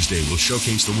 Two-Wheel Tuesday will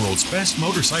showcase the world's best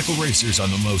motorcycle racers on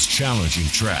the most challenging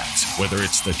tracks. Whether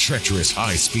it's the treacherous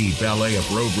high-speed ballet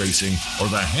of road racing or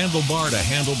the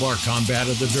handlebar-to-handlebar combat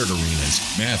of the dirt arenas,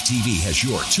 MAV TV has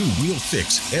your two-wheel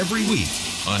fix every week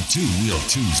on Two-Wheel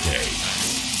Tuesday.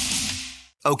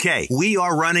 Okay, we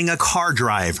are running a car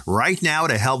drive right now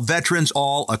to help veterans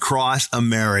all across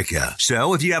America.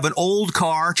 So if you have an old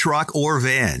car, truck, or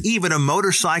van, even a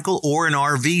motorcycle or an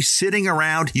RV sitting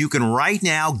around, you can right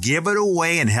now give it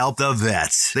away and help the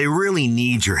vets. They really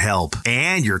need your help.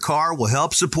 And your car will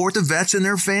help support the vets and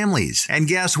their families. And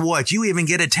guess what? You even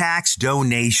get a tax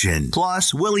donation.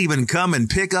 Plus, we'll even come and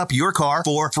pick up your car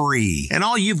for free. And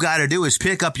all you've got to do is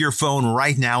pick up your phone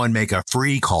right now and make a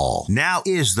free call. Now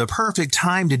is the perfect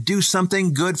time to do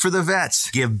something good for the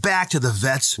vets. Give back to the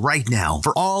vets right now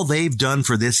for all they've done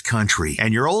for this country.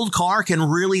 And your old car can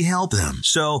really help them.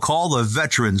 So call the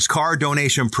Veterans Car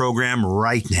Donation Program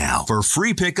right now for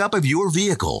free pickup of your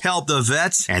vehicle. Help the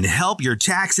vets and help your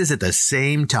taxes at the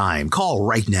same time. Call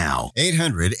right now.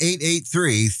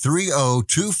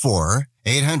 800-883-3024.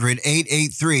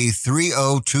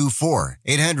 800-883-3024.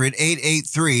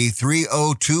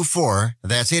 800-883-3024.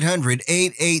 That's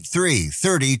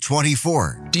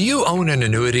 800-883-3024. Do you own an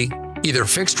annuity? Either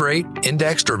fixed rate,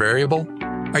 indexed, or variable?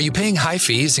 Are you paying high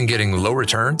fees and getting low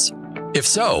returns? If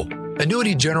so,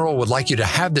 Annuity General would like you to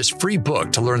have this free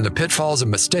book to learn the pitfalls and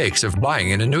mistakes of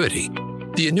buying an annuity.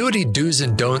 The Annuity Do's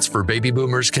and Don'ts for Baby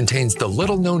Boomers contains the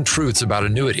little-known truths about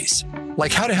annuities,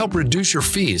 like how to help reduce your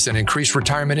fees and increase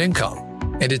retirement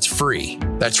income. And it's free.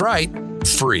 That's right,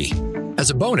 free.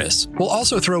 As a bonus, we'll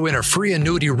also throw in a free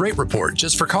annuity rate report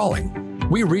just for calling.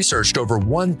 We researched over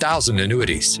 1,000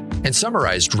 annuities and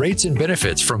summarized rates and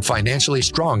benefits from financially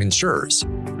strong insurers.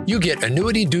 You get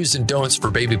Annuity Do's and Don'ts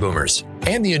for Baby Boomers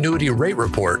and the Annuity Rate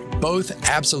Report, both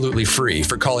absolutely free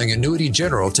for calling Annuity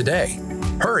General today.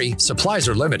 Hurry, supplies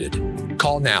are limited.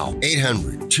 Call now.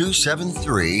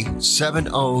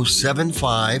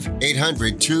 800-273-7075.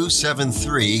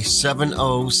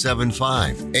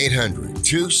 800-273-7075.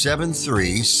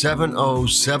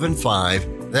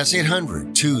 800-273-7075. That's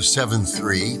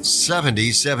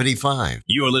 800-273-7075.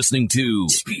 You're listening to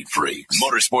Speed Freaks,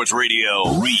 Motorsports Radio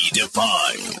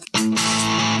Redefined.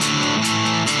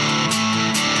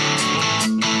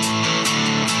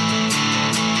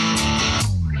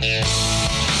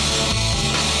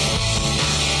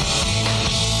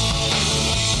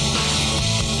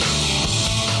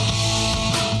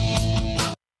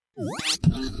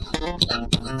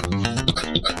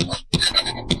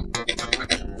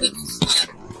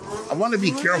 I want to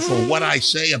be careful what I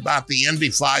say about the Indy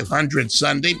 500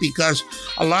 Sunday because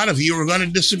a lot of you are going to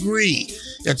disagree.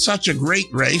 It's such a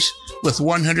great race with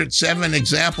 107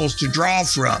 examples to draw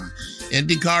from.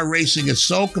 IndyCar racing is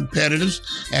so competitive,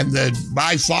 and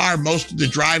by far most of the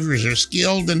drivers are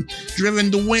skilled and driven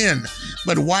to win.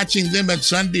 But watching them at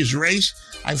Sunday's race,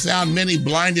 I found many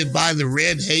blinded by the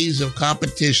red haze of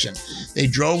competition. They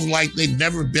drove like they'd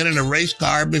never been in a race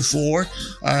car before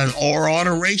or on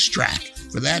a racetrack.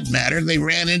 For that matter, they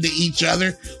ran into each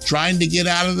other trying to get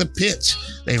out of the pits.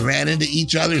 They ran into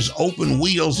each other's open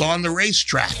wheels on the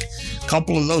racetrack. A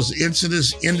couple of those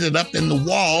incidents ended up in the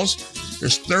walls.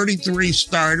 There's 33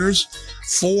 starters,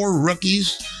 4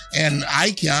 rookies, and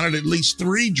I counted at least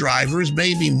 3 drivers,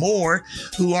 maybe more,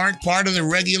 who aren't part of the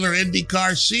regular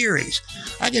IndyCar series.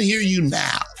 I can hear you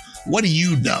now. What do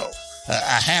you know?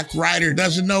 A hack rider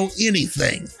doesn't know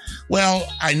anything. Well,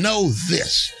 I know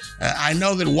this. I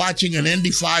know that watching an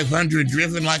Indy 500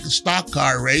 driven like a stock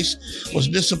car race was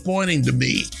disappointing to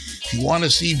me. If you want to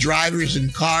see drivers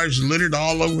and cars littered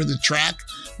all over the track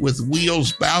with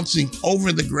wheels bouncing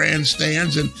over the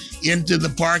grandstands and into the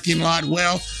parking lot,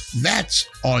 well, that's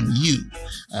on you.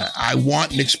 I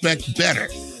want and expect better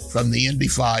from the Indy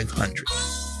 500.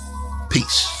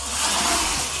 Peace.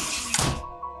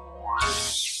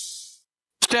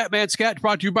 Statman Scat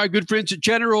brought to you by good friends at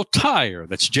General Tire.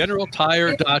 That's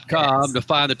GeneralTire.com to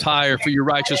find the tire for your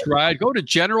righteous ride. Go to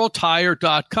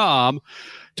GeneralTire.com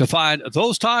to find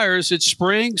those tires. It's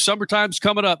spring. Summertime's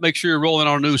coming up. Make sure you're rolling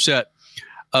on a new set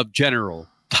of General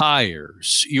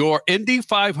Tires. Your Indy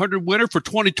 500 winner for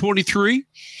 2023.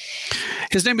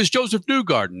 His name is Josef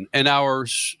Newgarden, and our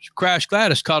Crash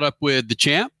Gladys caught up with the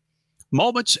champ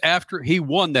moments after he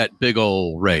won that big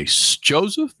old race.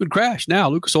 Josef and Crash now,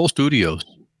 Lucas Oil Studios.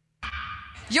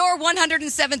 Your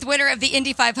 107th winner of the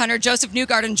Indy 500, Josef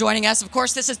Newgarden, joining us. Of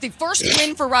course, this is the first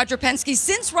win for Roger Penske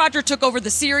since Roger took over the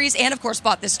series and, of course,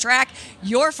 bought this track.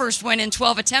 Your first win in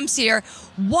 12 attempts here.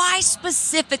 Why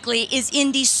specifically is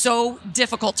Indy so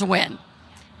difficult to win?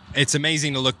 It's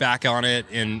amazing to look back on it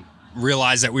and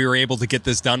realize that we were able to get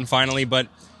this done finally, but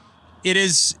it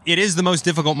is the most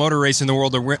difficult motor race in the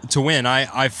world to win.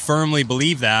 I firmly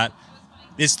believe that.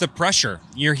 It's the pressure.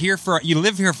 You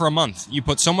live here for a month. You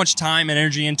put so much time and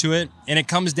energy into it, and it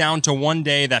comes down to one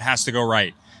day that has to go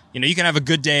right. You know, you can have a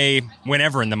good day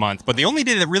whenever in the month, but the only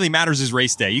day that really matters is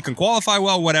race day. You can qualify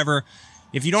well, whatever.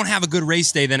 If you don't have a good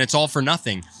race day, then it's all for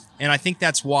nothing. And I think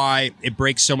that's why it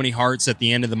breaks so many hearts at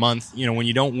the end of the month. You know, when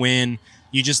you don't win,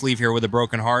 you just leave here with a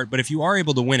broken heart. But if you are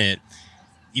able to win it,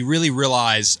 you really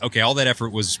realize, okay, all that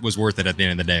effort was worth it at the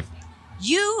end of the day.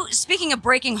 You, speaking of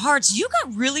breaking hearts, you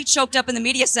got really choked up in the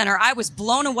media center. I was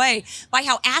blown away by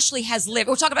how Ashley has lived.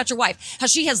 We'll talk about your wife, how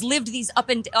she has lived these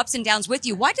ups and downs with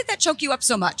you. Why did that choke you up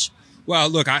so much? Well,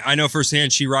 look, I know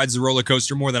firsthand she rides the roller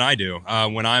coaster more than I do.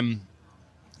 When I'm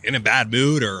in a bad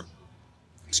mood or,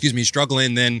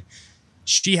 struggling, then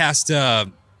she has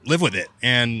to live with it.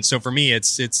 And so for me,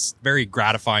 it's very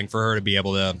gratifying for her to be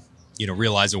able to,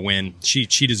 realize a win. She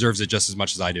deserves it just as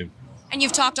much as I do. And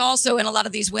you've talked also in a lot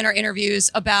of these winter interviews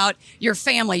about your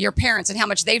family, your parents, and how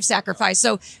much they've sacrificed.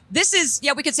 So this is,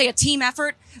 we could say a team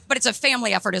effort, but it's a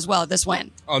family effort as well, this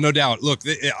win. Oh, no doubt. Look,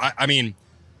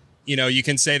 you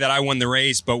can say that I won the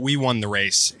race, but we won the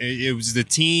race. It was the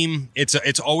team.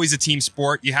 It's always a team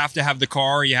sport. You have to have the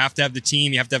car, you have to have the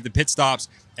team, you have to have the pit stops,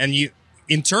 and you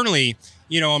internally,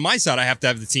 on my side, I have to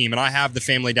have the team, and I have the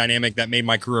family dynamic that made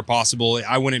my career possible.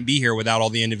 I wouldn't be here without all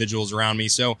the individuals around me.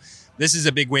 So this is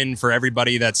a big win for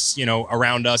everybody that's,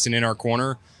 around us and in our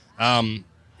corner. And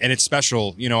it's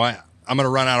special. I'm going to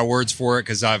run out of words for it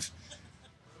because I've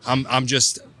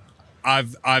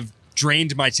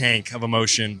drained my tank of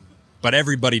emotion, but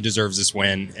everybody deserves this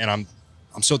win. And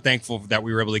I'm so thankful that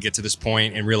we were able to get to this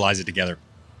point and realize it together.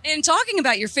 In talking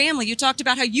about your family, you talked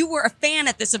about how you were a fan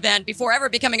at this event before ever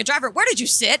becoming a driver. Where did you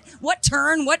sit? What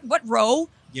turn? What row?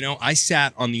 I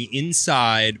sat on the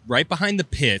inside, right behind the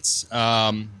pits,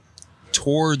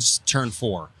 towards turn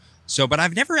 4. So, but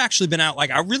I've never actually been out.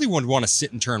 Like, I really would want to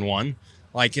sit in turn 1.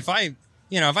 Like, if I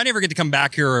never get to come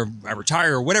back here or I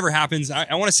retire or whatever happens,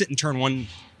 I want to sit in turn 1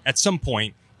 at some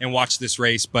point and watch this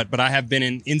race. But I have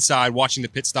been inside watching the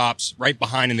pit stops right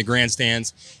behind in the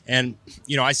grandstands. And,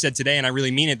 I said today, and I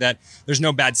really mean it, that there's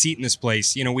no bad seat in this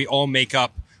place. We all make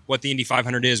up what the Indy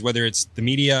 500 is, whether it's the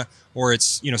media or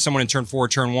it's, someone in turn 4,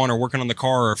 turn 1, or working on the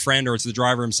car, or a friend, or it's the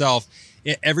driver himself.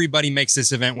 Everybody makes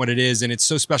this event what it is. And it's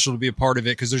so special to be a part of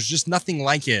it because there's just nothing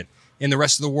like it in the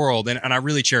rest of the world. And I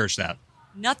really cherish that.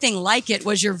 Nothing like it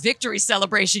was your victory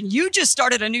celebration. You just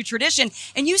started a new tradition,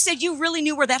 and you said you really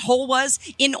knew where that hole was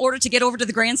in order to get over to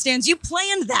the grandstands. You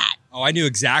planned that. Oh, I knew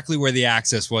exactly where the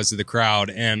access was to the crowd.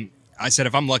 And I said,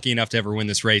 if I'm lucky enough to ever win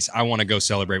this race, I want to go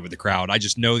celebrate with the crowd. I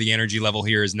just know the energy level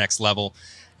here is next level.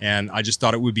 And I just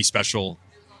thought it would be special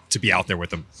to be out there with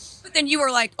them. But then you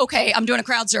were like, okay, I'm doing a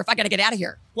crowd surf. I got to get out of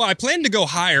here. Well, I planned to go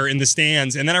higher in the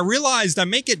stands, and then I realized I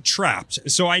may get trapped.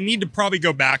 So I need to probably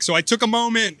go back. So I took a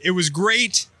moment. It was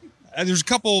great. There's a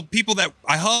couple people that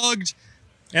I hugged,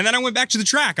 and then I went back to the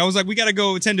track. I was like, we got to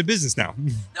go attend to business now.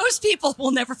 Those people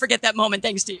will never forget that moment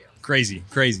thanks to you. Crazy.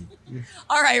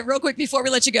 All right, real quick before we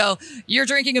let you go, you're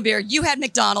drinking a beer. You had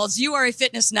McDonald's. You are a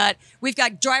fitness nut. We've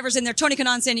got drivers in there. Tony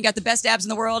Kanaan saying you got the best abs in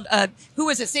the world. Who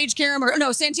is it? Sage Karam or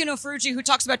no, Santino Ferrucci, who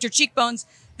talks about your cheekbones.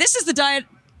 This is the diet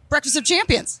breakfast of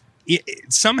champions.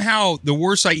 Somehow, the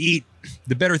worse I eat,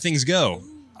 the better things go.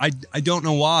 I don't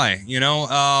know why,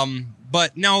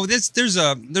 but no, there's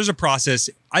a process.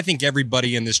 I think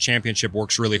everybody in this championship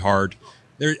works really hard.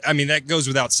 That goes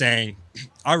without saying.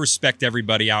 I respect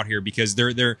everybody out here because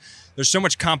there's so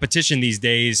much competition these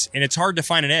days, and it's hard to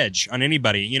find an edge on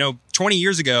anybody. 20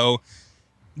 years ago,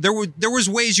 there was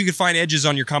ways you could find edges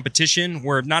on your competition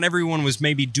where not everyone was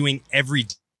maybe doing every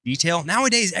detail.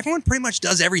 Nowadays, everyone pretty much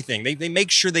does everything. They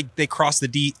make sure they cross the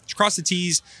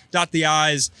T's, dot the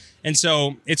I's, and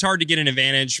so it's hard to get an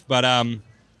advantage. But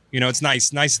it's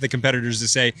nice to the competitors to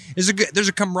say there's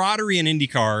a camaraderie in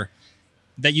IndyCar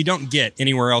that you don't get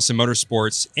anywhere else in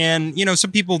motorsports. And,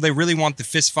 some people, they really want the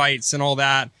fist fights and all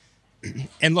that.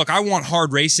 And look, I want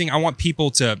hard racing. I want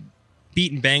people to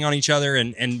beat and bang on each other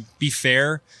and be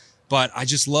fair. But I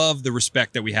just love the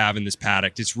respect that we have in this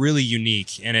paddock. It's really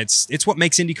unique. And it's what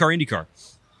makes IndyCar.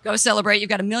 Go celebrate. You've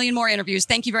got a million more interviews.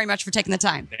 Thank you very much for taking the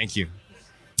time. Thank you.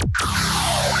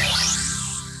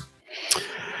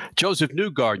 Josef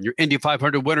Newgarden, your Indy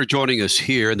 500 winner, joining us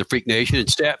here in the Freak Nation. And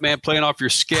Statman playing off your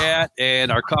scat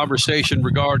and our conversation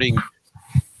regarding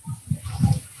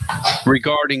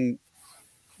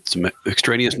some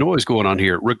extraneous noise going on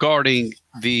here, regarding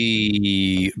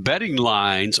the betting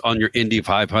lines on your Indy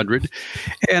 500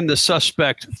 and the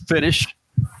suspect finish.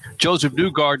 Josef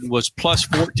Newgarden was plus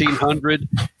 1,400,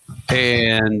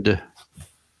 and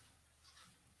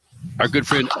our good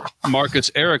friend Marcus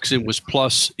Ericsson was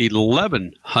plus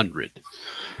 1,100.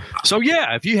 So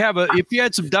yeah, if you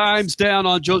had some dimes down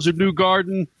on Josef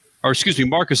Newgarden,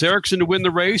 Marcus Ericsson to win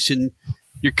the race, and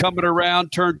you're coming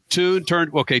around turn 2,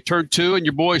 and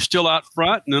your boy's still out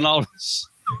front, and then all of a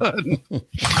sudden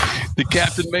the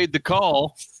captain made the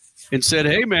call and said,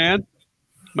 "Hey man,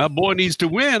 my boy needs to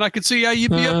win." I could see how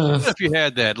you'd be up if you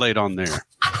had that late on there.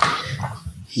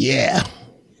 Yeah.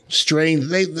 Strange.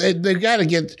 They've got to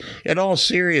get, in all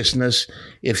seriousness,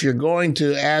 if you're going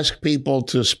to ask people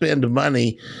to spend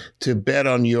money to bet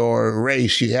on your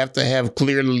race, you have to have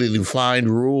clearly defined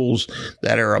rules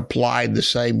that are applied the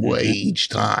same way each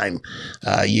time.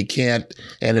 You can't,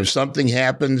 and if something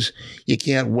happens, you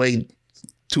can't wait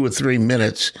 2 or 3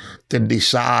 minutes to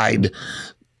decide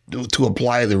to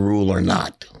apply the rule or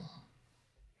not.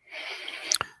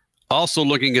 Also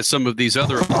looking at some of these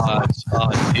other odds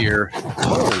here.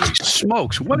 Holy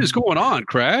smokes. What is going on,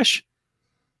 Crash?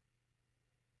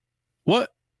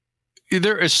 What?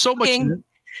 There is so much.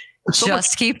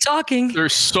 Keep talking.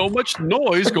 There's so much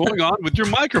noise going on with your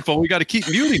microphone. We got to keep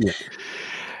muting it.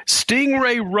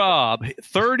 Stingray Rob,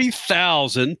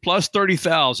 30,000 plus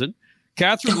 30,000.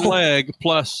 Catherine Legg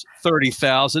plus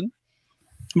 30,000.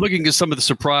 Looking at some of the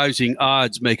surprising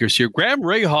odds makers here. Graham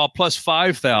Rahal plus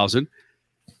 5,000.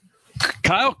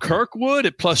 Kyle Kirkwood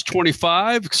at plus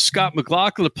 25. Scott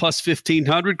McLaughlin at plus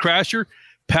 1,500. Crasher.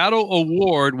 Paddle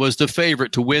Award was the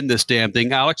favorite to win this damn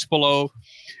thing. Alex Below,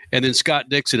 and then Scott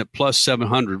Dixon at plus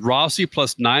 700. Rossi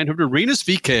plus 900. Renus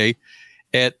VK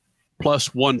at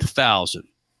plus 1,000.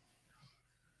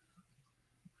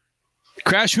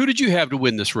 Crash, who did you have to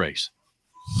win this race?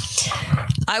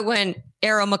 I went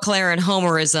Arrow McLaren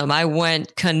Homerism. I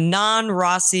went Kanan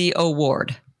Rossi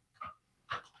Award.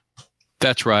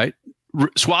 That's right.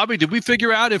 Swabby, did we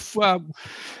figure out if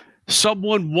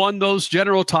someone won those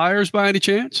General Tires by any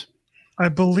chance? I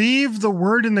believe the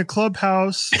word in the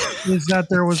clubhouse is that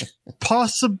there was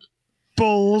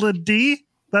possibility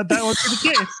that would be the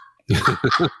case.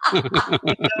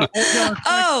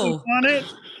 On it,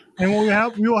 and we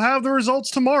will have the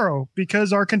results tomorrow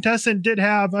because our contestant did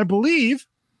have, I believe,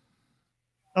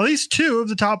 at least 2 of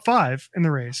the top 5 in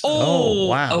the race. Oh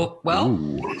wow! Oh well.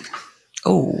 Ooh.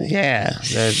 Oh yeah,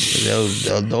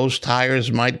 those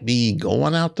tires might be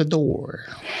going out the door.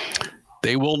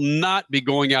 They will not be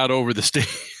going out over the stage.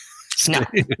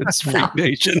 It's Freak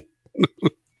Nation.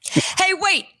 Hey,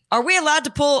 wait. Are we allowed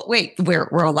to pull? Wait,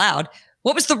 we're allowed.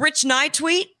 What was the Rich Nye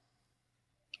tweet?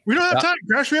 We don't have time,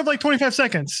 Crash. We have like 25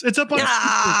 seconds. It's up on.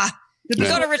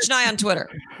 Go to Rich Nye on Twitter.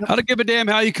 I don't give a damn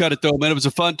how you cut it, though, man. It was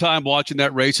a fun time watching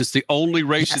that race. It's the only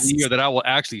race of the year that I will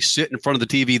actually sit in front of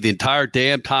the TV the entire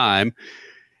damn time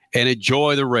and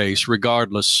enjoy the race,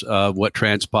 regardless of what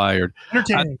transpired.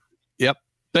 Entertaining. Yep.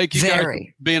 Thank you guys for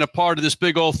being a part of this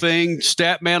big old thing.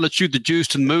 Stat man, let's shoot the juice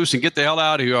to the moose and get the hell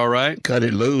out of here, all right? Cut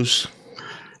it loose.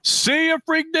 See ya,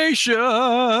 Freak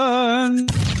Nation.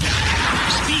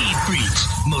 Speed Freaks,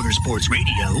 Motorsports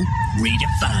Radio,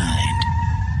 redefined.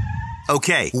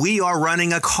 Okay, we are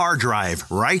running a car drive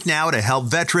right now to help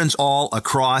veterans all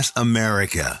across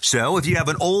America. So if you have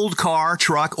an old car,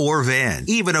 truck, or van,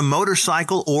 even a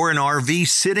motorcycle or an RV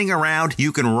sitting around,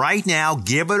 you can right now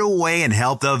give it away and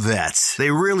help the vets.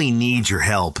 They really need your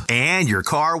help. And your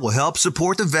car will help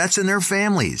support the vets and their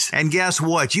families. And guess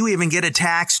what? You even get a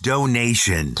tax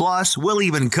donation. Plus, we'll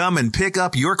even come and pick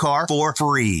up your car for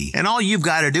free. And all you've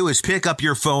got to do is pick up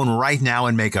your phone right now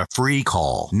and make a free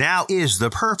call. Now is the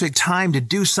perfect time to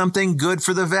do something good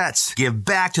for the vets. Give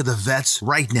back to the vets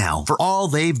right now for all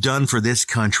they've done for this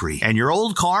country. And your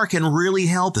old car can really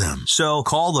help them. So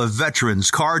call the Veterans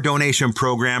Car Donation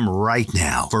Program right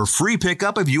now for free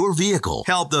pickup of your vehicle.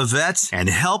 Help the vets and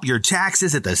help your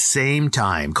taxes at the same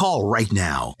time. Call right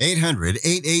now.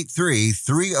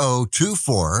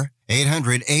 800-883-3024.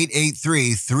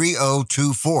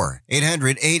 800-883-3024.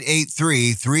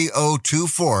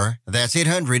 800-883-3024. That's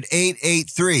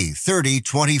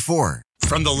 800-883-3024.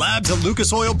 From the labs at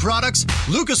Lucas Oil Products,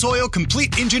 Lucas Oil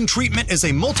Complete Engine Treatment is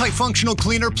a multifunctional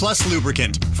cleaner plus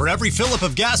lubricant. For every fill-up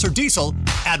of gas or diesel,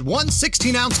 add 1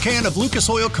 16-ounce can of Lucas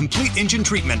Oil Complete Engine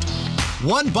Treatment.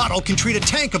 1 bottle can treat a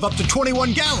tank of up to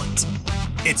 21 gallons.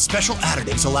 Its special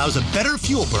additives allows a better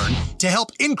fuel burn to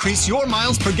help increase your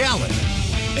miles per gallon.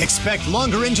 Expect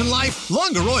longer engine life,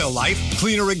 longer oil life,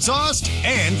 cleaner exhaust,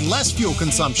 and less fuel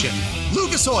consumption.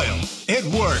 Lucas Oil, it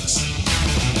works.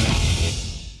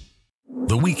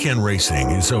 The weekend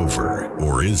racing is over,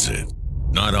 or is it?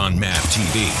 Not on MAV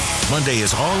TV. Monday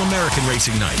is All-American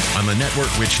Racing Night on the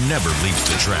network which never leaves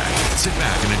the track. Sit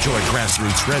back and enjoy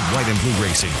grassroots red, white, and blue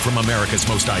racing from America's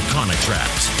most iconic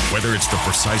tracks. Whether it's the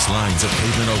precise lines of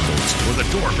pavement ovals or the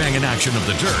door-banging action of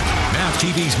the dirt, MAV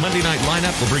TV's Monday night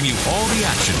lineup will bring you all the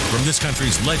action from this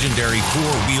country's legendary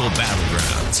four-wheel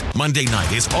battlegrounds. Monday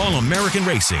night is All-American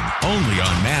Racing, only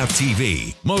on MAV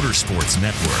TV, Motorsports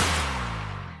Network.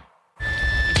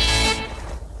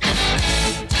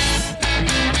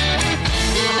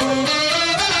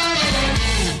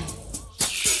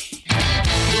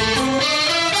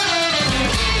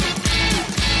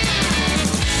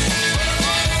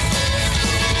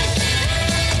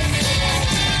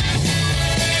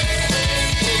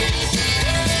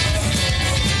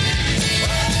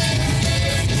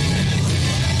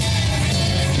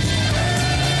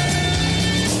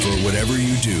 Whatever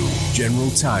you do, General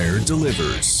Tire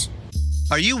delivers.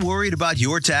 Are you worried about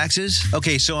your taxes?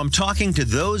 Okay, so I'm talking to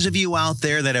those of you out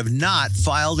there that have not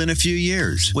filed in a few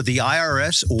years with the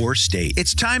IRS or state.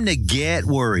 It's time to get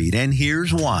worried, and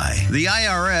here's why. The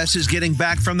IRS is getting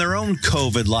back from their own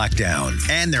COVID lockdown,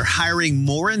 and they're hiring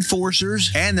more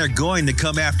enforcers, and they're going to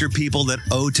come after people that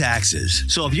owe taxes.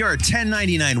 So if you're a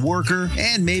 1099 worker,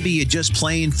 and maybe you just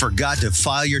plain forgot to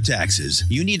file your taxes,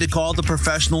 you need to call the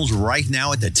professionals right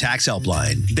now at the Tax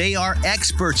Helpline. They are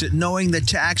experts at knowing the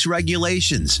tax regulations,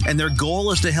 and their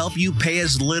goal is to help you pay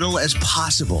as little as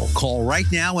possible. Call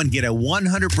right now and get a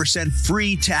 100%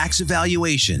 free tax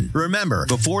evaluation. Remember,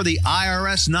 before the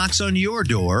IRS knocks on your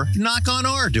door, knock on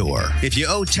our door. If you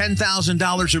owe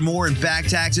 $10,000 or more in back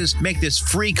taxes, make this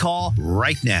free call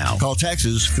right now. Call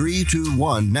Texas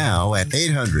 321 now at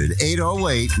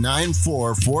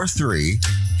 800-808-9443.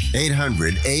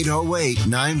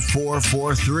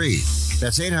 800-808-9443.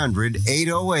 That's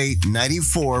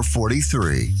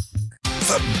 800-808-9443.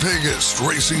 The biggest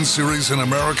racing series in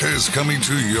America is coming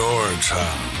to your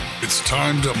town. It's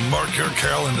time to mark your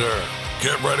calendar.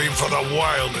 Get ready for the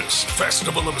wildest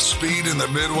festival of speed in the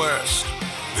Midwest.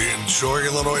 The Enjoy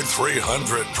Illinois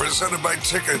 300, presented by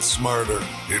Ticket Smarter.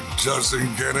 It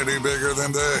doesn't get any bigger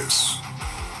than this.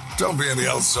 Don't be on the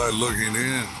outside looking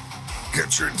in.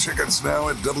 Get your tickets now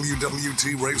at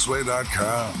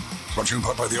www.raceway.com. Brought to you in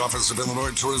part by the Office of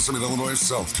Illinois Tourism and Illinois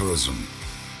South Tourism.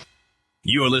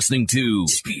 You're listening to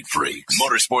Speed Freaks,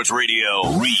 Motorsports Radio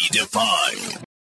Redefined.